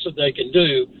the best that they can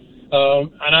do.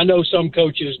 And I know some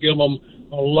coaches give them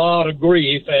a lot of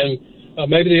grief, and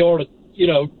maybe they ought to,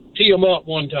 tee them up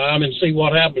one time and see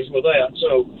what happens with that.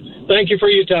 So, thank you for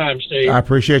your time, Steve. I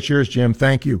appreciate yours, Jim.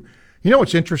 Thank you. You know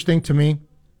what's interesting to me?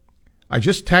 I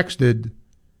just texted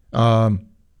a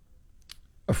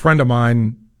friend of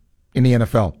mine in the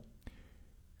NFL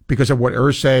because of what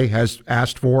Irsay has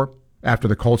asked for after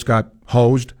the Colts got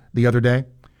hosed the other day.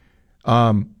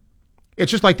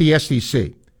 It's just like the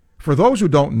SEC. For those who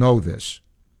don't know this,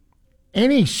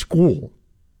 any school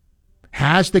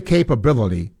has the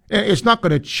capability. It's not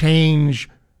going to change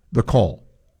the call.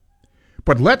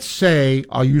 But let's say,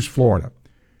 I'll use Florida.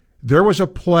 There was a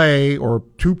play or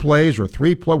two plays or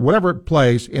three plays, whatever it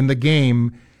plays in the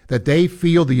game that they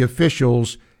feel the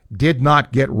officials did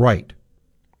not get right.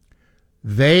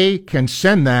 They can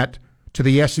send that to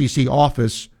the SEC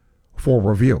office for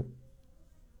review.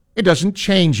 It doesn't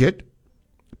change it,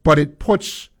 but it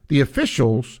puts the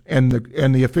officials and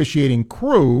the officiating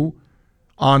crew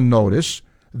on notice.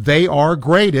 They are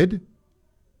graded,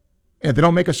 And if they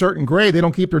don't make a certain grade, they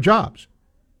don't keep their jobs.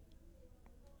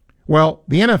 Well,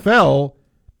 the NFL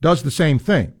does the same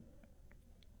thing.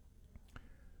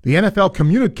 The NFL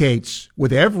communicates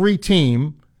with every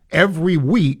team every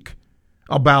week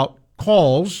about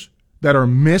calls that are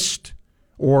missed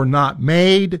or not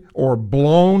made or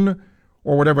blown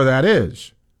or whatever that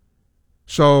is.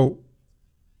 So,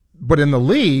 but in the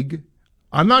league,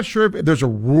 I'm not sure if there's a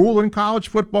rule in college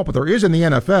football, but there is in the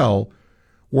NFL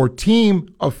where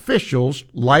team officials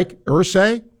like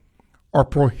Irsay are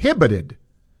prohibited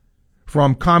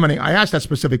from commenting. I asked that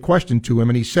specific question to him,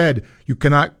 and he said you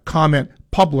cannot comment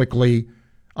publicly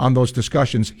on those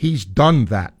discussions. He's done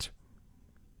that.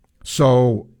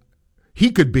 So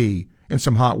he could be in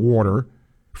some hot water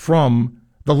from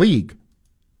the league.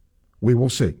 We will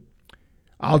see.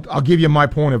 I'll give you my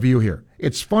point of view here.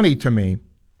 It's funny to me.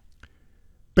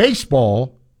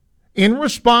 Baseball, in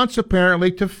response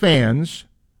apparently to fans,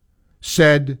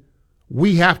 said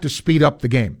we have to speed up the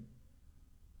game.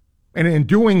 And in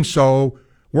doing so,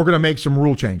 we're going to make some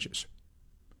rule changes.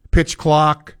 Pitch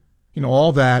clock,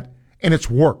 all that, and it's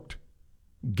worked.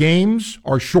 Games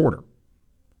are shorter.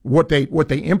 What they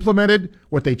implemented,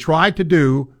 what they tried to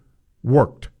do,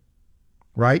 worked.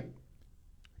 Right?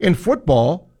 In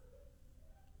football,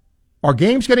 are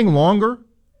games getting longer?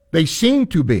 They seem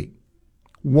to be.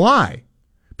 Why?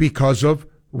 Because of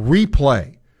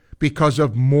replay. Because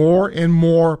of more and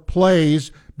more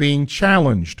plays being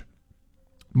challenged.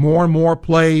 More and more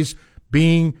plays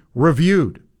being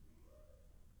reviewed.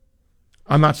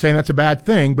 I'm not saying that's a bad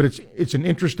thing, but it's an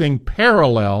interesting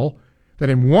parallel that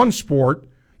in one sport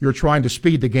you're trying to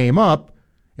speed the game up,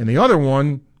 and the other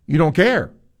one you don't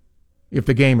care if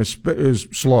the game is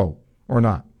slow or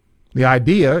not. The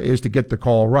idea is to get the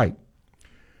call right.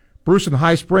 Bruce in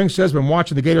High Springs says, been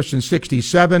watching the Gators since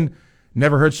 '67.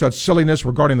 Never heard such silliness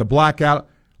regarding the blackout.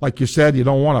 Like you said, you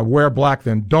don't want to wear black,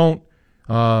 then don't.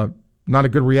 Not a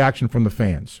good reaction from the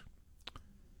fans.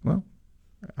 Well,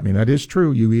 that is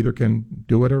true. You either can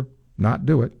do it or not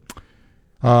do it.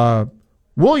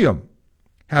 William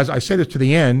I say this to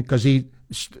the end because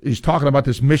he's talking about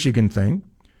this Michigan thing.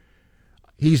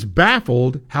 He's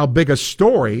baffled how big a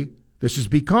story this has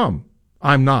become.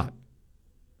 I'm not.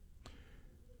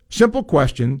 Simple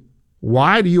question,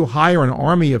 why do you hire an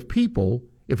army of people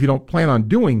if you don't plan on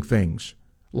doing things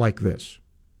like this?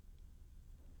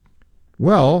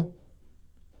 Well,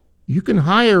 you can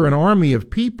hire an army of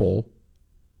people,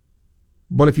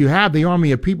 but if you have the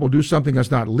army of people do something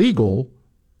that's not legal,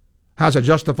 how does it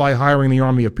justify hiring the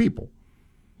army of people?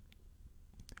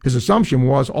 His assumption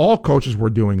was all coaches were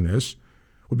doing this,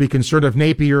 would be concerned if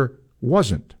Napier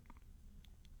wasn't.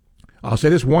 I'll say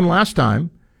this one last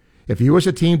time. If you as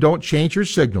a team don't change your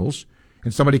signals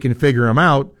and somebody can figure them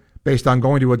out based on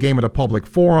going to a game at a public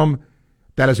forum,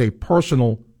 that is a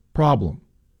personal problem.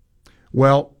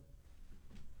 Well,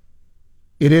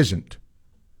 it isn't.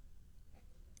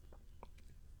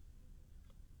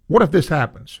 What if this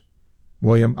happens?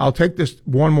 William, I'll take this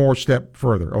one more step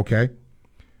further, okay?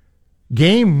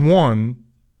 Game 1,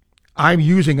 I'm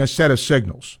using a set of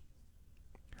signals.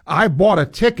 I bought a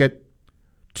ticket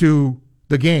to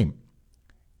the game,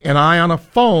 and I, on a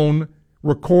phone,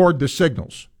 record the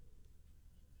signals.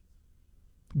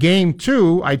 Game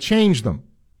 2, I change them.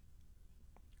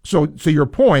 So your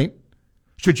point,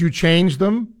 should you change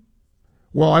them?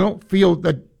 Well, I don't feel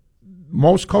that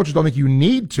most coaches don't think you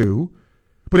need to,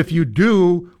 but if you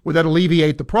do, would that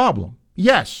alleviate the problem?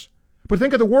 Yes. But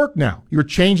think of the work now. You're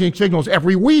changing signals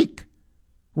every week,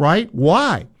 right?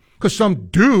 Why? Because some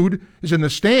dude is in the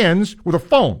stands with a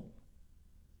phone.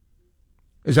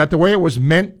 Is that the way it was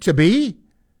meant to be?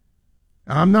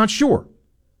 I'm not sure.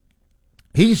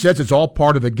 He says it's all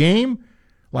part of the game.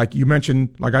 Like I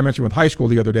mentioned with high school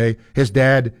the other day, his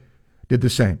dad did the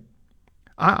same.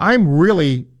 I'm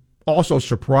really also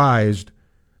surprised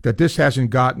that this hasn't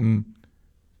gotten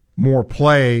more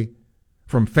play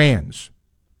from fans.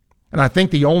 And I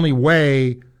think the only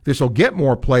way this will get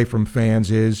more play from fans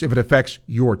is if it affects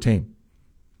your team.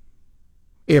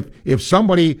 If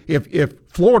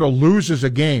Florida loses a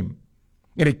game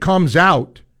and it comes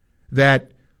out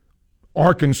that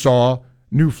Arkansas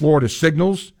knew Florida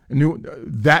signals,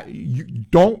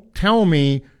 don't tell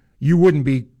me you wouldn't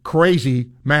be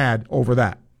crazy mad over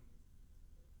that.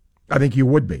 I think you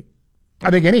would be.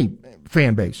 I think any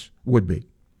fan base would be.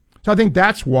 So I think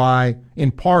that's why,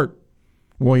 in part,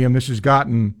 William, this has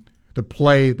gotten the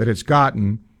play that it's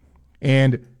gotten.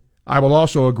 And I will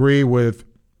also agree with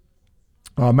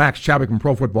Max Chadwick from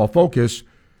Pro Football Focus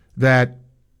that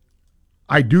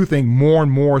I do think more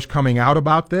and more is coming out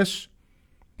about this.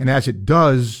 And as it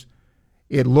does,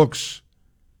 it looks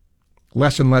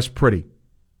less and less pretty.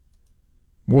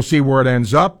 We'll see where it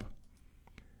ends up.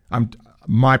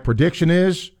 My prediction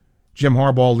is Jim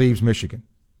Harbaugh leaves Michigan.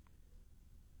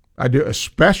 I do,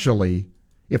 especially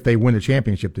if they win the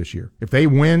championship this year. If they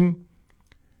win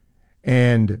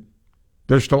and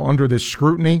they're still under this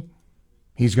scrutiny,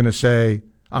 he's going to say,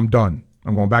 I'm done.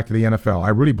 I'm going back to the NFL. I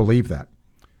really believe that.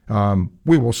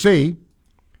 We will see,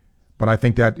 but I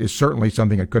think that is certainly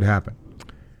something that could happen.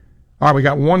 All right, we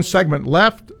got one segment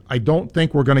left. I don't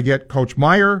think we're going to get Coach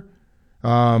Meyer.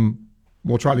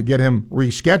 We'll try to get him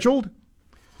rescheduled.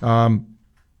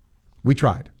 We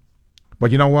tried.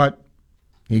 But you know what?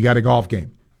 He got a golf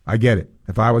game. I get it.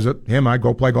 If I was him, I'd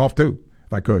go play golf too,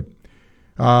 if I could.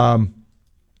 Don't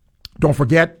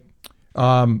forget,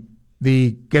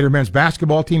 the Gator men's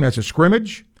basketball team has a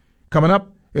scrimmage coming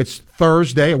up. It's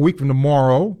Thursday, a week from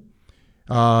tomorrow.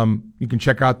 You can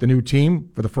check out the new team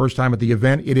for the first time at the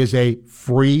event. It is a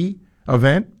free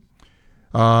event.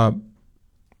 Haven't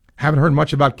heard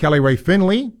much about Kelly Ray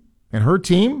Finley and her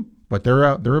team, but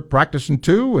they're practicing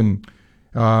too. And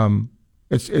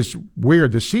it's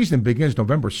weird. The season begins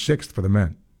November 6th for the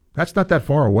men. That's not that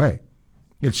far away.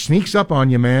 It sneaks up on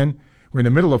you, man. We're in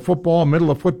the middle of football.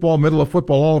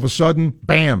 All of a sudden,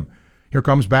 bam, here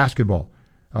comes basketball.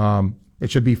 It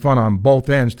should be fun on both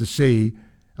ends to see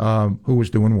who is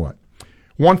doing what.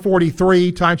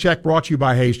 1:43, time check brought to you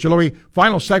by Hayes Jewelry.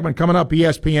 Final segment coming up,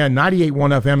 ESPN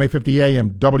 98.1 FM, 850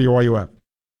 AM, WRUF.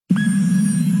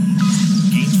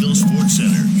 Gainesville Sports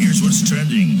Center. Here's what's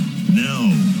trending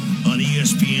now on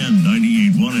ESPN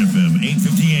 98.1 FM,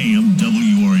 850 AM,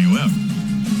 WRUF.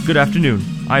 Good afternoon.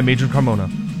 I'm Adrian Carmona.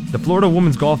 The Florida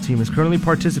women's golf team is currently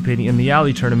participating in the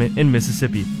Alley Tournament in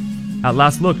Mississippi. At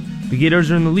last look, the Gators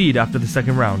are in the lead after the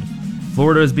second round.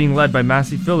 Florida is being led by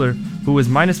Massey Filler, who is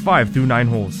 -5 through 9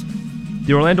 holes.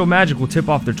 The Orlando Magic will tip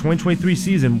off their 2023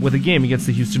 season with a game against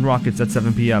the Houston Rockets at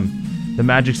 7 p.m. The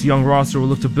Magic's young roster will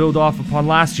look to build off upon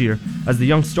last year as the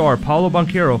young star Paolo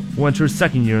Banchero will enter his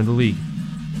second year in the league.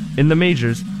 In the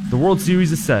majors, the World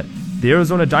Series is set. The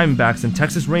Arizona Diamondbacks and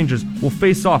Texas Rangers will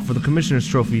face off for the Commissioner's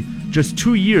Trophy just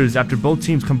 2 years after both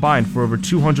teams combined for over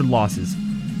 200 losses.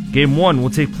 Game 1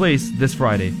 will take place this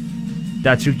Friday.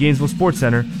 That's your Gainesville Sports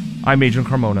Center. I'm Adrian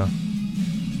Carmona.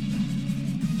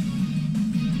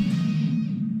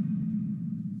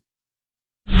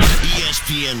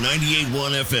 ESPN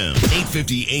 98.1 FM,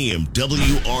 850 AM,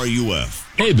 WRUF.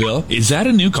 Hey, Bill, is that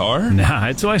a new car? Nah,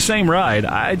 it's my same ride.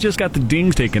 I just got the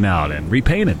dings taken out and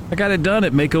repainted. I got it done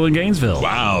at Mako in Gainesville.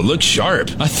 Wow, looks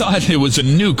sharp. I thought it was a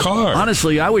new car.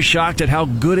 Honestly, I was shocked at how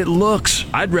good it looks.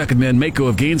 I'd recommend Mako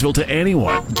of Gainesville to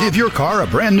anyone. Give your car a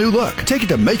brand new look. Take it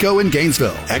to Mako in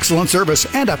Gainesville. Excellent service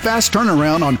and a fast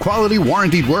turnaround on quality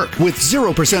warranted work with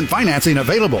 0% financing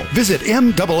available. Visit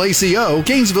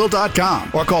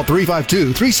MAACOGainesville.com or call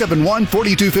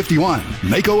 352-371-4251.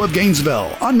 Mako of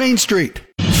Gainesville on Main Street.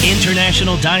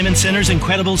 International Diamond Center's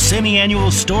incredible semi-annual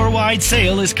store-wide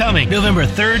sale is coming November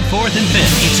 3rd, 4th, and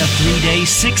 5th. It's a 3-day,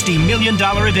 $60 million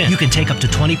event. You can take up to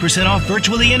 20% off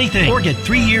virtually anything or get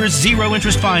 3 years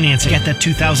zero-interest financing. Get that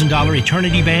 $2,000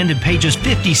 Eternity Band and pay just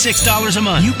 $56 a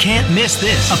month. You can't miss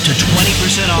this. Up to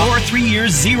 20% off or 3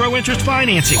 years zero-interest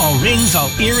financing. All rings, all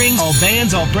earrings, all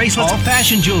bands, all bracelets, all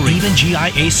fashion jewelry, even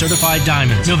GIA-certified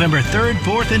diamonds. November 3rd,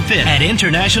 4th, and 5th at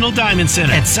International Diamond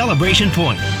Center at Celebration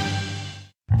Point.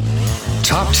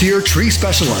 Top Tier Tree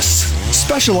Specialists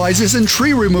specializes in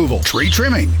tree removal, tree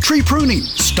trimming, tree pruning,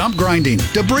 stump grinding,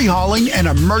 debris hauling, and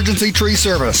emergency tree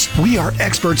service. We are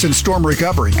experts in storm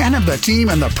recovery and have the team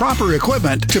and the proper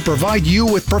equipment to provide you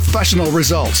with professional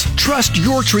results. Trust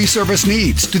your tree service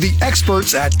needs to the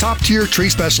experts at Top Tier Tree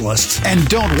Specialists. And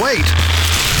don't wait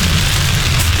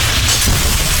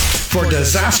for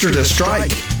disaster to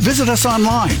strike. Visit us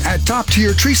online at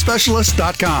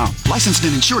toptiertreespecialist.com. Licensed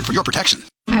and insured for your protection.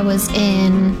 I was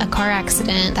in a car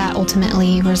accident that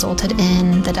ultimately resulted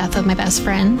in the death of my best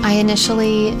friend. I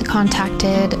initially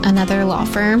contacted another law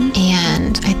firm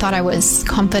and I thought I was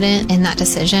confident in that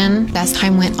decision. As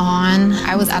time went on,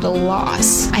 I was at a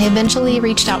loss. I eventually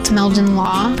reached out to Meldon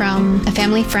Law from a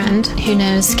family friend who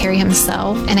knows Kerry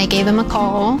himself, and I gave him a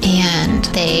call and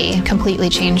they completely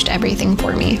changed everything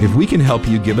for me. If we can help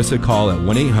you, give us a call at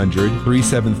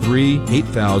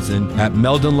 1-800-373-8000. At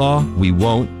Meldon Law, we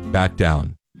won't back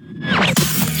down.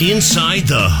 Inside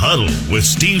the Huddle with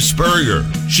Steve Spurrier,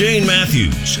 Shane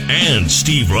Matthews, and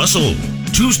Steve Russell.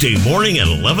 Tuesday morning at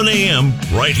 11 a.m.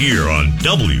 right here on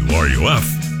WRUF.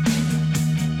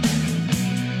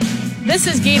 This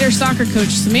is Gator soccer coach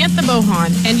Samantha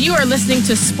Bohan, and you are listening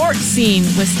to Sports Scene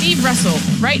with Steve Russell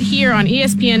right here on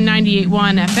ESPN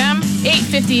 98.1 FM,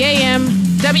 850 AM,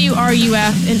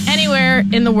 WRUF, and anywhere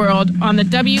in the world on the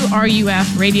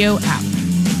WRUF radio app.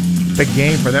 Big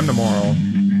game for them tomorrow.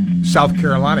 South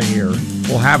Carolina here.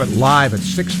 We'll have it live at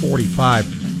 6:45.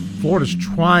 Florida's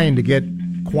trying to get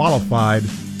qualified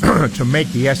to make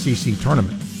the SEC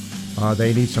tournament.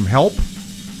 They need some help,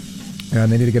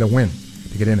 and they need to get a win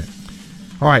to get in it.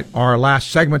 All right, our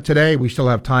last segment today. We still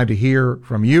have time to hear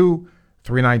from you,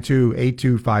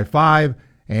 392-8255,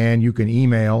 and you can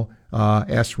email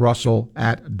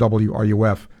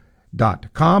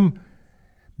srussell@wruf.com.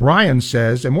 Brian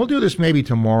says, and we'll do this maybe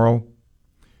tomorrow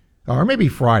or maybe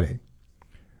Friday.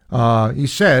 He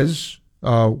says,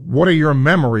 what are your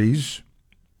memories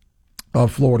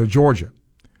of Florida, Georgia?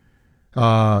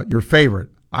 Your favorite.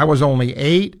 I was only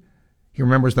 8. He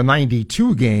remembers the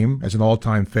 92 game as an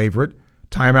all-time favorite.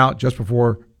 Timeout just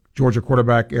before Georgia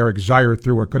quarterback Eric Zier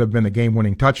threw what could have been the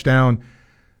game-winning touchdown.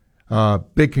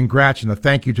 Big congrats and a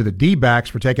thank you to the D-backs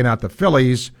for taking out the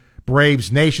Phillies.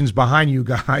 Braves, nations behind you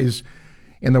guys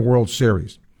in the World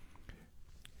Series.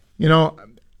 You know,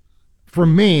 for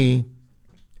me,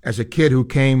 as a kid who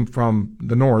came from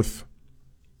the North,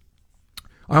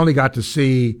 I only got to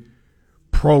see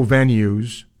pro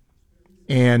venues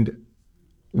and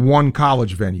one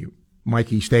college venue,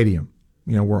 Mikey Stadium,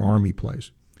 you know, where Army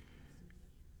plays.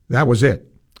 That was it.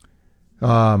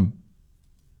 And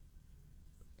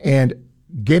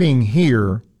getting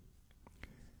here,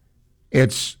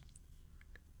 it's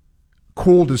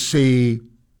cool to see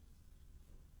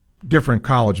different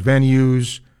college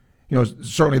venues. You know,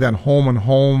 certainly that home and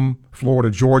home,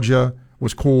 Florida, Georgia,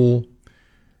 was cool.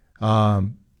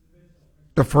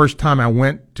 The first time I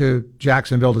went to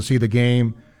Jacksonville to see the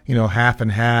game, you know, half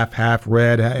and half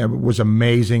red, it was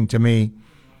amazing to me.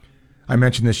 I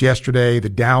mentioned this yesterday. The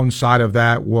downside of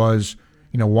that was,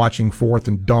 you know, watching 4th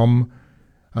and Dumb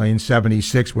in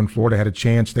 76 when Florida had a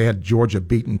chance. They had Georgia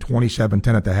beaten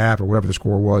 27-10 at the half or whatever the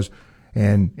score was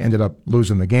and ended up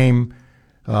losing the game.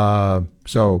 But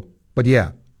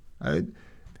yeah,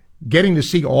 getting to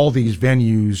see all these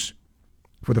venues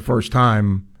for the first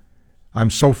time, I'm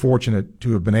so fortunate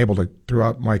to have been able to,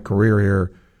 throughout my career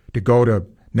here, to go to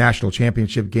national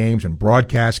championship games and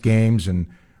broadcast games and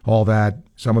all that.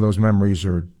 Some of those memories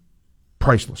are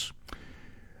priceless.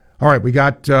 All right, we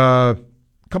got a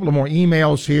couple of more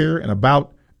emails here and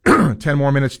about 10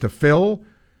 more minutes to fill.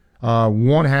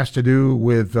 One has to do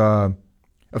with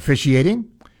officiating.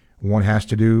 One has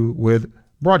to do with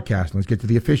broadcasting. Let's get to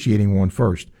the officiating one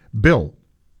first. Bill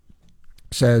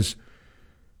says,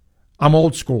 I'm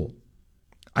old school.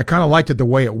 I kind of liked it the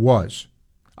way it was.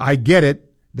 I get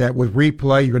it that with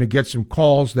replay you're going to get some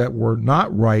calls that were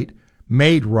not right,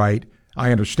 made right.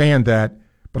 I understand that,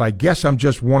 but I guess I'm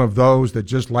just one of those that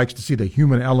just likes to see the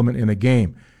human element in a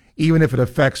game, even if it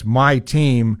affects my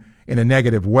team in a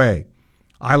negative way.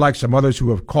 I, like some others who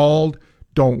have called,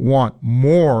 don't want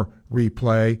more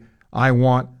replay. I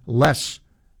want less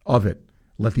of it.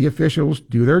 Let the officials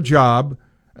do their job,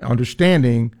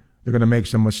 understanding they're going to make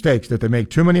some mistakes. If they make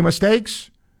too many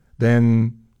mistakes,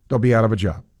 then they'll be out of a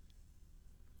job.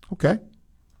 Okay.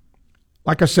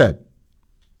 Like I said,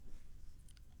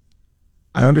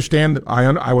 I understand that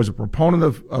I was a proponent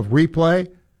of replay.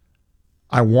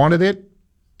 I wanted it.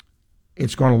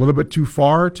 It's gone a little bit too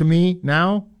far to me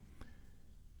now.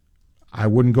 I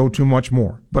wouldn't go too much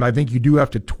more. But I think you do have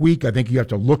to tweak. I think you have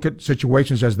to look at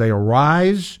situations as they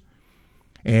arise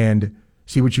and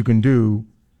see what you can do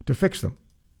to fix them.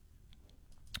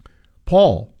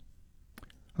 Paul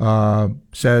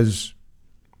says,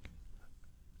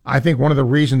 I think one of the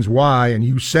reasons why, and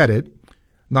you said it,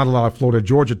 not a lot of Florida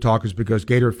Georgia talk is because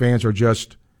Gator fans are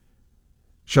just,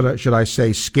 should I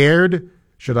say scared?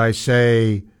 Should I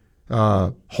say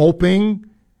hoping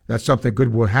that something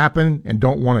good will happen and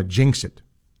don't want to jinx it?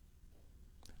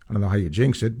 I don't know how you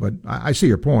jinx it, but I see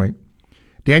your point.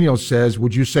 Daniel says,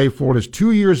 would you say Florida's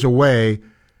 2 years away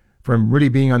from really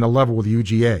being on the level with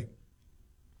UGA?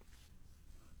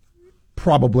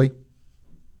 Probably.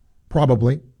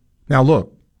 Now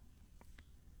look,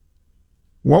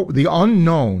 what the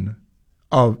unknown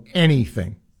of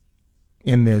anything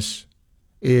in this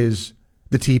is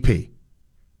the TP,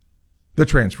 the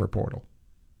transfer portal.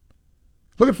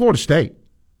 Look at Florida State.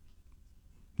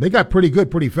 They got pretty good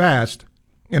pretty fast,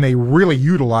 and they really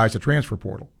utilized the transfer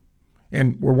portal,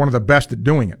 and were one of the best at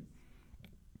doing it.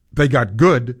 They got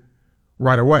good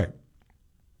right away.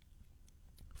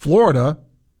 Florida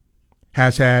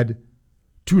has had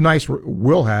two nice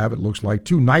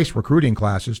recruiting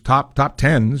classes, top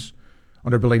tens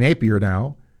under Billy Napier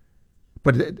now.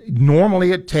 But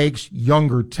normally it takes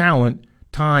younger talent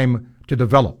time to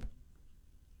develop.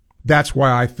 That's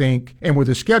why I think, and with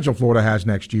the schedule Florida has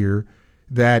next year,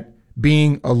 that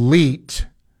being elite,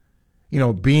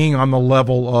 being on the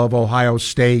level of Ohio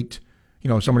State,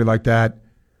 somebody like that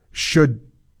should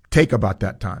take about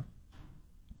that time.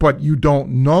 But you don't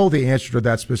know the answer to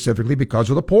that specifically because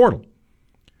of the portal.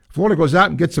 Florida goes out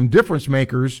and gets some difference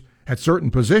makers at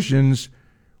certain positions.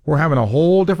 We're having a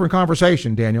whole different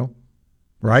conversation, Daniel,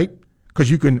 right? Because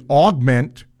you can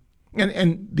augment.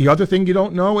 And the other thing you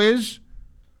don't know is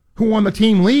who on the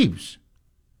team leaves.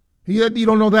 You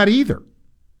don't know that either.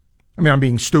 I mean, I'm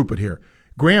being stupid here.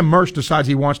 Graham Mertz decides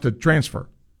he wants to transfer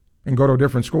and go to a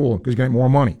different school because he's going to get more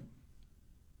money.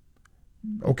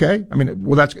 Okay? I mean,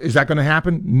 is that going to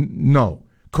happen? No.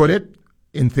 Could it?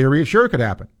 In theory, it sure could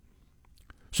happen.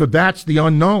 So that's the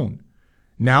unknown.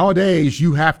 Nowadays,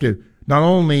 you have to not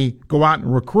only go out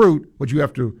and recruit, but you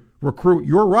have to recruit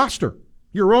your roster,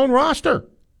 your own roster,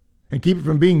 and keep it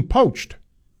from being poached.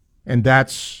 And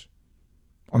that's,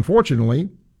 unfortunately,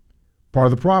 part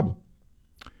of the problem.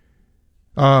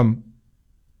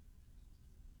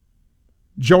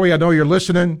 Joey, I know you're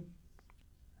listening.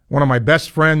 One of my best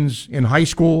friends in high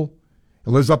school,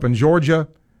 he lives up in Georgia,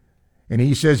 and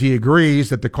he says he agrees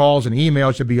that the calls and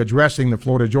emails should be addressing the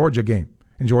Florida-Georgia game.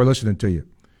 Enjoy listening to you.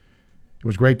 It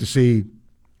was great to see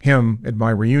him at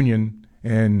my reunion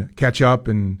and catch up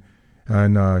and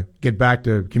get back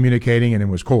to communicating, and it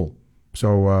was cool.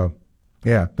 So,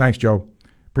 yeah, thanks, Joe.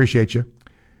 Appreciate you.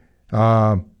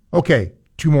 Okay,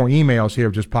 2 more emails here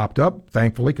have just popped up,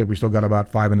 thankfully, because we still got about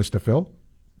 5 minutes to fill.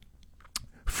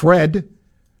 Fred,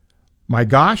 my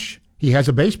gosh, he has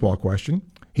a baseball question.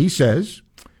 He says,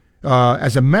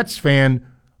 as a Mets fan,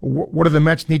 what do the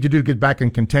Mets need to do to get back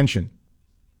in contention?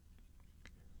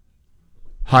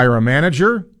 Hire a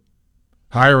manager,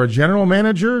 hire a general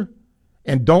manager,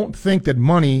 and don't think that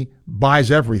money buys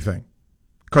everything,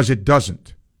 because it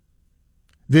doesn't.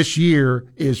 This year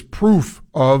is proof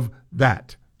of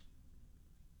that.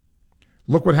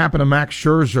 Look what happened to Max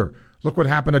Scherzer. Look what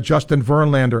happened to Justin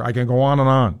Verlander. I can go on and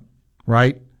on,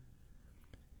 right?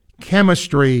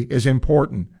 Chemistry is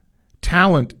important.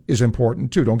 Talent is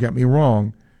important too, don't get me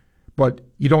wrong. But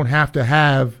you don't have to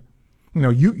have,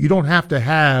 you don't have to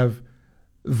have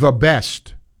the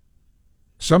best.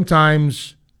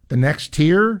 Sometimes the next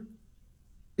tier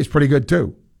is pretty good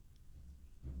too.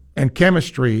 And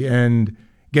chemistry and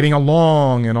getting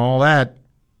along and all that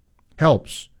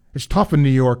helps. It's tough in New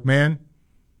York, man.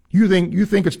 You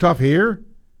think it's tough here?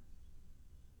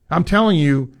 I'm telling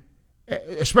you,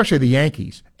 especially the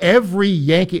Yankees. Every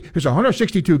Yankee, there's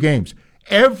 162 games.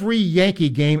 Every Yankee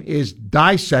game is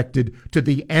dissected to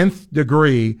the nth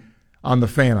degree on the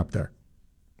fan up there.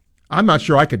 I'm not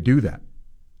sure I could do that.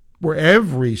 Where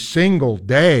every single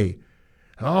day,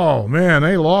 oh man,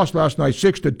 they lost last night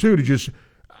 6-2 to just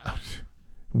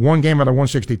one game out of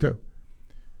 162.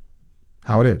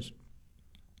 How it is.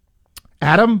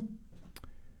 Adam,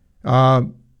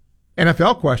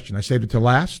 NFL question. I saved it to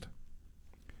last.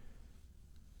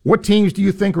 What teams do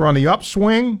you think are on the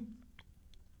upswing?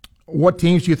 What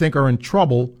teams do you think are in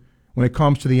trouble when it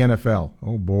comes to the NFL?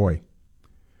 Oh, boy.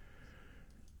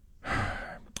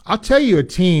 I'll tell you a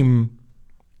team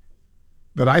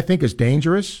that I think is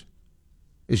dangerous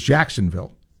is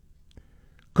Jacksonville,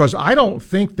 because I don't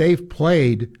think they've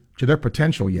played to their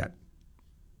potential yet.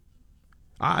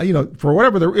 For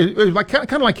whatever it was like,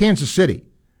 kind of like Kansas City.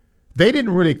 They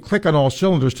didn't really click on all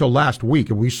cylinders till last week,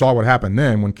 and we saw what happened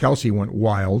then when Kelsey went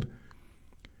wild.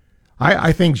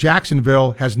 I think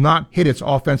Jacksonville has not hit its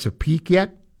offensive peak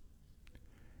yet,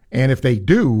 and if they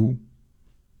do,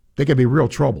 they could be real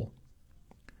trouble.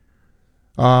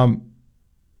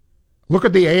 Look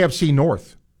at the AFC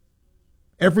North.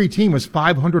 Every team was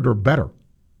 500 or better.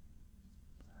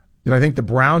 Did I think the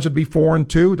Browns would be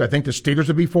 4-2? Did I think the Steelers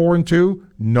would be 4-2?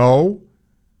 No.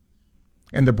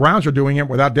 And the Browns are doing it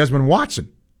without Desmond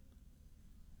Watson.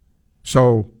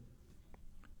 So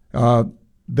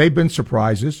they've been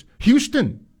surprises.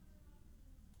 Houston,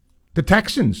 the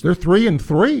Texans, they're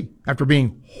 3-3 after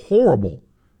being horrible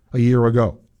a year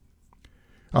ago.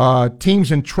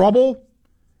 Teams in trouble,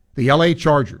 the LA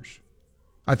Chargers.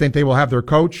 I think they will have their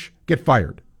coach get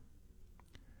fired.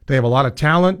 They have a lot of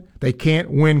talent. They can't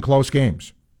win close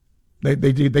games. They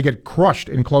get crushed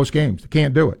in close games. They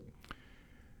can't do it.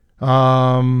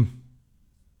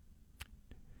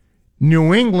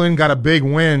 New England got a big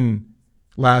win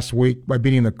last week by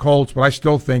beating the Colts, but I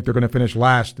still think they're going to finish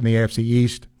last in the AFC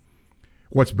East.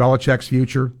 What's Belichick's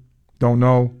future? Don't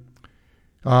know.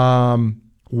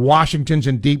 Washington's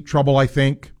in deep trouble, I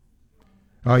think,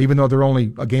 even though they're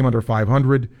only a game under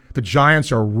 500. The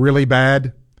Giants are really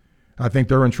bad. I think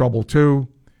they're in trouble too.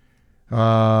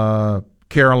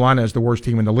 Carolina is the worst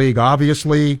team in the league,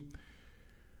 obviously.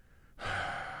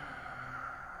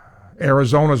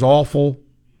 Arizona's awful.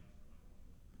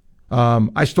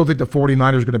 I still think the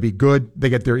 49ers are going to be good. They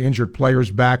get their injured players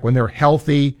back. When they're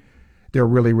healthy, they're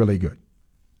really, really good.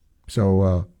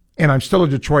 So, and I'm still a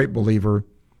Detroit believer,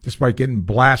 despite getting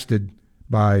blasted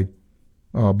by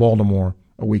Baltimore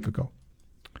a week ago.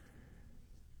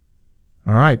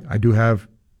 All right, I do have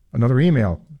another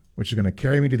email, which is going to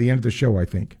carry me to the end of the show, I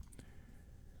think.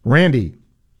 Randy,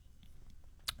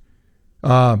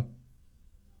 long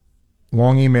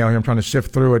email here. I'm trying to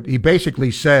sift through it. He basically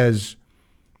says,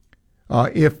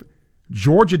 if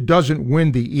Georgia doesn't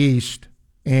win the East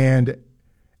and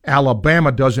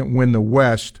Alabama doesn't win the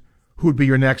West, who'd be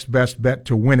your next best bet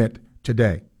to win it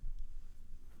today?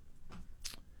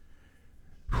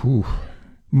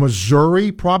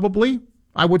 Missouri, probably,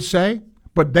 I would say.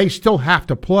 But they still have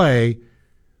to play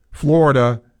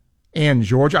Florida and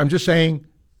Georgia. I'm just saying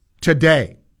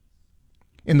today.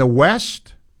 In the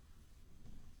West,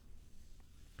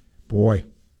 boy,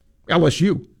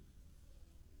 LSU.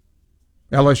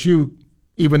 LSU,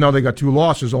 even though they got 2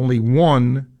 losses, only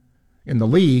 1 in the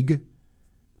league.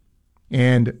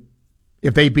 And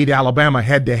if they beat Alabama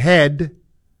head-to-head,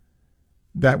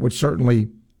 that would certainly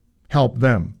help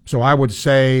them. So I would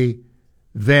say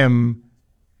them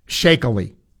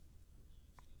shakily.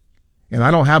 And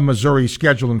I don't have Missouri's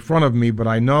schedule in front of me, but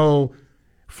I know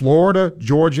Florida,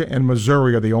 Georgia, and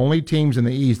Missouri are the only teams in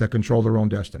the East that control their own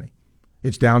destiny.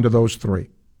 It's down to those 3.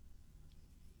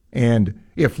 And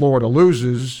if Florida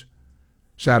loses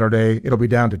Saturday, it'll be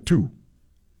down to 2.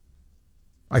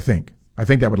 I think. I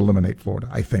think that would eliminate Florida.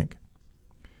 I think.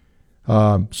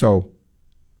 So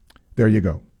there you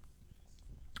go.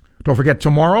 Don't forget,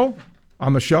 tomorrow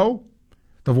on the show,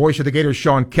 the voice of the Gators,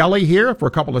 Sean Kelly, here for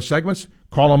a couple of segments.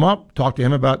 Call him up. Talk to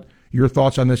him about your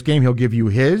thoughts on this game. He'll give you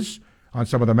his on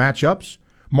some of the matchups.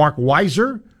 Mark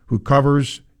Weiser, who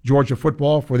covers Georgia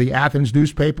football for the Athens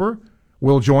newspaper,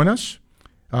 will join us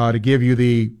to give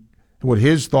you what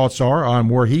his thoughts are on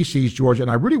where he sees Georgia.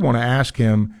 And I really want to ask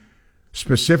him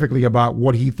specifically about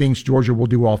what he thinks Georgia will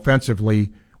do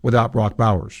offensively without Brock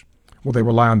Bowers. Will they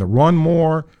rely on the run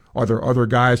more? Are there other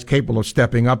guys capable of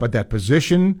stepping up at that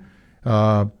position?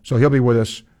 So he'll be with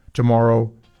us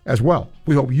tomorrow as well.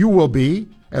 We hope you will be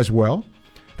as well.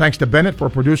 Thanks to Bennett for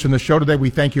producing the show today. We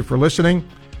thank you for listening.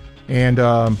 And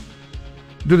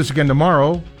do this again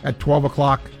tomorrow at 12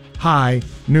 o'clock high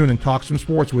noon and talk some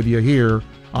sports with you here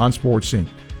on Sports Scene.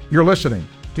 You're listening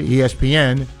to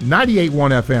ESPN 98.1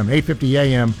 FM, 850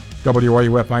 AM,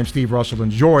 WRUF. I'm Steve Russell.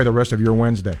 Enjoy the rest of your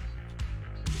Wednesday.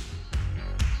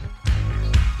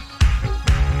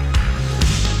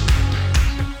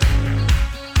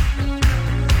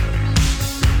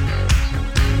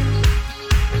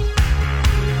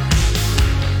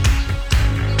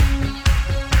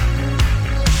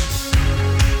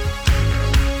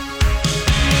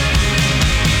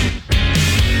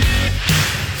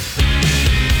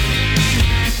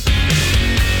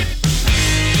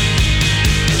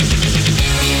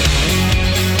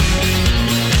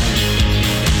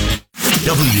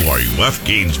 WRUF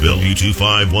Gainesville,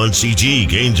 U251CG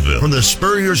Gainesville. From the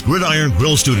Spurrier's Gridiron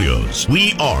Grill Studios,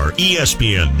 we are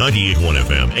ESPN 98.1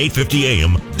 FM, 850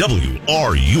 AM,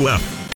 WRUF.